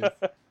hilarious.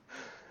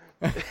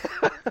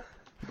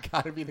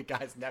 Gotta be the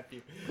guy's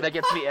nephew. That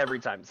gets me every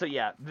time. So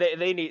yeah,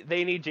 they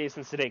need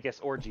Jason Sudeikis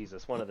or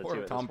Jesus, one of the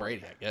two. Or Tom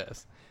Brady, I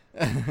guess.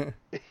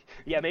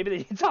 Yeah, maybe they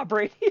need Tom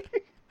Brady.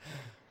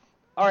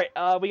 All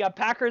right, we got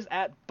Packers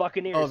at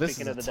Buccaneers. Oh, this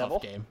speaking is of a the tough devil.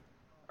 game.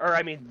 Or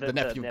I mean the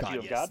nephew of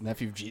God. Yes.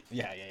 Nephew of G.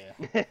 Yeah.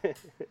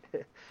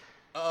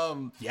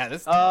 Yeah.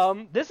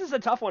 This is a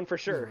tough one for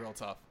sure. Real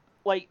tough.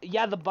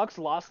 The Bucks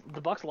lost.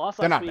 The Bucks lost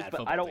They're last not week, bad but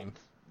football team.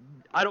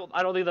 I don't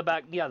think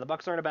the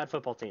Bucks aren't a bad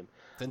football team.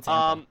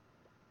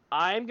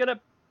 I'm gonna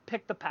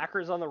pick the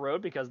Packers on the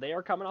road because they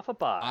are coming off a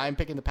bye. I'm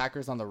picking the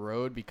Packers on the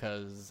road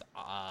because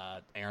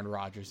Aaron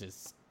Rodgers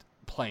is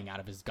playing out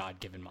of his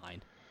God-given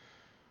mind.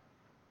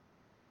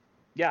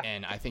 Yeah,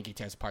 and I think he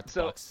tears apart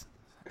the Bucks.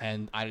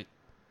 And I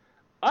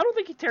don't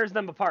think he tears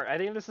them apart. I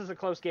think this is a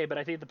close game, but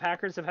I think the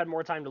Packers have had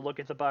more time to look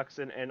at the Bucks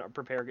and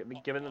prepare,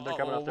 given that they're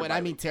coming off their when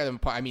I mean tear them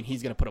apart, I mean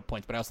he's going to put up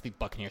points, but I also think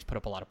Buccaneers put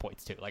up a lot of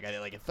points too.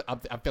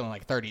 I'm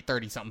feeling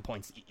 30 something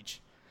points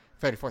each.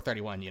 34,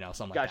 31,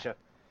 something like that. Gotcha.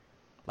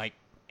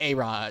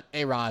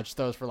 A-Rod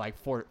throws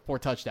for four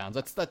touchdowns.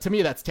 To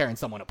me that's tearing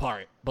someone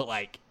apart, but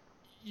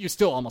you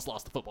still almost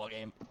lost the football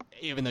game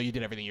even though you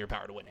did everything in your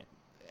power to win it.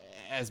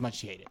 As much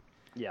as you hate it.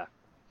 Yeah.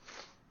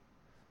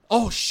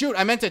 Oh shoot,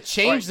 I meant to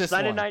change this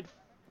one.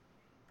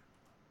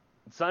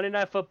 Sunday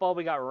Night Football,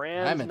 we got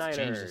Rams, I meant Niners.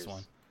 to change this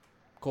one.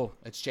 Cool,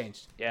 it's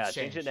changed. Yeah,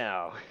 change it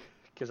now.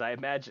 Because I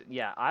imagine,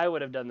 I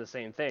would have done the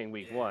same thing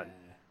week one.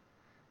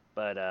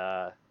 But,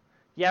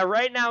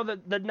 right now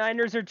the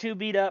Niners are too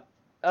beat up.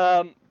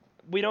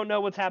 We don't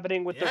know what's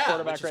happening with their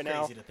quarterback right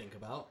now. Which is crazy to think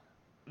about.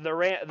 The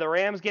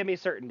Rams give me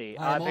certainty.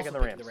 I'm picking the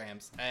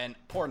Rams. And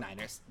poor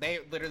Niners. They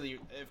literally,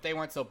 if they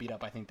weren't so beat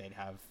up, I think they'd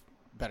have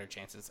better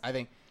chances. I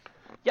think.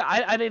 Yeah,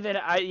 I think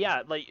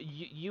that like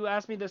you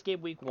asked me this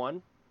game week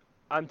 1,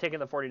 I'm taking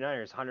the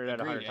 49ers 100 out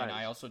of 100 times. And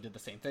I also did the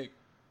same thing.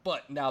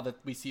 But now that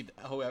we see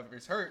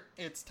whoever's hurt,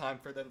 it's time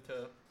for them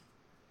to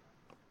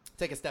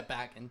take a step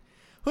back. And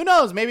who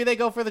knows? Maybe they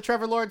go for the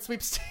Trevor Lawrence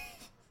sweepstakes.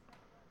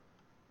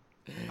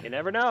 You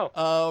never know.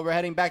 We're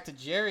heading back to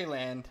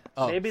Jerryland.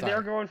 Oh, maybe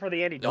they're going for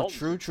the Andy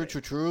Dalton.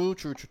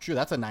 True.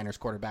 That's a Niners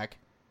quarterback.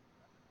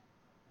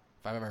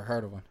 If I've ever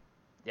heard of one.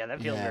 Yeah,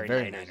 that feels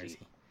very Ninersy.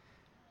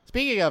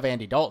 Speaking of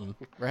Andy Dalton,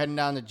 we're heading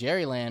down to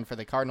Jerryland for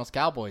the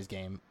Cardinals-Cowboys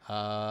game.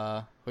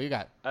 Who you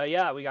got?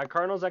 Yeah, we got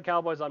Cardinals at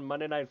Cowboys on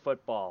Monday Night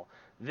Football.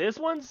 This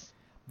game's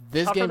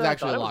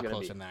actually a lot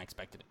closer than I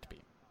expected it to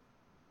be.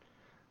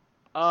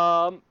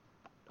 I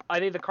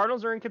think the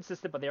Cardinals are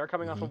inconsistent, but they are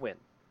coming off a win.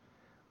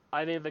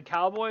 I think the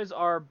Cowboys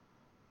are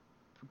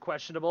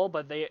questionable,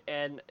 but they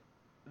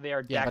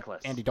are deckless.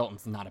 But Andy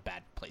Dalton's not a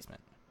bad placement.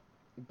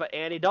 But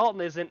Andy Dalton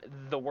isn't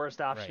the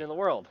worst option in the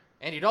world.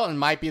 Andy Dalton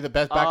might be the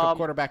best backup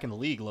quarterback in the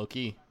league, low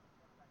key.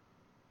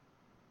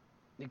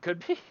 It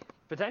could be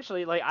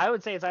potentially. Like I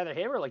would say, it's either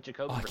him or like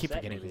Jacoby Brissett. I keep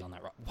forgetting he's on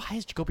that route. Why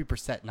is Jacoby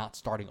Brissett not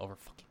starting over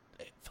fucking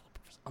Philip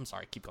Rivers? I'm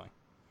sorry, keep going.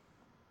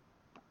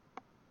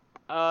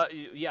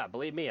 Yeah,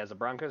 believe me, as a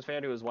Broncos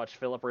fan who has watched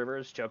Philip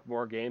Rivers choke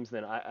more games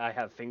than I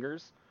have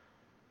fingers.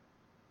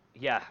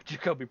 Yeah,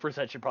 Jacoby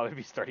Brissett should probably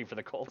be starting for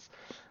the Colts.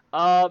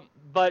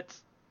 But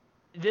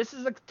this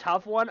is a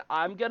tough one.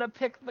 I'm going to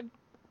pick the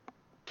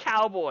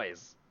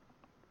Cowboys.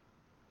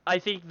 I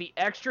think the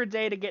extra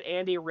day to get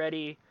Andy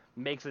ready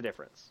makes a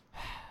difference.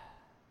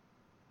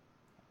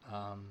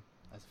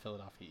 As a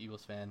Philadelphia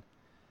Eagles fan,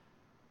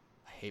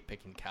 I hate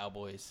picking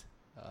Cowboys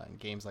in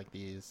games like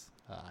these.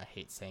 I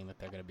hate saying that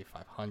they're going to be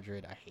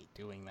 500. I hate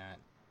doing that.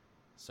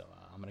 So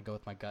I'm going to go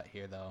with my gut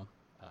here, though.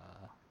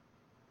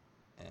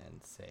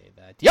 And say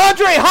that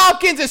DeAndre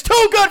Hopkins is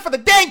too good for the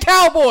dang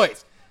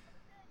Cowboys.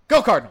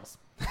 Go Cardinals.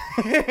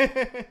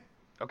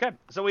 Okay,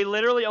 so we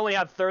literally only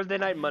have Thursday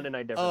night, Monday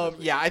night difference.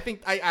 Yeah,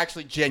 I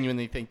actually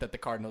genuinely think that the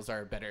Cardinals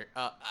are a better.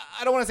 I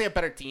don't want to say a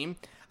better team.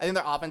 I think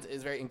their offense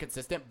is very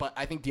inconsistent, but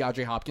I think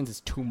DeAndre Hopkins is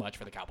too much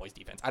for the Cowboys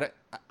defense.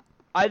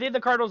 I think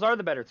the Cardinals are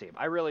the better team.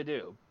 I really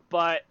do,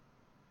 but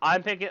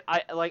I'm picking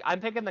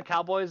the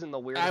Cowboys in the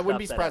weirdest. I wouldn't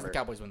be surprised if the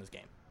Cowboys win this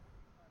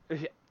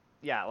game.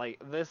 Yeah,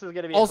 like this is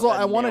gonna be. Also,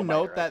 I want to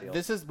note that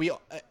this is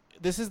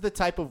the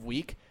type of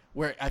week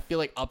where I feel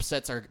like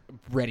upsets are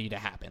ready to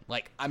happen.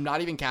 Like I'm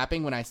not even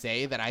capping when I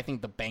say that I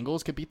think the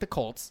Bengals could beat the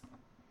Colts.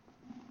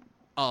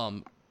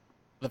 The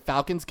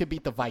Falcons could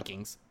beat the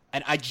Vikings,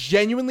 and I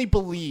genuinely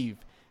believe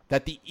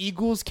that the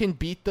Eagles can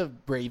beat the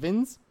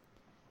Ravens.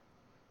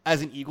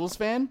 As an Eagles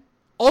fan,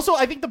 also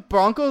I think the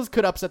Broncos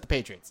could upset the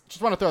Patriots.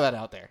 Just want to throw that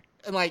out there.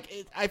 And I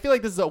feel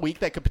like this is a week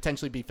that could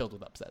potentially be filled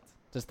with upsets.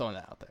 Just throwing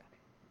that out there.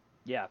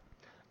 Yeah.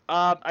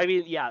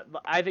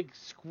 I think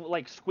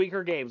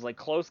squeaker games, like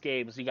close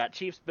games. You got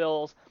Chiefs,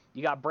 Bills.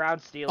 You got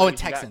Browns, Steelers. And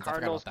Texans. You got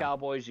Cardinals,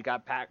 Cowboys. You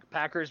got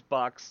Packers,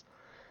 Bucks.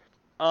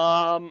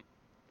 I'm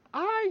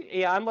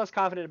less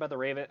confident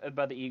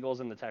about the Eagles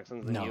and the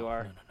Texans than you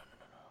are.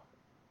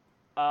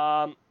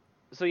 No.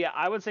 So yeah,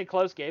 I would say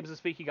close games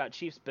this week. You got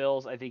Chiefs,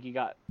 Bills. I think you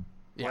got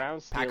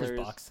Browns, Steelers. Packers,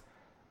 Bucks.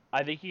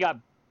 I think you got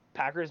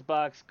Packers,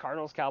 Bucks,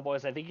 Cardinals,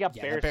 Cowboys. I think you got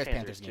Bears,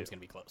 Panthers game's gonna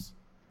be close.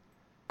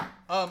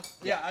 I'm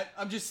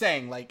just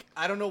saying,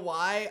 I don't know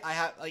why I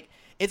have,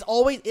 it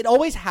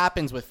always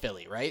happens with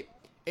Philly, right?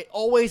 It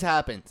always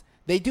happens.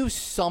 They do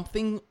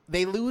something,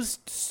 they lose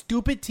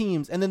stupid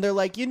teams, and then they're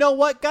like, you know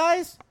what,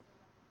 guys?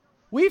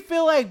 We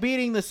feel like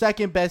beating the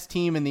second best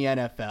team in the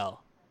NFL.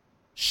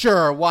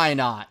 Sure, why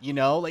not?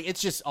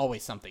 It's just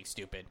always something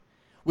stupid.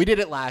 We did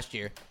it last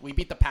year. We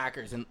beat the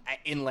Packers in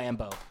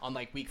Lambeau on,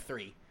 week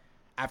 3,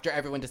 after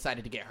everyone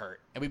decided to get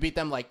hurt. And we beat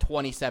them,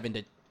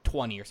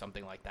 27-20 or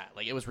something like that.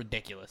 It was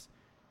ridiculous.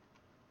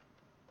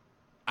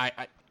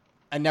 I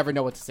never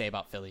know what to say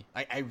about Philly.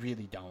 I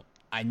really don't.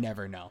 I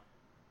never know.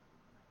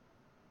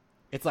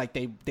 It's like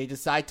they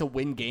decide to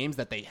win games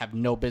that they have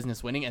no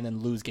business winning and then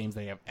lose games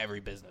they have every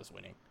business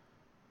winning.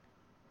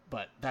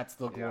 But that's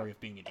the glory of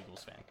being an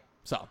Eagles fan.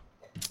 So.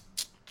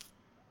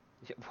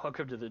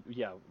 Welcome to the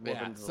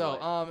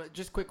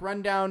just quick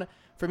rundown.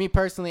 For me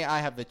personally, I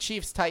have the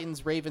Chiefs,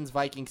 Titans, Ravens,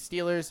 Vikings,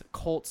 Steelers,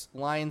 Colts,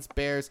 Lions,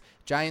 Bears,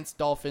 Giants,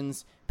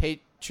 Dolphins,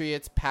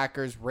 Patriots,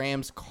 Packers,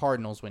 Rams,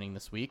 Cardinals winning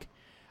this week.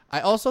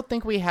 I also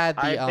think we had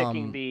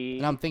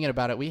and I'm thinking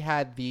about it. We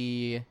had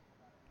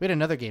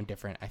another game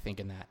different, I think,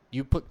 in that.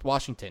 You put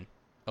Washington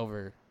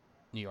over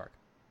New York.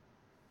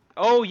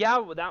 Oh, yeah.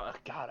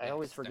 I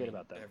always forget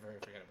about that. I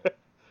forget about it.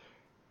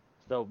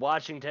 The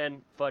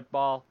Washington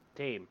football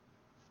team.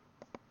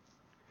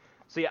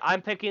 So, yeah,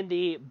 I'm picking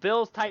the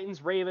Bills,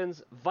 Titans,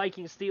 Ravens,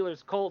 Vikings,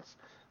 Steelers, Colts,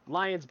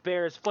 Lions,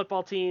 Bears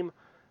football team,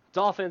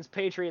 Dolphins,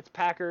 Patriots,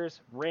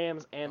 Packers,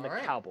 Rams, and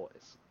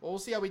Cowboys. Well, we'll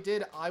see how we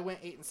did. I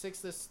went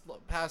 8-6 this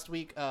past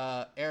week.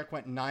 Eric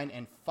went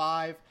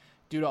 9-5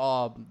 due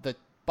to the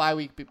bye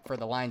week for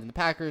the Lions and the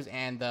Packers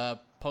and the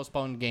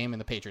postponed game in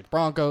the Patriots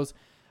Broncos.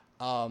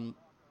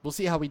 We'll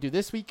see how we do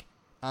this week.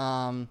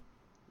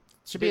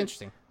 Should be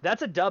interesting.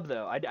 That's a dub,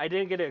 though. I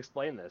didn't get to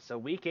explain this. So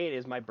week 8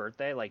 is my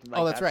birthday. Like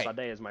oh, that's that right.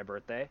 Sunday is my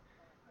birthday.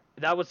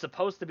 That was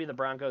supposed to be the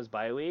Broncos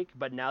bye week,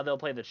 but now they'll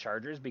play the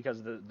Chargers because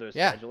of the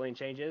scheduling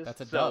changes.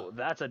 That's a dub. So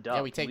that's a dub.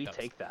 Yeah, we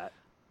take that.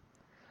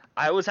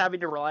 I was having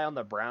to rely on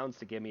the Browns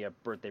to give me a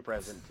birthday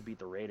present to beat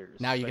the Raiders.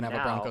 Now you can have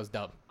a Broncos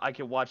dub. I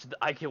can watch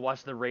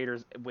the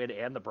Raiders win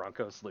and the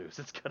Broncos lose.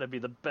 It's gonna be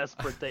the best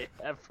birthday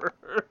ever.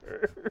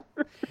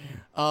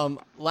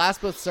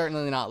 Last but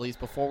certainly not least,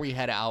 before we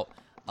head out,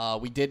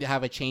 we did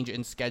have a change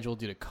in schedule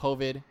due to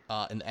COVID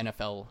in the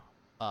NFL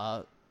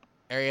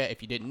area.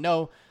 If you didn't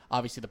know,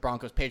 obviously the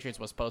Broncos Patriots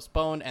was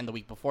postponed, and the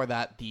week before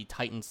that, the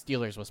Titans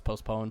Steelers was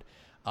postponed,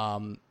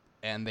 and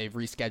they've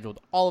rescheduled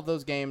all of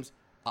those games.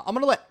 I'm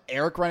going to let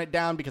Eric run it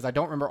down because I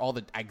don't remember all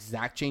the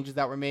exact changes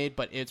that were made,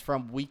 but it's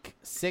from week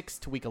 6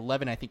 to week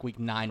 11. I think week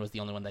 9 was the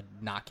only one that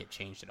did not get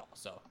changed at all.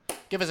 So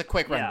give us a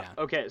quick rundown.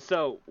 Okay.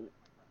 So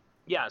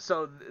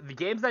the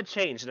games that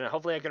changed, and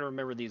hopefully I can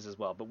remember these as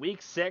well, but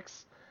week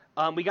 6,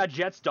 we got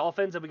Jets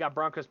Dolphins and we got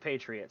Broncos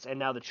Patriots, and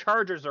now the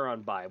Chargers are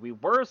on bye. We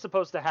were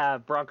supposed to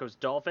have Broncos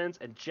Dolphins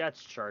and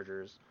Jets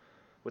Chargers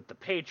with the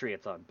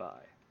Patriots on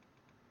bye.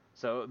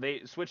 So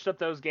they switched up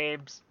those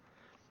games.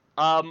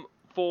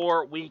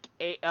 For week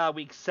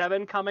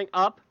 7 coming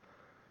up,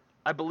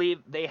 I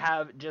believe they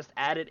have just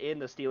added in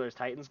the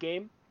Steelers-Titans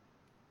game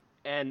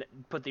and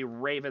put the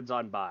Ravens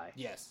on bye.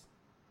 Yes.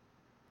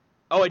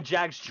 Oh, and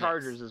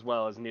Jags-Chargers as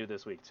well is new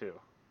this week too.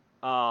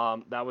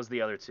 That was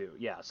the other two.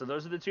 Yeah, so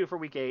those are the two for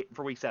week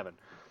 7.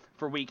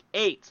 For week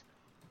 8,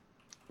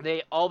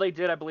 all they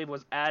did, I believe,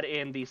 was add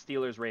in the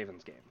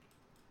Steelers-Ravens game.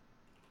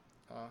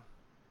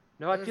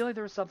 No, I feel like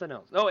there was something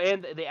else. Oh,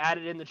 and they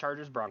added in the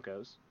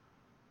Chargers-Broncos.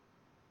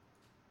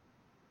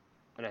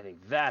 And I think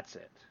that's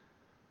it.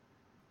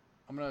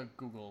 I'm going to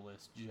Google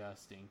this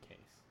just in case.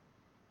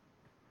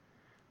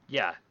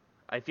 Yeah.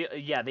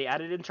 They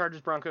added in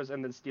Chargers Broncos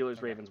and then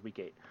Steelers Ravens week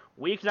 8.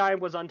 Week 9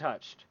 was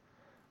untouched.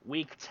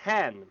 Week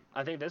 10,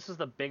 I think this is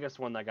the biggest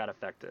one that got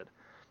affected.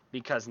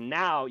 Because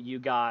now you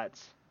got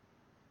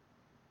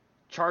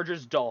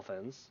Chargers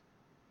Dolphins.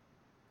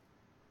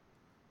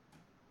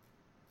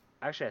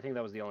 Actually, I think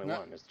that was the only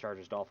one. It's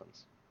Chargers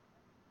Dolphins.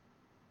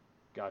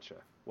 Gotcha.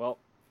 Well,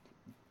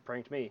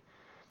 pranked me.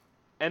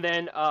 And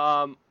then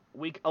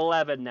week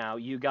 11 now,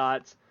 you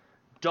got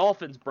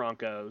Dolphins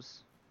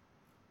Broncos.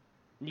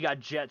 You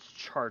got Jets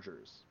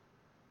Chargers.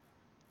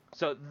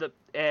 So the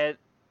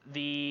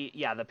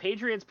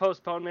Patriots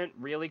postponement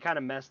really kind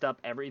of messed up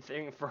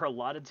everything for a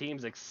lot of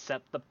teams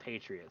except the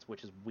Patriots,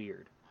 which is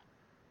weird.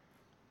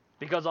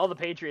 Because all the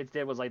Patriots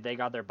did was like they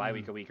got their bye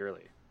week a week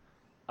early.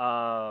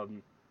 But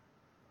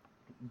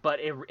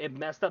it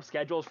messed up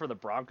schedules for the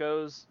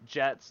Broncos,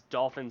 Jets,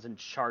 Dolphins, and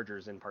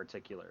Chargers in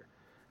particular.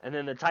 And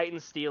then the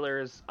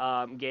Titans-Steelers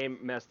game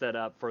messed that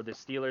up for the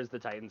Steelers, the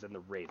Titans, and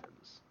the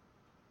Ravens.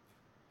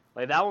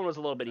 Like, that one was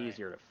a little bit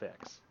easier to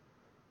fix.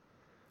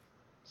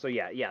 So,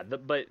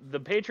 but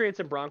the Patriots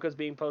and Broncos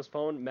being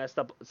postponed messed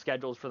up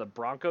schedules for the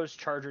Broncos,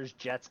 Chargers,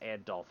 Jets,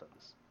 and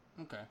Dolphins.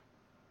 Okay.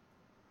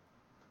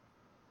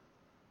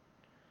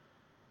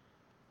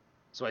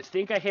 So I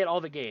think I hit all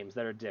the games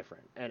that are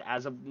different. And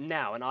as of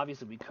now, and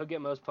obviously we could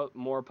get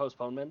more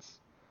postponements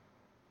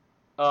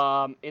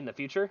in the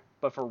future,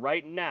 but for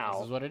right now,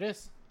 this is what it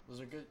is. Those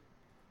are good.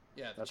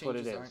 Yeah, the that's what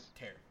it is. Aren't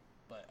terrible,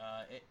 but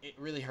it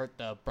really hurt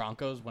the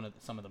Broncos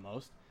some of the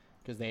most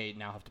because they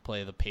now have to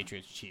play the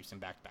Patriots, Chiefs, and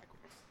back-to-back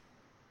weeks.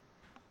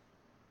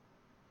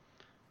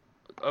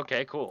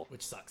 Okay, cool.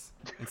 Which sucks.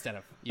 Instead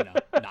of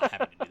not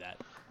having to do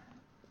that.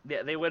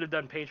 Yeah, they would have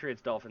done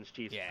Patriots, Dolphins,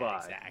 Chiefs. Yeah, bye.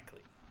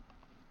 Exactly.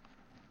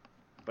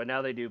 But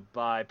now they do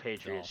bye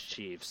Patriots,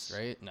 Chiefs.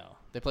 Right? No,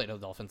 they played the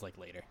Dolphins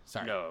later.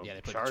 Sorry. No, yeah,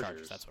 they played Chargers. the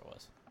Chargers. That's what it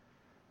was.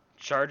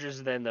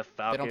 Chargers, then the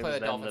Falcons, they don't play the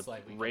then Dolphins the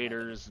like week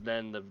Raiders,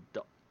 11. Then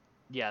the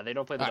they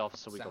don't play the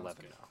Dolphins until week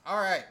 11 good. now.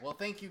 All right, well,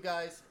 thank you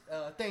guys.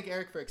 Thank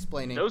Eric for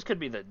explaining. Those could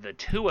be the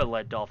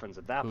Tua-led Dolphins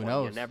at that point.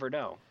 Knows? You never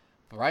know.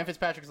 But Ryan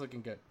Fitzpatrick's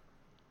looking good,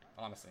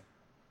 honestly.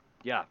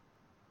 Yeah.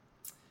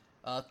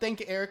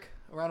 Thank you, Eric.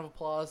 A round of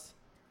applause.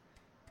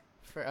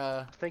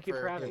 Thank you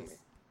for having me.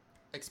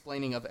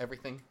 Explaining of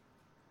everything.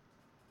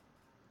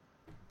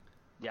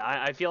 Yeah,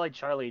 I feel like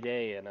Charlie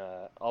Day in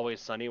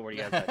Always Sunny where he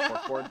has that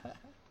corkboard.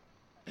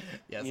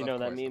 Yes, you know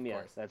that meme?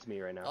 Yeah, that's me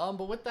right now.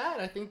 But with that,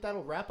 I think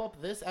that'll wrap up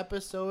this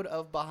episode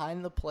of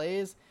Behind the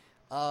Plays.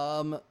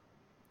 I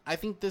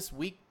think this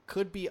week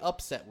could be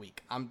upset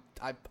week.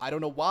 I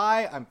don't know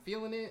why. I'm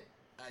feeling it.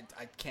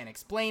 I can't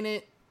explain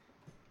it.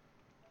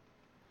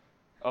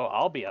 Oh,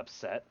 I'll be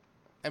upset.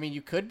 I mean,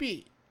 you could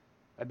be.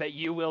 I bet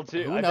you will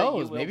too. Who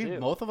knows? Maybe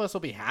both of us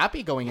will be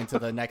happy going into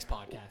the next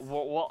podcast.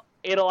 Well,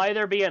 it'll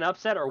either be an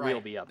upset or we'll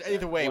be upset.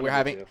 Either way,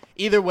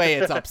 Either way,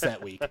 it's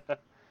upset week.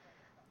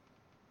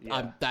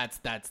 Yeah. That's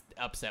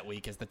upset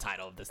week is the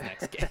title of this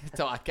next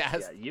podcast.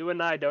 Yeah, you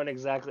and I don't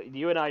exactly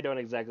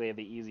have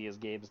the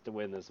easiest games to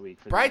win this week.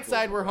 Bright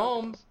side, we're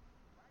home.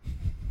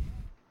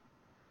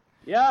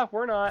 Yeah,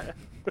 we're not.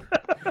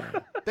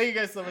 Thank you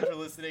guys so much for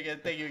listening,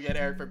 and thank you again,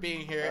 Eric, for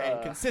being here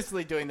and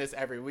consistently doing this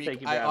every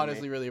week. I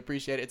honestly really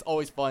appreciate it. It's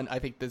always fun. I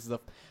think this is a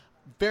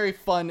very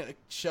fun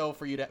show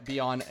for you to be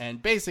on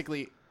and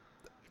basically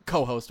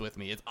co-host with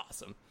me. It's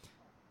awesome.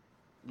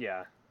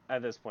 Yeah,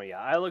 at this point, yeah.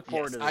 I look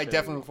forward to this. I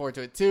definitely look forward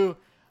to it, too.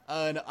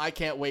 And I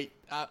can't wait.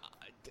 I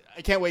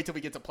can't wait till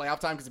we get to playoff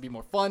time because it'll be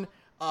more fun.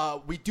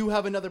 We do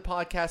have another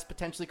podcast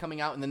potentially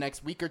coming out in the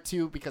next week or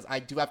two because I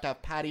do have to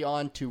have Patty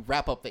on to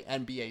wrap up the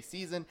NBA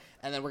season,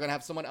 and then we're gonna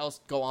have someone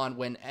else go on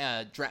when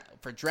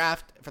for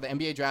the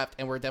NBA draft,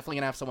 and we're definitely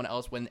gonna have someone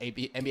else when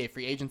NBA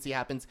free agency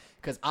happens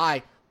because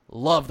I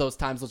love those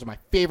times. Those are my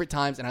favorite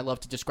times, and I love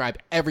to describe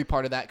every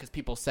part of that because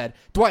people said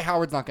Dwight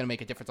Howard's not gonna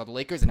make a difference on the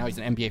Lakers, and now he's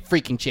an NBA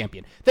freaking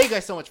champion. Thank you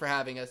guys so much for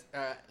having us,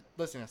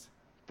 listening to us.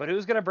 But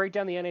who's gonna break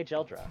down the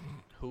NHL draft?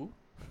 Who?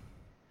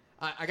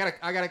 I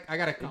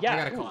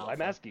gotta call.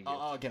 I'm asking you.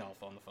 I'll get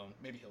Alpha on the phone.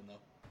 Maybe he'll know.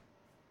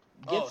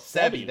 Get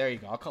Sebi. There you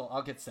go.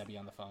 I'll get Sebi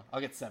on the phone.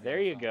 I'll get Sebi.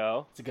 There you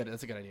go.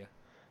 That's a good idea.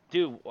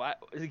 Dude,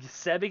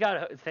 Sebi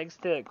got thanks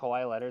to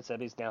Kawhi Leonard.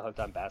 Sebi's now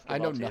hooked on basketball. I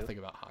know too. nothing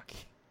about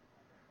hockey.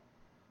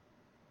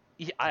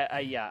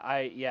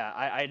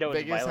 I know.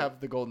 Vegas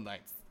have the Golden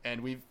Knights, and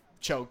we've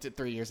choked it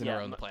 3 years in a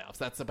row in the playoffs.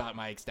 That's about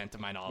my extent of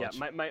my knowledge.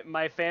 Yeah,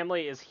 my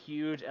family is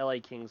huge LA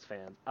Kings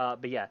fans.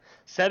 But yeah,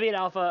 Sebi and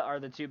Alpha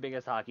are the two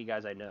biggest hockey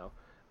guys I know.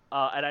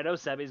 And I know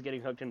Sebi's getting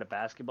hooked into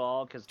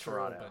basketball because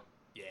Toronto. But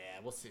yeah,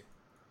 we'll see.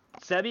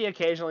 Sebi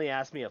occasionally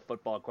asks me a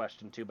football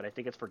question too, but I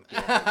think it's for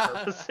gambling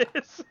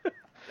purposes.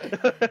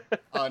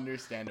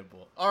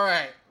 Understandable. All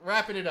right,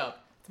 wrapping it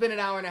up. It's been an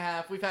hour and a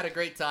half. We've had a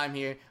great time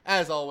here.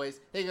 As always,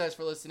 thank you guys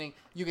for listening.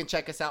 You can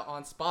check us out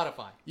on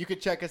Spotify. You can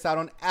check us out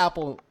on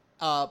Apple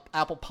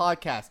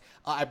Podcasts.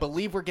 I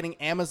believe we're getting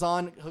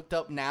Amazon hooked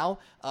up now.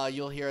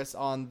 You'll hear us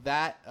on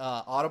that,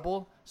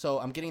 Audible. So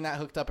I'm getting that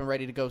hooked up and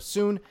ready to go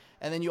soon.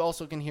 And then you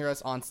also can hear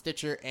us on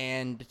Stitcher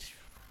and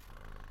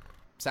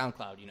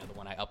SoundCloud, the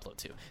one I upload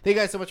to. Thank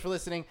you guys so much for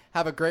listening.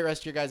 Have a great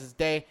rest of your guys'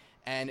 day.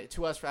 And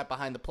to us at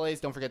Behind the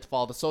Plays, don't forget to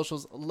follow the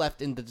socials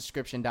left in the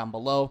description down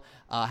below.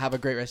 Have a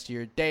great rest of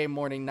your day,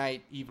 morning,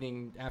 night,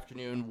 evening,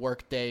 afternoon,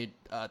 work day,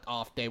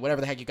 off day,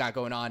 whatever the heck you got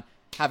going on.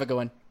 Have a good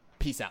one.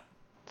 Peace out.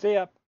 See ya.